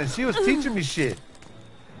playing, and she was teaching me shit.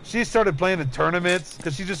 She started playing in tournaments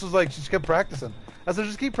because she just was like, she just kept practicing. I said,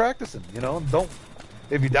 just keep practicing, you know. Don't.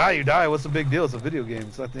 If you die, you die. What's the big deal? It's a video game.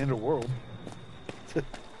 It's not the end of the world.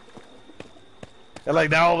 And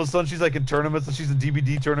like now, all of a sudden, she's like in tournaments, and she's in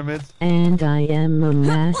DVD tournaments. And I am a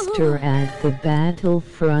master at the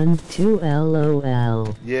Battlefront 2,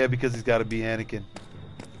 LOL. Yeah, because he's got to be Anakin.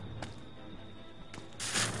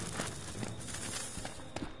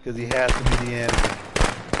 Because he has to be the Anakin.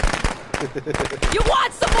 You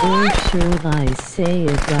want some more? Or should I say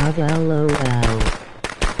about LOL?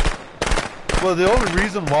 Well, the only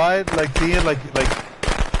reason why, like, Tian, like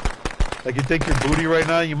you think you're booty right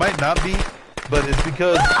now, you might not be, but it's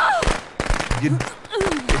because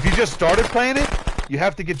if you just started playing it, you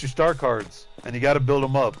have to get your star cards, and you got to build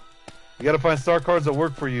them up. You got to find star cards that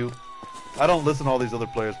work for you. I don't listen to all these other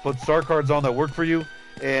players. Put star cards on that work for you,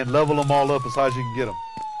 and level them all up as high as you can get them.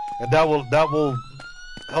 and that will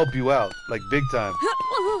help you out like big time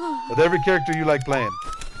with every character you like playing.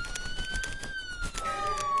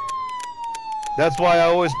 That's why I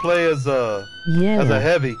always play as a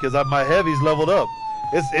heavy, because my heavy's leveled up.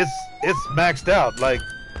 It's maxed out. Like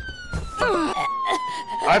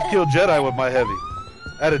I've killed Jedi with my heavy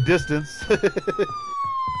at a distance,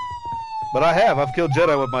 but I've killed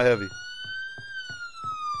Jedi with my heavy.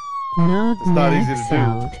 It's not easy to do.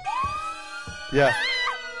 Out. Yeah.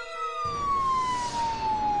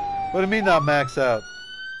 What do you mean not max out?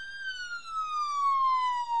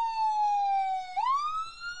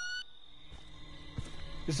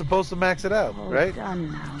 You're supposed to max it out, right?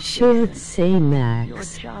 Should say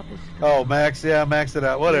max. Oh, max, yeah, max it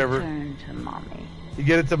out. Whatever. Return to mommy. You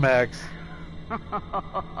get it to max.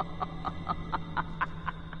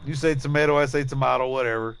 You say tomato, I say tomato,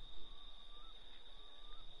 whatever.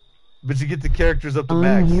 But you get the characters up to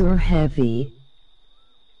max. You're heavy.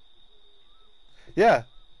 Yeah.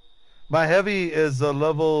 My heavy is a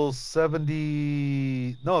level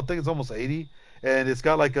 70. No, I think it's almost 80. And it's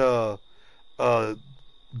got like a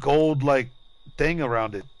gold like thing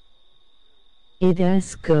around it. It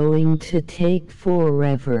is going to take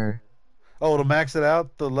forever. Oh, to max it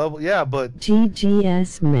out, the level? Yeah, but...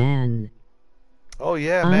 GGS, man. Oh,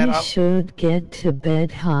 yeah, man. I should get to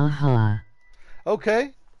bed, haha.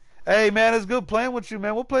 Okay. Hey, man, it's good playing with you,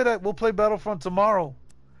 man. We'll play that. We'll play Battlefront tomorrow.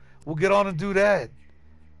 We'll get on and do that.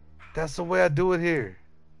 That's the way I do it here.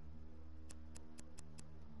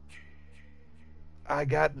 I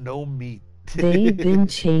got no meat. They've been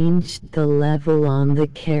changed the level on the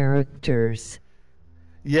characters.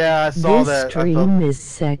 Yeah, I saw that. This stream is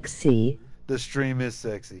sexy. The stream is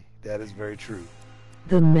sexy. That is very true.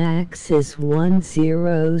 The max is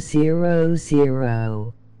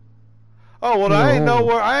 1000. Oh well,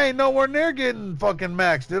 I ain't nowhere near getting fucking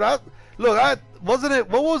max, dude. What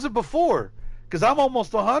was it before? Because I'm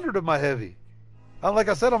almost 100 of my heavy. Like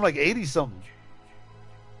I said, I'm like 80 something.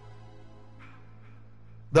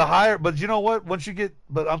 The higher, but you know what?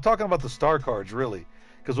 But I'm talking about the star cards, really.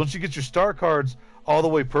 Because once you get your star cards all the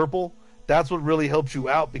way purple, that's what really helps you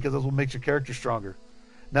out, because that's what makes your character stronger.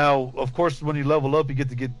 Now, of course, when you level up, you get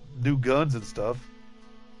to get new guns and stuff.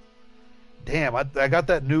 Damn, I got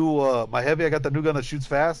that new, my heavy, I got that new gun that shoots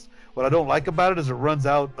fast. What I don't like about it is it runs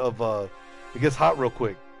out of, it gets hot real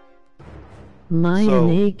quick. Mine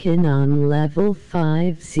Aiken on level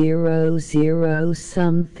 500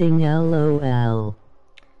 something LOL.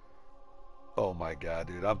 Oh my god,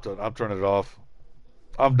 dude, I'm turning it off.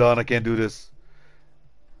 I'm done. I can't do this.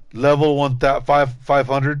 Level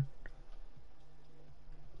 500.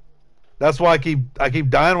 That's why I keep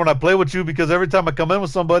dying when I play with you, because every time I come in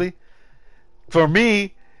with somebody, for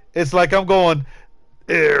me, it's like I'm going,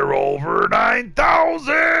 they're over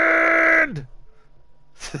 9,000.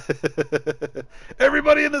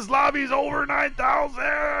 Everybody in this lobby is over 9,000.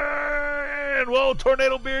 Whoa,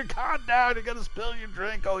 Tornado Beard, calm down. You're gonna spill your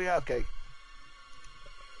drink. Oh yeah, okay.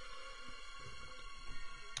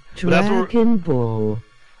 Dragon Ball.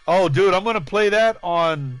 Oh, dude, I'm gonna play that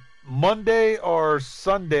on Monday or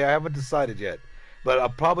Sunday. I haven't decided yet, but I'll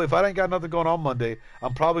probably, if I ain't got nothing going on Monday,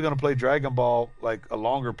 I'm probably gonna play Dragon Ball, like a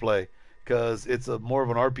longer play, because it's more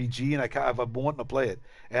of an RPG, and I've been wanting to play it,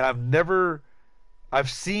 and I've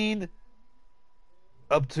seen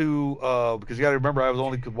up to because you got to remember, I was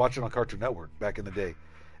only watching on Cartoon Network back in the day,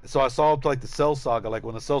 so I saw up to like the Cell Saga, like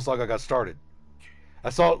when the Cell Saga got started. I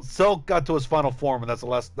saw Cell got to his final form, and that's the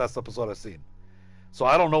last episode I've seen. So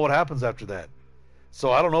I don't know what happens after that.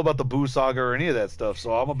 So I don't know about the Boo Saga or any of that stuff.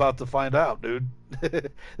 So I'm about to find out, dude.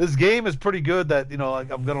 This game is pretty good. That, you know, I'm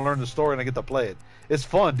gonna learn the story and I get to play it. It's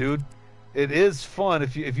fun, dude. It is fun.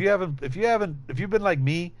 If you've been like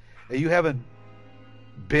me and you haven't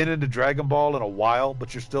been into Dragon Ball in a while,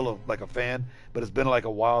 but you're still a fan, but it's been like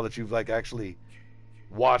a while that you've like actually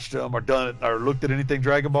watched them or done it or looked at anything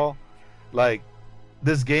Dragon Ball, like,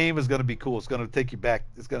 this game is going to be cool. It's going to take you back.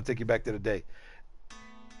 It's going to take you back to the day.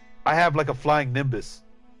 I have like a flying Nimbus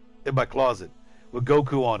in my closet with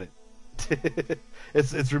Goku on it.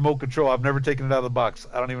 It's remote control. I've never taken it out of the box.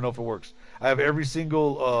 I don't even know if it works. I have every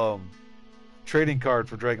single trading card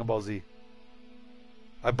for Dragon Ball Z.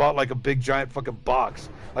 I bought like a big giant fucking box,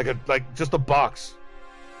 like just a box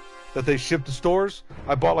that they ship to stores.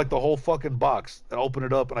 I bought like the whole fucking box and opened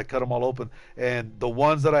it up, and I cut them all open. And the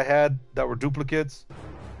ones that I had that were duplicates,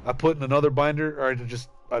 I put in another binder, or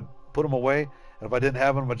I put them away. And if I didn't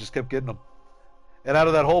have them, I just kept getting them. And out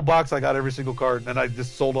of that whole box, I got every single card, and I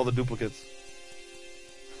just sold all the duplicates.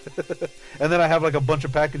 And then I have like a bunch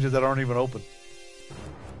of packages that aren't even open.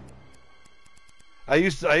 I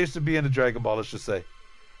used to be into Dragon Ball, let's just say.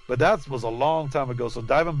 But that was a long time ago. So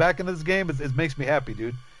diving back into this game, it makes me happy,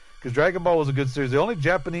 dude. Because Dragon Ball was a good series. The only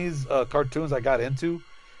Japanese cartoons I got into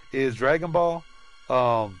is Dragon Ball,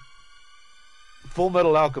 Full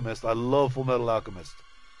Metal Alchemist. I love Full Metal Alchemist.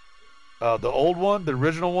 The old one, the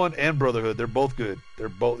original one, and Brotherhood. They're both good. They're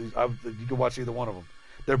both. You can watch either one of them.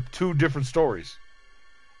 They're two different stories,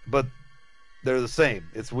 but they're the same.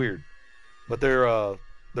 It's weird, but they're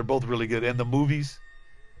both really good. And the movies,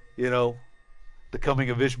 you know, The Coming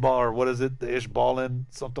of Ishbal, or what is it? The Ishbalin,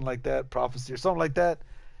 something like that, Prophecy or something like that.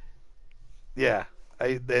 Yeah,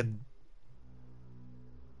 and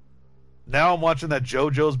now I'm watching that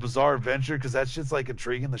JoJo's Bizarre Adventure because that shit's like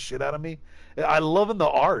intriguing the shit out of me. I loving the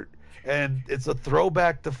art, and it's a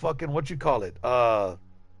throwback to fucking what you call it,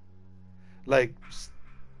 like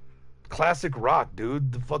classic rock,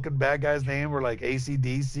 dude. The fucking bad guy's name were like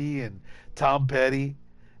AC/DC and Tom Petty.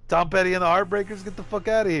 Tom Petty and the Heartbreakers, get the fuck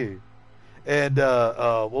out of here. And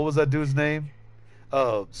what was that dude's name?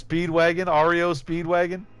 Speedwagon, REO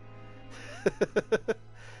Speedwagon.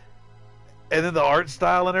 And then the art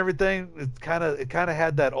style and everything, it kind of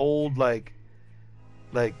had that old like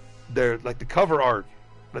the cover art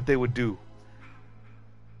that they would do.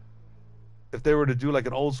 If they were to do like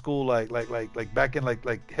an old school like back in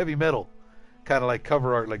like heavy metal kind of like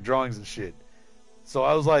cover art, like drawings and shit. So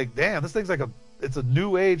I was like, damn, this thing's like it's a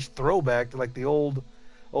new age throwback to like the old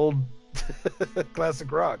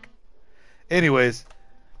classic rock. Anyways,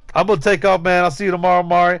 I'm gonna take off, man. I'll see you tomorrow,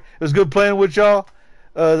 Mari. It was good playing with y'all.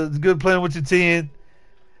 It's good playing with your team.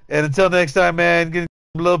 And until next time, man, get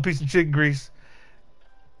a little piece of chicken grease,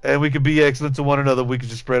 and we can be excellent to one another. We can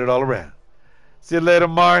just spread it all around. See you later,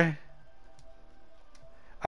 Mari.